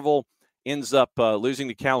Sonoraville ends up losing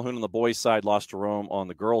to Calhoun on the boys' side, lost to Rome on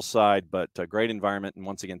the girls' side, but a great environment. And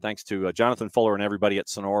once again, thanks to Jonathan Fuller and everybody at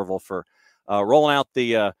Sonoraville for rolling out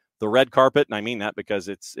the red carpet. And I mean that because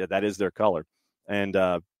that is their color. And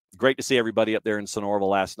great to see everybody up there in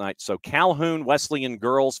Sonoraville last night. So Calhoun, Wesleyan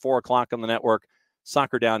girls, 4 o'clock on the network,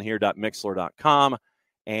 soccerdownhere.mixler.com.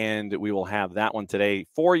 And we will have that one today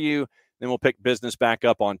for you. Then we'll pick business back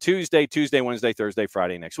up on Tuesday, Wednesday, Thursday,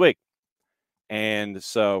 Friday next week. And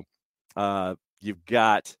so you've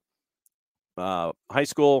got high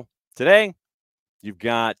school today, You've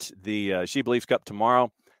got the She Believes Cup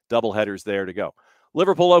tomorrow. Double headers there to go.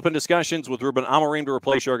 Liverpool open discussions with Ruben Amorim to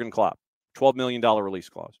replace Jurgen Klopp. $12 million release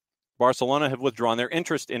clause. Barcelona have withdrawn their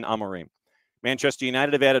interest in Amorim. Manchester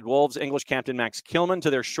United have added Wolves English captain Max Kilman to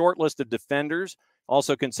their short list of defenders,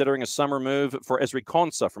 also considering a summer move for Ezri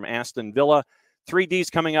Konsa from Aston Villa. 3D's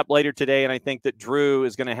coming up later today, and I think that Drew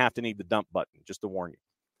is going to have to need the dump button, just to warn you.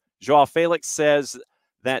 Joao Felix says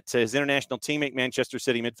that his international teammate, Manchester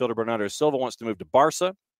City midfielder Bernardo Silva, wants to move to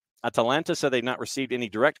Barca. Atalanta said they've not received any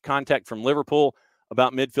direct contact from Liverpool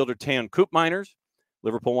about midfielder Teun Koopmeiners.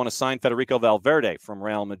 Liverpool want to sign Federico Valverde from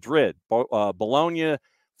Real Madrid. Bologna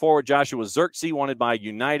forward Joshua Zirkzee wanted by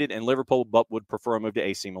United and Liverpool, but would prefer a move to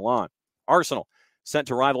AC Milan. Arsenal sent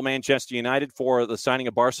to rival Manchester United for the signing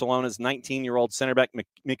of Barcelona's 19-year-old center back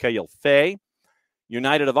Mikhail Faye.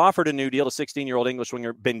 United have offered a new deal to 16-year-old English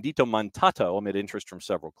winger Bendito Montato amid interest from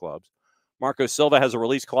several clubs. Marco Silva has a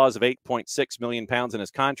release clause of £8.6 million in his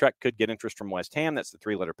contract, could get interest from West Ham. That's the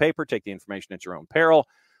three-letter paper. Take the information at your own peril.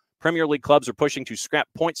 Premier League clubs are pushing to scrap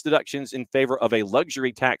points deductions in favor of a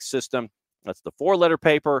luxury tax system. That's the four-letter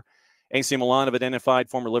paper. AC Milan have identified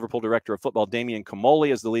former Liverpool director of football Damien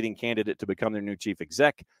Comoli as the leading candidate to become their new chief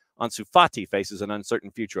exec. Ansu Fati faces an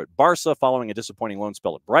uncertain future at Barca following a disappointing loan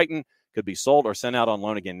spell at Brighton. Could be sold or sent out on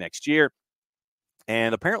loan again next year.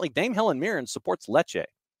 And apparently Dame Helen Mirren supports Lecce.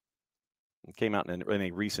 It came out in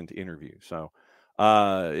a recent interview. So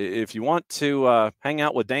if you want to hang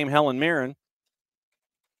out with Dame Helen Mirren,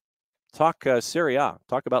 talk Serie A.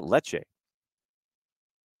 Talk about Lecce.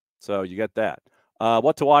 So you got that.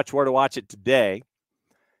 What to watch, where to watch it today.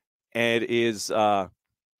 And it is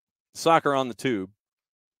Soccer on the Tube.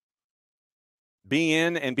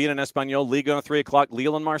 BN and BN Español, Liga at 3 o'clock,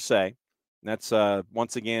 Lille and Marseille. That's,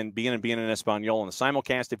 once again, BN and Español on the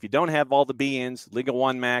simulcast. If you don't have all the BNs, Liga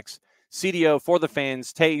 1 Max, CDO for the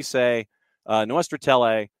fans, TIC, Nuestra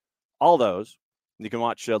Tele, all those. You can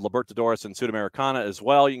watch Libertadores and Sudamericana as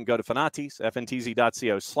well. You can go to Fanatis,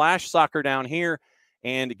 fntz.co/soccer down here,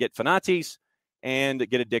 and get Fanatis and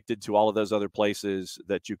get addicted to all of those other places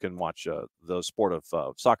that you can watch the sport of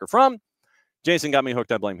soccer from. Jason got me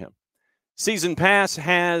hooked. I blame him. Season Pass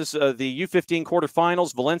has the U15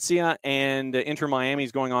 quarterfinals. Valencia and Inter Miami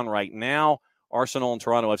is going on right now. Arsenal and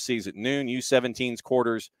Toronto FC is at noon. U17's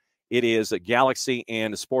quarters, it is Galaxy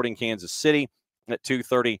and Sporting Kansas City at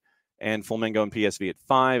 2:30, and Flamengo and PSV at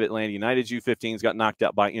 5. Atlanta United's U15s got knocked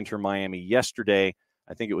out by Inter Miami yesterday.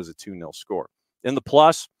 I think it was a 2-0 score. In the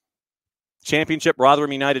plus, Championship,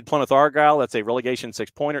 Rotherham United, Plymouth Argyle. That's a relegation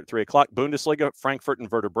 6-pointer at 3 o'clock. Bundesliga, Frankfurt and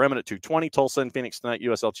Werder Bremen at 2:20. Tulsa and Phoenix tonight,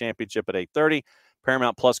 USL Championship at 8:30.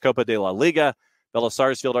 Paramount Plus, Copa de la Liga. Vélez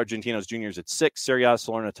Sarsfield, Argentinos Juniors at 6. Serie A,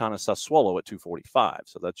 Salernitana, Sassuolo at 2:45.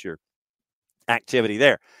 So that's your activity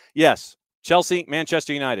there. Yes, Chelsea,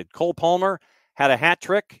 Manchester United. Cole Palmer had a hat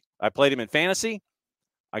trick. I played him in fantasy.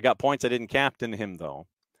 I got points. I didn't captain him, though.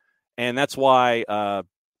 And that's why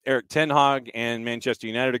Eric Ten Hag and Manchester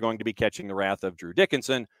United are going to be catching the wrath of Drew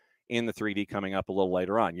Dickinson in the 3D coming up a little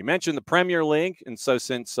later on. You mentioned the Premier League, and so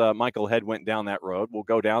since Michael Head went down that road, we'll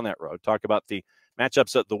go down that road, talk about the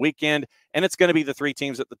matchups at the weekend, and it's going to be the three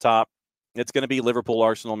teams at the top. It's going to be Liverpool,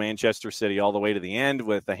 Arsenal, Manchester City all the way to the end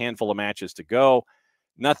with a handful of matches to go.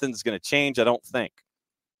 Nothing's going to change, I don't think.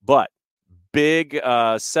 But big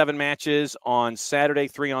 7 matches on Saturday,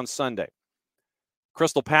 3 on Sunday.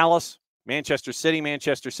 Crystal Palace, Manchester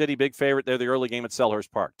City, big favorite. They're the early game at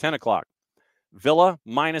Selhurst Park, 10 o'clock. Villa,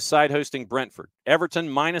 minus side hosting Brentford. Everton,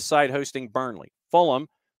 minus side hosting Burnley. Fulham,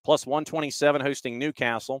 plus 127 hosting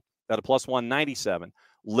Newcastle at a plus 197.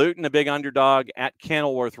 Luton, a big underdog at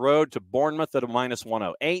Kenilworth Road to Bournemouth at a minus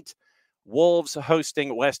 108. Wolves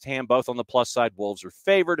hosting West Ham, both on the plus side. Wolves are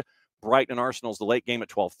favored. Brighton and Arsenal's the late game at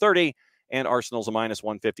 12:30, and Arsenal's a minus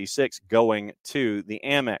 156 going to the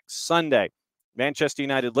Amex. Sunday, Manchester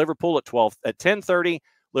United, Liverpool at 10:30.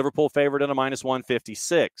 Liverpool favored at a minus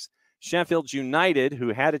 156. Sheffield United, who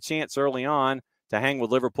had a chance early on to hang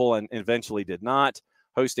with Liverpool and eventually did not,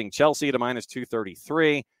 hosting Chelsea at a minus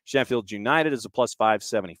 233. Sheffield United is a plus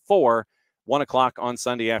 574. 1 o'clock on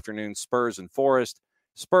Sunday afternoon, Spurs and Forest.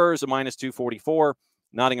 Spurs a minus 244.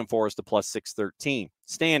 Nottingham Forest a plus 613.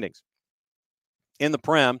 Standings. In the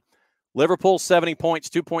Prem, Liverpool 70 points,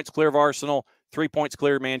 2 points clear of Arsenal, 3 points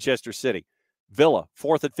clear of Manchester City. Villa,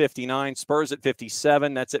 4th at 59. Spurs at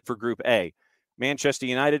 57. That's it for Group A. Manchester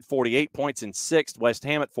United, 48 points in 6th. West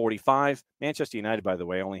Ham at 45. Manchester United, by the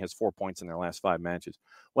way, only has 4 points in their last 5 matches.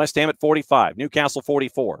 West Ham at 45. Newcastle,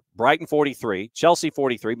 44. Brighton, 43. Chelsea,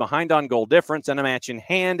 43. Behind on goal difference and a match in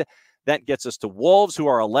hand. That gets us to Wolves, who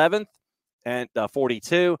are 11th at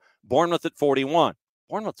 42. Bournemouth at 41.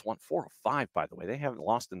 Bournemouth's won 4 of 5, by the way. They haven't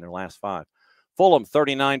lost in their last 5. Fulham,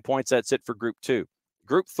 39 points. That's it for Group 2.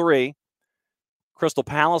 Group 3, Crystal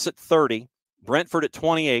Palace at 30, Brentford at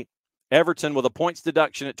 28, Everton with a points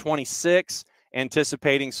deduction at 26,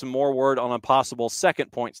 anticipating some more word on a possible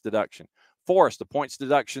second points deduction. Forest, a points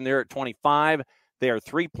deduction there at 25. They are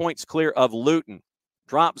 3 points clear of Luton.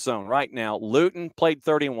 Drop zone right now. Luton played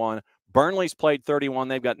 31. Burnley's played 31.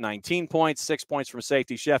 They've got 19 points, 6 points from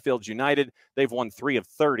safety. Sheffield United, they've won 3 of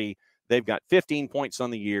 30. They've got 15 points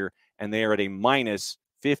on the year, and they are at a minus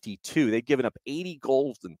 52. They've given up 80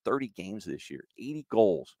 goals in 30 games this year. 80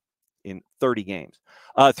 goals in 30 games.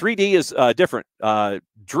 3D is different.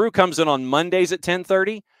 Drew comes in on Mondays at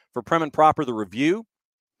 10:30 for Prim and Proper, the review.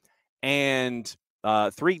 And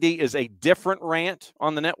 3D is a different rant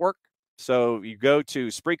on the network. So you go to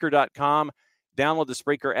Spreaker.com, download the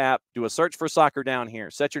Spreaker app, do a search for Soccer Down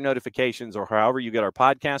Here, set your notifications or however you get our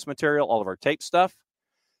podcast material, all of our tape stuff.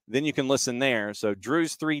 Then you can listen there. So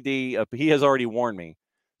Drew's 3D, he has already warned me.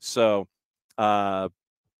 So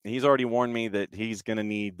he's already warned me that he's going to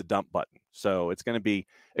need the dump button. So it's going to be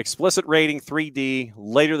explicit rating 3D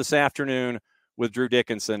later this afternoon with Drew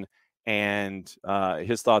Dickinson and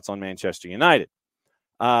his thoughts on Manchester United.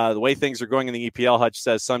 The way things are going in the EPL, Hutch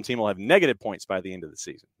says some team will have negative points by the end of the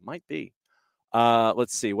season. Might be.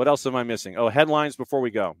 Let's see. What else am I missing? Oh, headlines before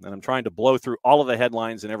we go. And I'm trying to blow through all of the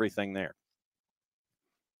headlines and everything there.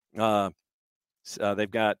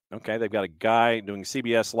 They've got a guy doing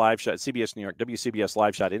CBS live shot, CBS New York, WCBS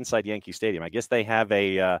live shot inside Yankee Stadium. I guess they have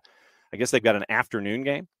I guess they've got an afternoon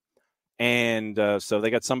game. And so they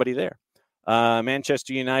got somebody there.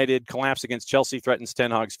 Manchester United collapse against Chelsea threatens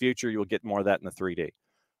Ten Hag's future. You'll get more of that in the 3D.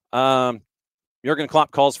 Jurgen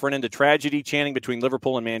Klopp calls for an end to tragedy, chanting between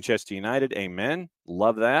Liverpool and Manchester United. Amen.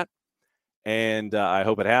 Love that. And I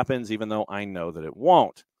hope it happens, even though I know that it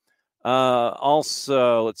won't.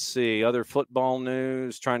 Also, let's see, other football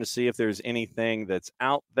news, trying to see if there's anything that's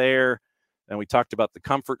out there. And we talked about the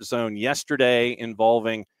comfort zone yesterday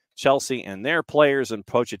involving Chelsea and their players and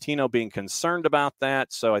Pochettino being concerned about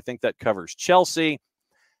that. So I think that covers Chelsea.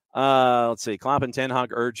 Let's see, Klopp and Ten Hag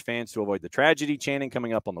urge fans to avoid the tragedy chanting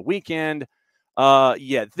coming up on the weekend.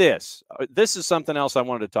 This is something else I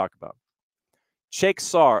wanted to talk about. Sheikh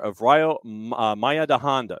Sarr of Rayo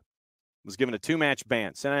Majadahonda was given a 2-match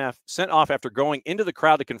ban, sent off after going into the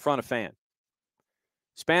crowd to confront a fan.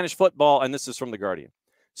 Spanish football, and this is from The Guardian,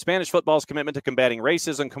 Spanish football's commitment to combating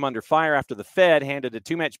racism come under fire after the Fed handed a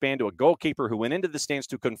 2-match ban to a goalkeeper who went into the stands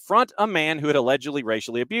to confront a man who had allegedly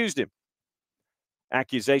racially abused him.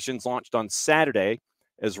 Accusations launched on Saturday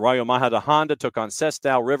as Rayo Majadahonda took on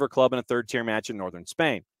Sestao River Club in a third-tier match in northern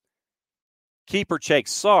Spain. Keeper Sheikh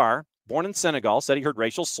Sarr, born in Senegal, said he heard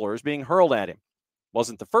racial slurs being hurled at him.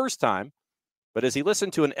 Wasn't the first time, but as he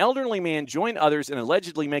listened to an elderly man join others in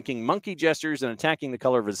allegedly making monkey gestures and attacking the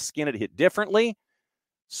color of his skin, it hit differently.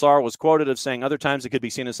 Sarr was quoted as saying other times it could be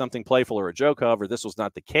seen as something playful or a joke. However, this was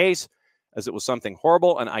not the case, as it was something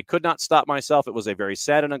horrible, and I could not stop myself. It was a very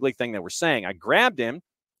sad and ugly thing they were saying. I grabbed him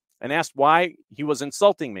and asked why he was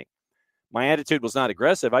insulting me. My attitude was not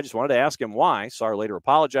aggressive. I just wanted to ask him why. Sarr later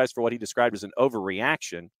apologized for what he described as an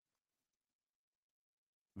overreaction.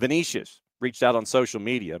 Vinicius reached out on social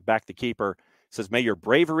media, back the keeper, says, may your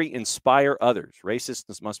bravery inspire others.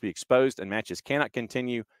 Racism must be exposed and matches cannot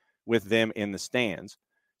continue with them in the stands.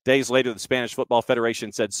 Days later, the Spanish Football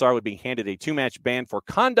Federation said Sarr would be handed a 2-match ban for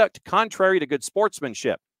conduct contrary to good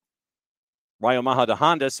sportsmanship. Rayo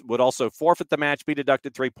Majadahonda would also forfeit the match, be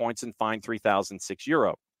deducted 3 points, and fined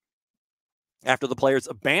 €3,006. After the players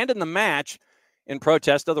abandoned the match in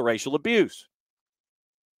protest of the racial abuse.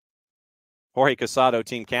 Jorge Casado,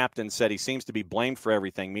 team captain, said he seems to be blamed for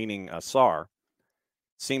everything, meaning Sarr.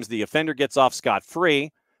 Seems the offender gets off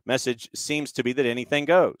scot-free. Message seems to be that anything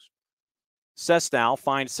goes. Sestao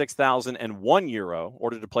fined €6,001,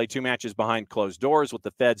 ordered to play 2 matches behind closed doors, with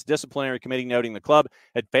the Fed's disciplinary committee noting the club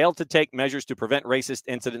had failed to take measures to prevent racist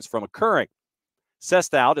incidents from occurring.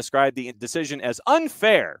 Sestao described the decision as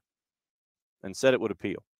unfair and said it would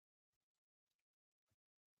appeal.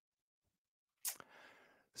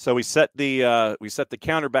 So we set the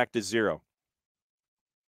counter back to 0.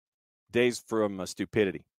 Days from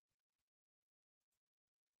stupidity.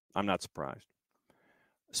 I'm not surprised.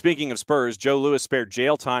 Speaking of Spurs, Joe Louis spared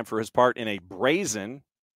jail time for his part in a brazen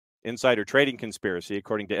insider trading conspiracy,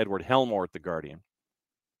 according to Edward Helmore at The Guardian.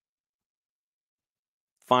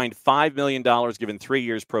 Fined $5 million, given 3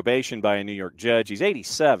 years probation by a New York judge. He's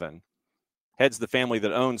 87, heads the family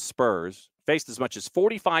that owns Spurs, faced as much as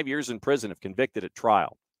 45 years in prison if convicted at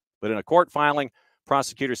trial. But in a court filing,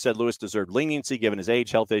 prosecutors said Louis deserved leniency given his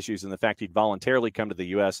age, health issues, and the fact he'd voluntarily come to the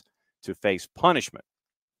U.S. to face punishment.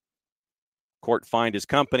 Court fined his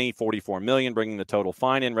company $44 million, bringing the total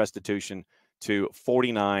fine and restitution to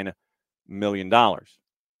 $49 million.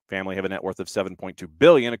 Family have a net worth of $7.2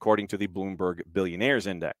 billion, according to the Bloomberg Billionaires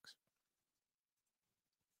Index.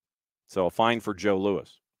 So a fine for Joe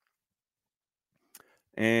Louis.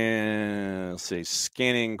 And let's see,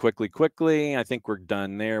 scanning quickly. I think we're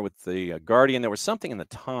done there with the Guardian. There was something in the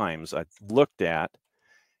Times I looked at,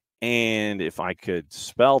 and if I could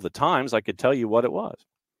spell the Times, I could tell you what it was.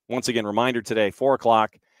 Once again, reminder today, 4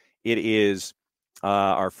 o'clock, it is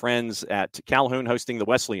our friends at Calhoun hosting the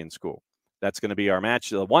Wesleyan School. That's going to be our match,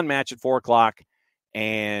 the one match at 4 o'clock,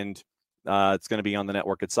 and it's going to be on the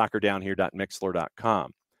network at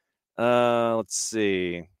soccerdownhere.mixler.com. Let's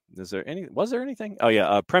see. Was there anything? Oh,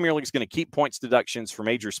 yeah. Premier League's going to keep points deductions for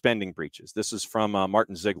major spending breaches. This is from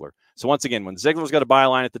Martin Ziegler. So once again, when Ziegler's got a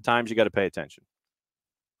byline at the Times, you got to pay attention.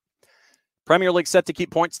 Premier League set to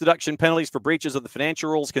keep points deduction penalties for breaches of the financial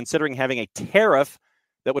rules, considering having a tariff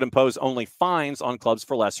that would impose only fines on clubs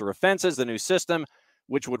for lesser offenses. The new system,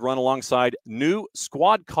 which would run alongside new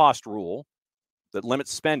squad cost rule that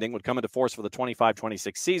limits spending, would come into force for the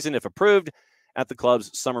 25-26 season if approved at the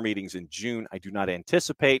club's summer meetings in June. I do not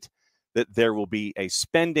anticipate that there will be a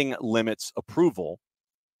spending limits approval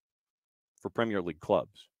for Premier League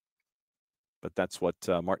clubs. But that's what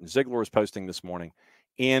Martin Ziegler was posting this morning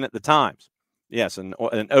in the Times. Yes, and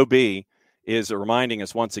OB is reminding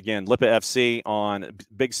us once again, Lipa FC on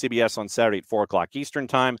Big CBS on Saturday at 4 o'clock Eastern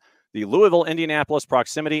Time, the Louisville-Indianapolis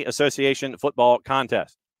Proximity Association Football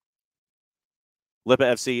Contest. Lipa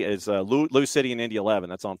FC is Lou City and Indy 11.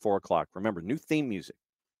 That's on 4 o'clock. Remember, new theme music.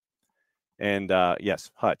 And, yes,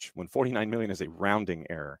 Hutch, when $49 million is a rounding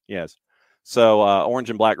error. Yes. So Orange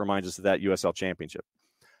and Black reminds us of that USL Championship.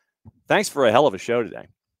 Thanks for a hell of a show today.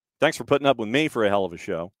 Thanks for putting up with me for a hell of a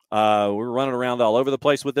show. We're running around all over the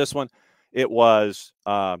place with this one. It was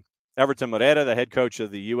Hewerton Moreira, the head coach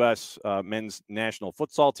of the U.S. men's national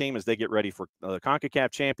futsal team, as they get ready for the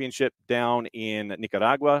CONCACAF Championship down in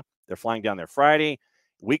Nicaragua. They're flying down there Friday.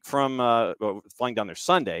 Flying down there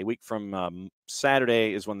Sunday. Week from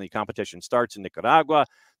Saturday is when the competition starts in Nicaragua.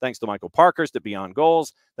 Thanks to Michael Parkhurst at Beyond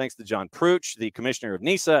Goals. Thanks to John Prutch, the commissioner of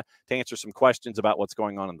NISA, to answer some questions about what's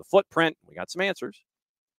going on in the footprint. We got some answers.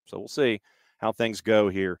 So we'll see how things go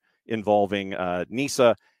here involving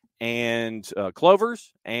NISA and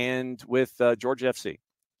Clovers and with Georgia FC.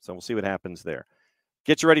 So we'll see what happens there.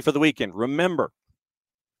 Get you ready for the weekend. Remember,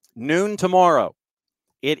 noon tomorrow,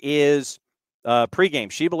 it is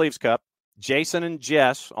pregame She Believes Cup. Jason and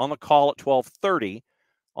Jess on the call at 12:30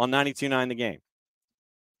 on 92.9 The Game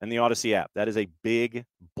and the Odyssey app. That is a big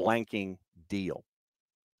blanking deal.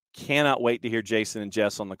 Cannot wait to hear Jason and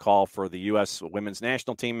Jess on the call for the U.S. women's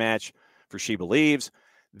national team match for She Believes.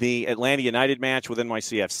 The Atlanta United match with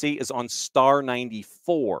NYCFC is on Star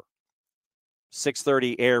 94.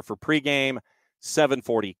 6:30 air for pregame,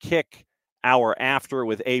 7:40 kick. Hour after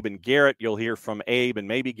with Abe and Garrett. You'll hear from Abe and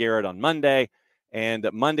maybe Garrett on Monday. And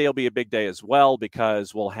Monday will be a big day as well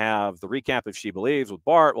because we'll have the recap of She Believes with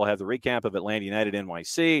Bart. We'll have the recap of Atlanta United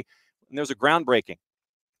NYC. And there's a groundbreaking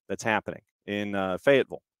that's happening in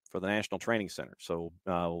Fayetteville for the National Training Center. So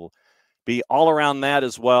we'll be all around that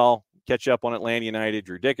as well. Catch up on Atlanta United,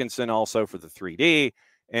 Drew Dickinson also for the 3D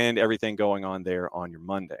and everything going on there on your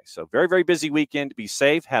Monday. So very, very busy weekend. Be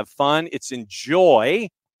safe. Have fun. It's enjoy.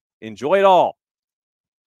 Enjoy it all.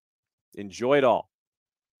 Enjoy it all.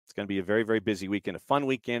 It's going to be a very, very busy weekend, a fun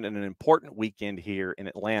weekend, and an important weekend here in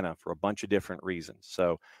Atlanta for a bunch of different reasons.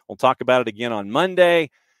 So we'll talk about it again on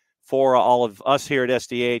Monday. For all of us here at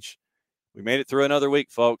SDH, we made it through another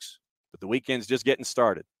week, folks, but the weekend's just getting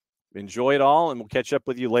started. Enjoy it all, and we'll catch up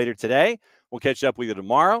with you later today. We'll catch up with you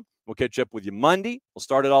tomorrow. We'll catch up with you Monday. We'll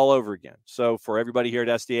start it all over again. So for everybody here at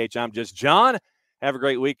SDH, I'm just John. Have a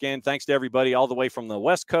great weekend. Thanks to everybody all the way from the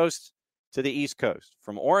West Coast to the East Coast,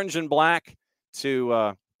 from Orange and Black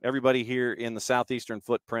to everybody here in the Southeastern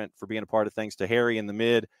footprint for being a part of things, to Harry in the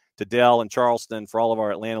Mid, to Dell and Charleston, for all of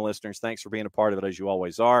our Atlanta listeners. Thanks for being a part of it, as you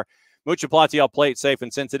always are. Mucha plati, I'll play it safe.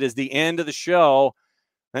 And since it is the end of the show,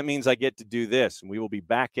 that means I get to do this. And we will be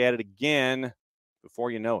back at it again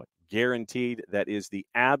before you know it. Guaranteed. That is the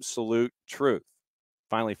absolute truth.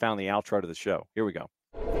 Finally found the outro to the show. Here we go.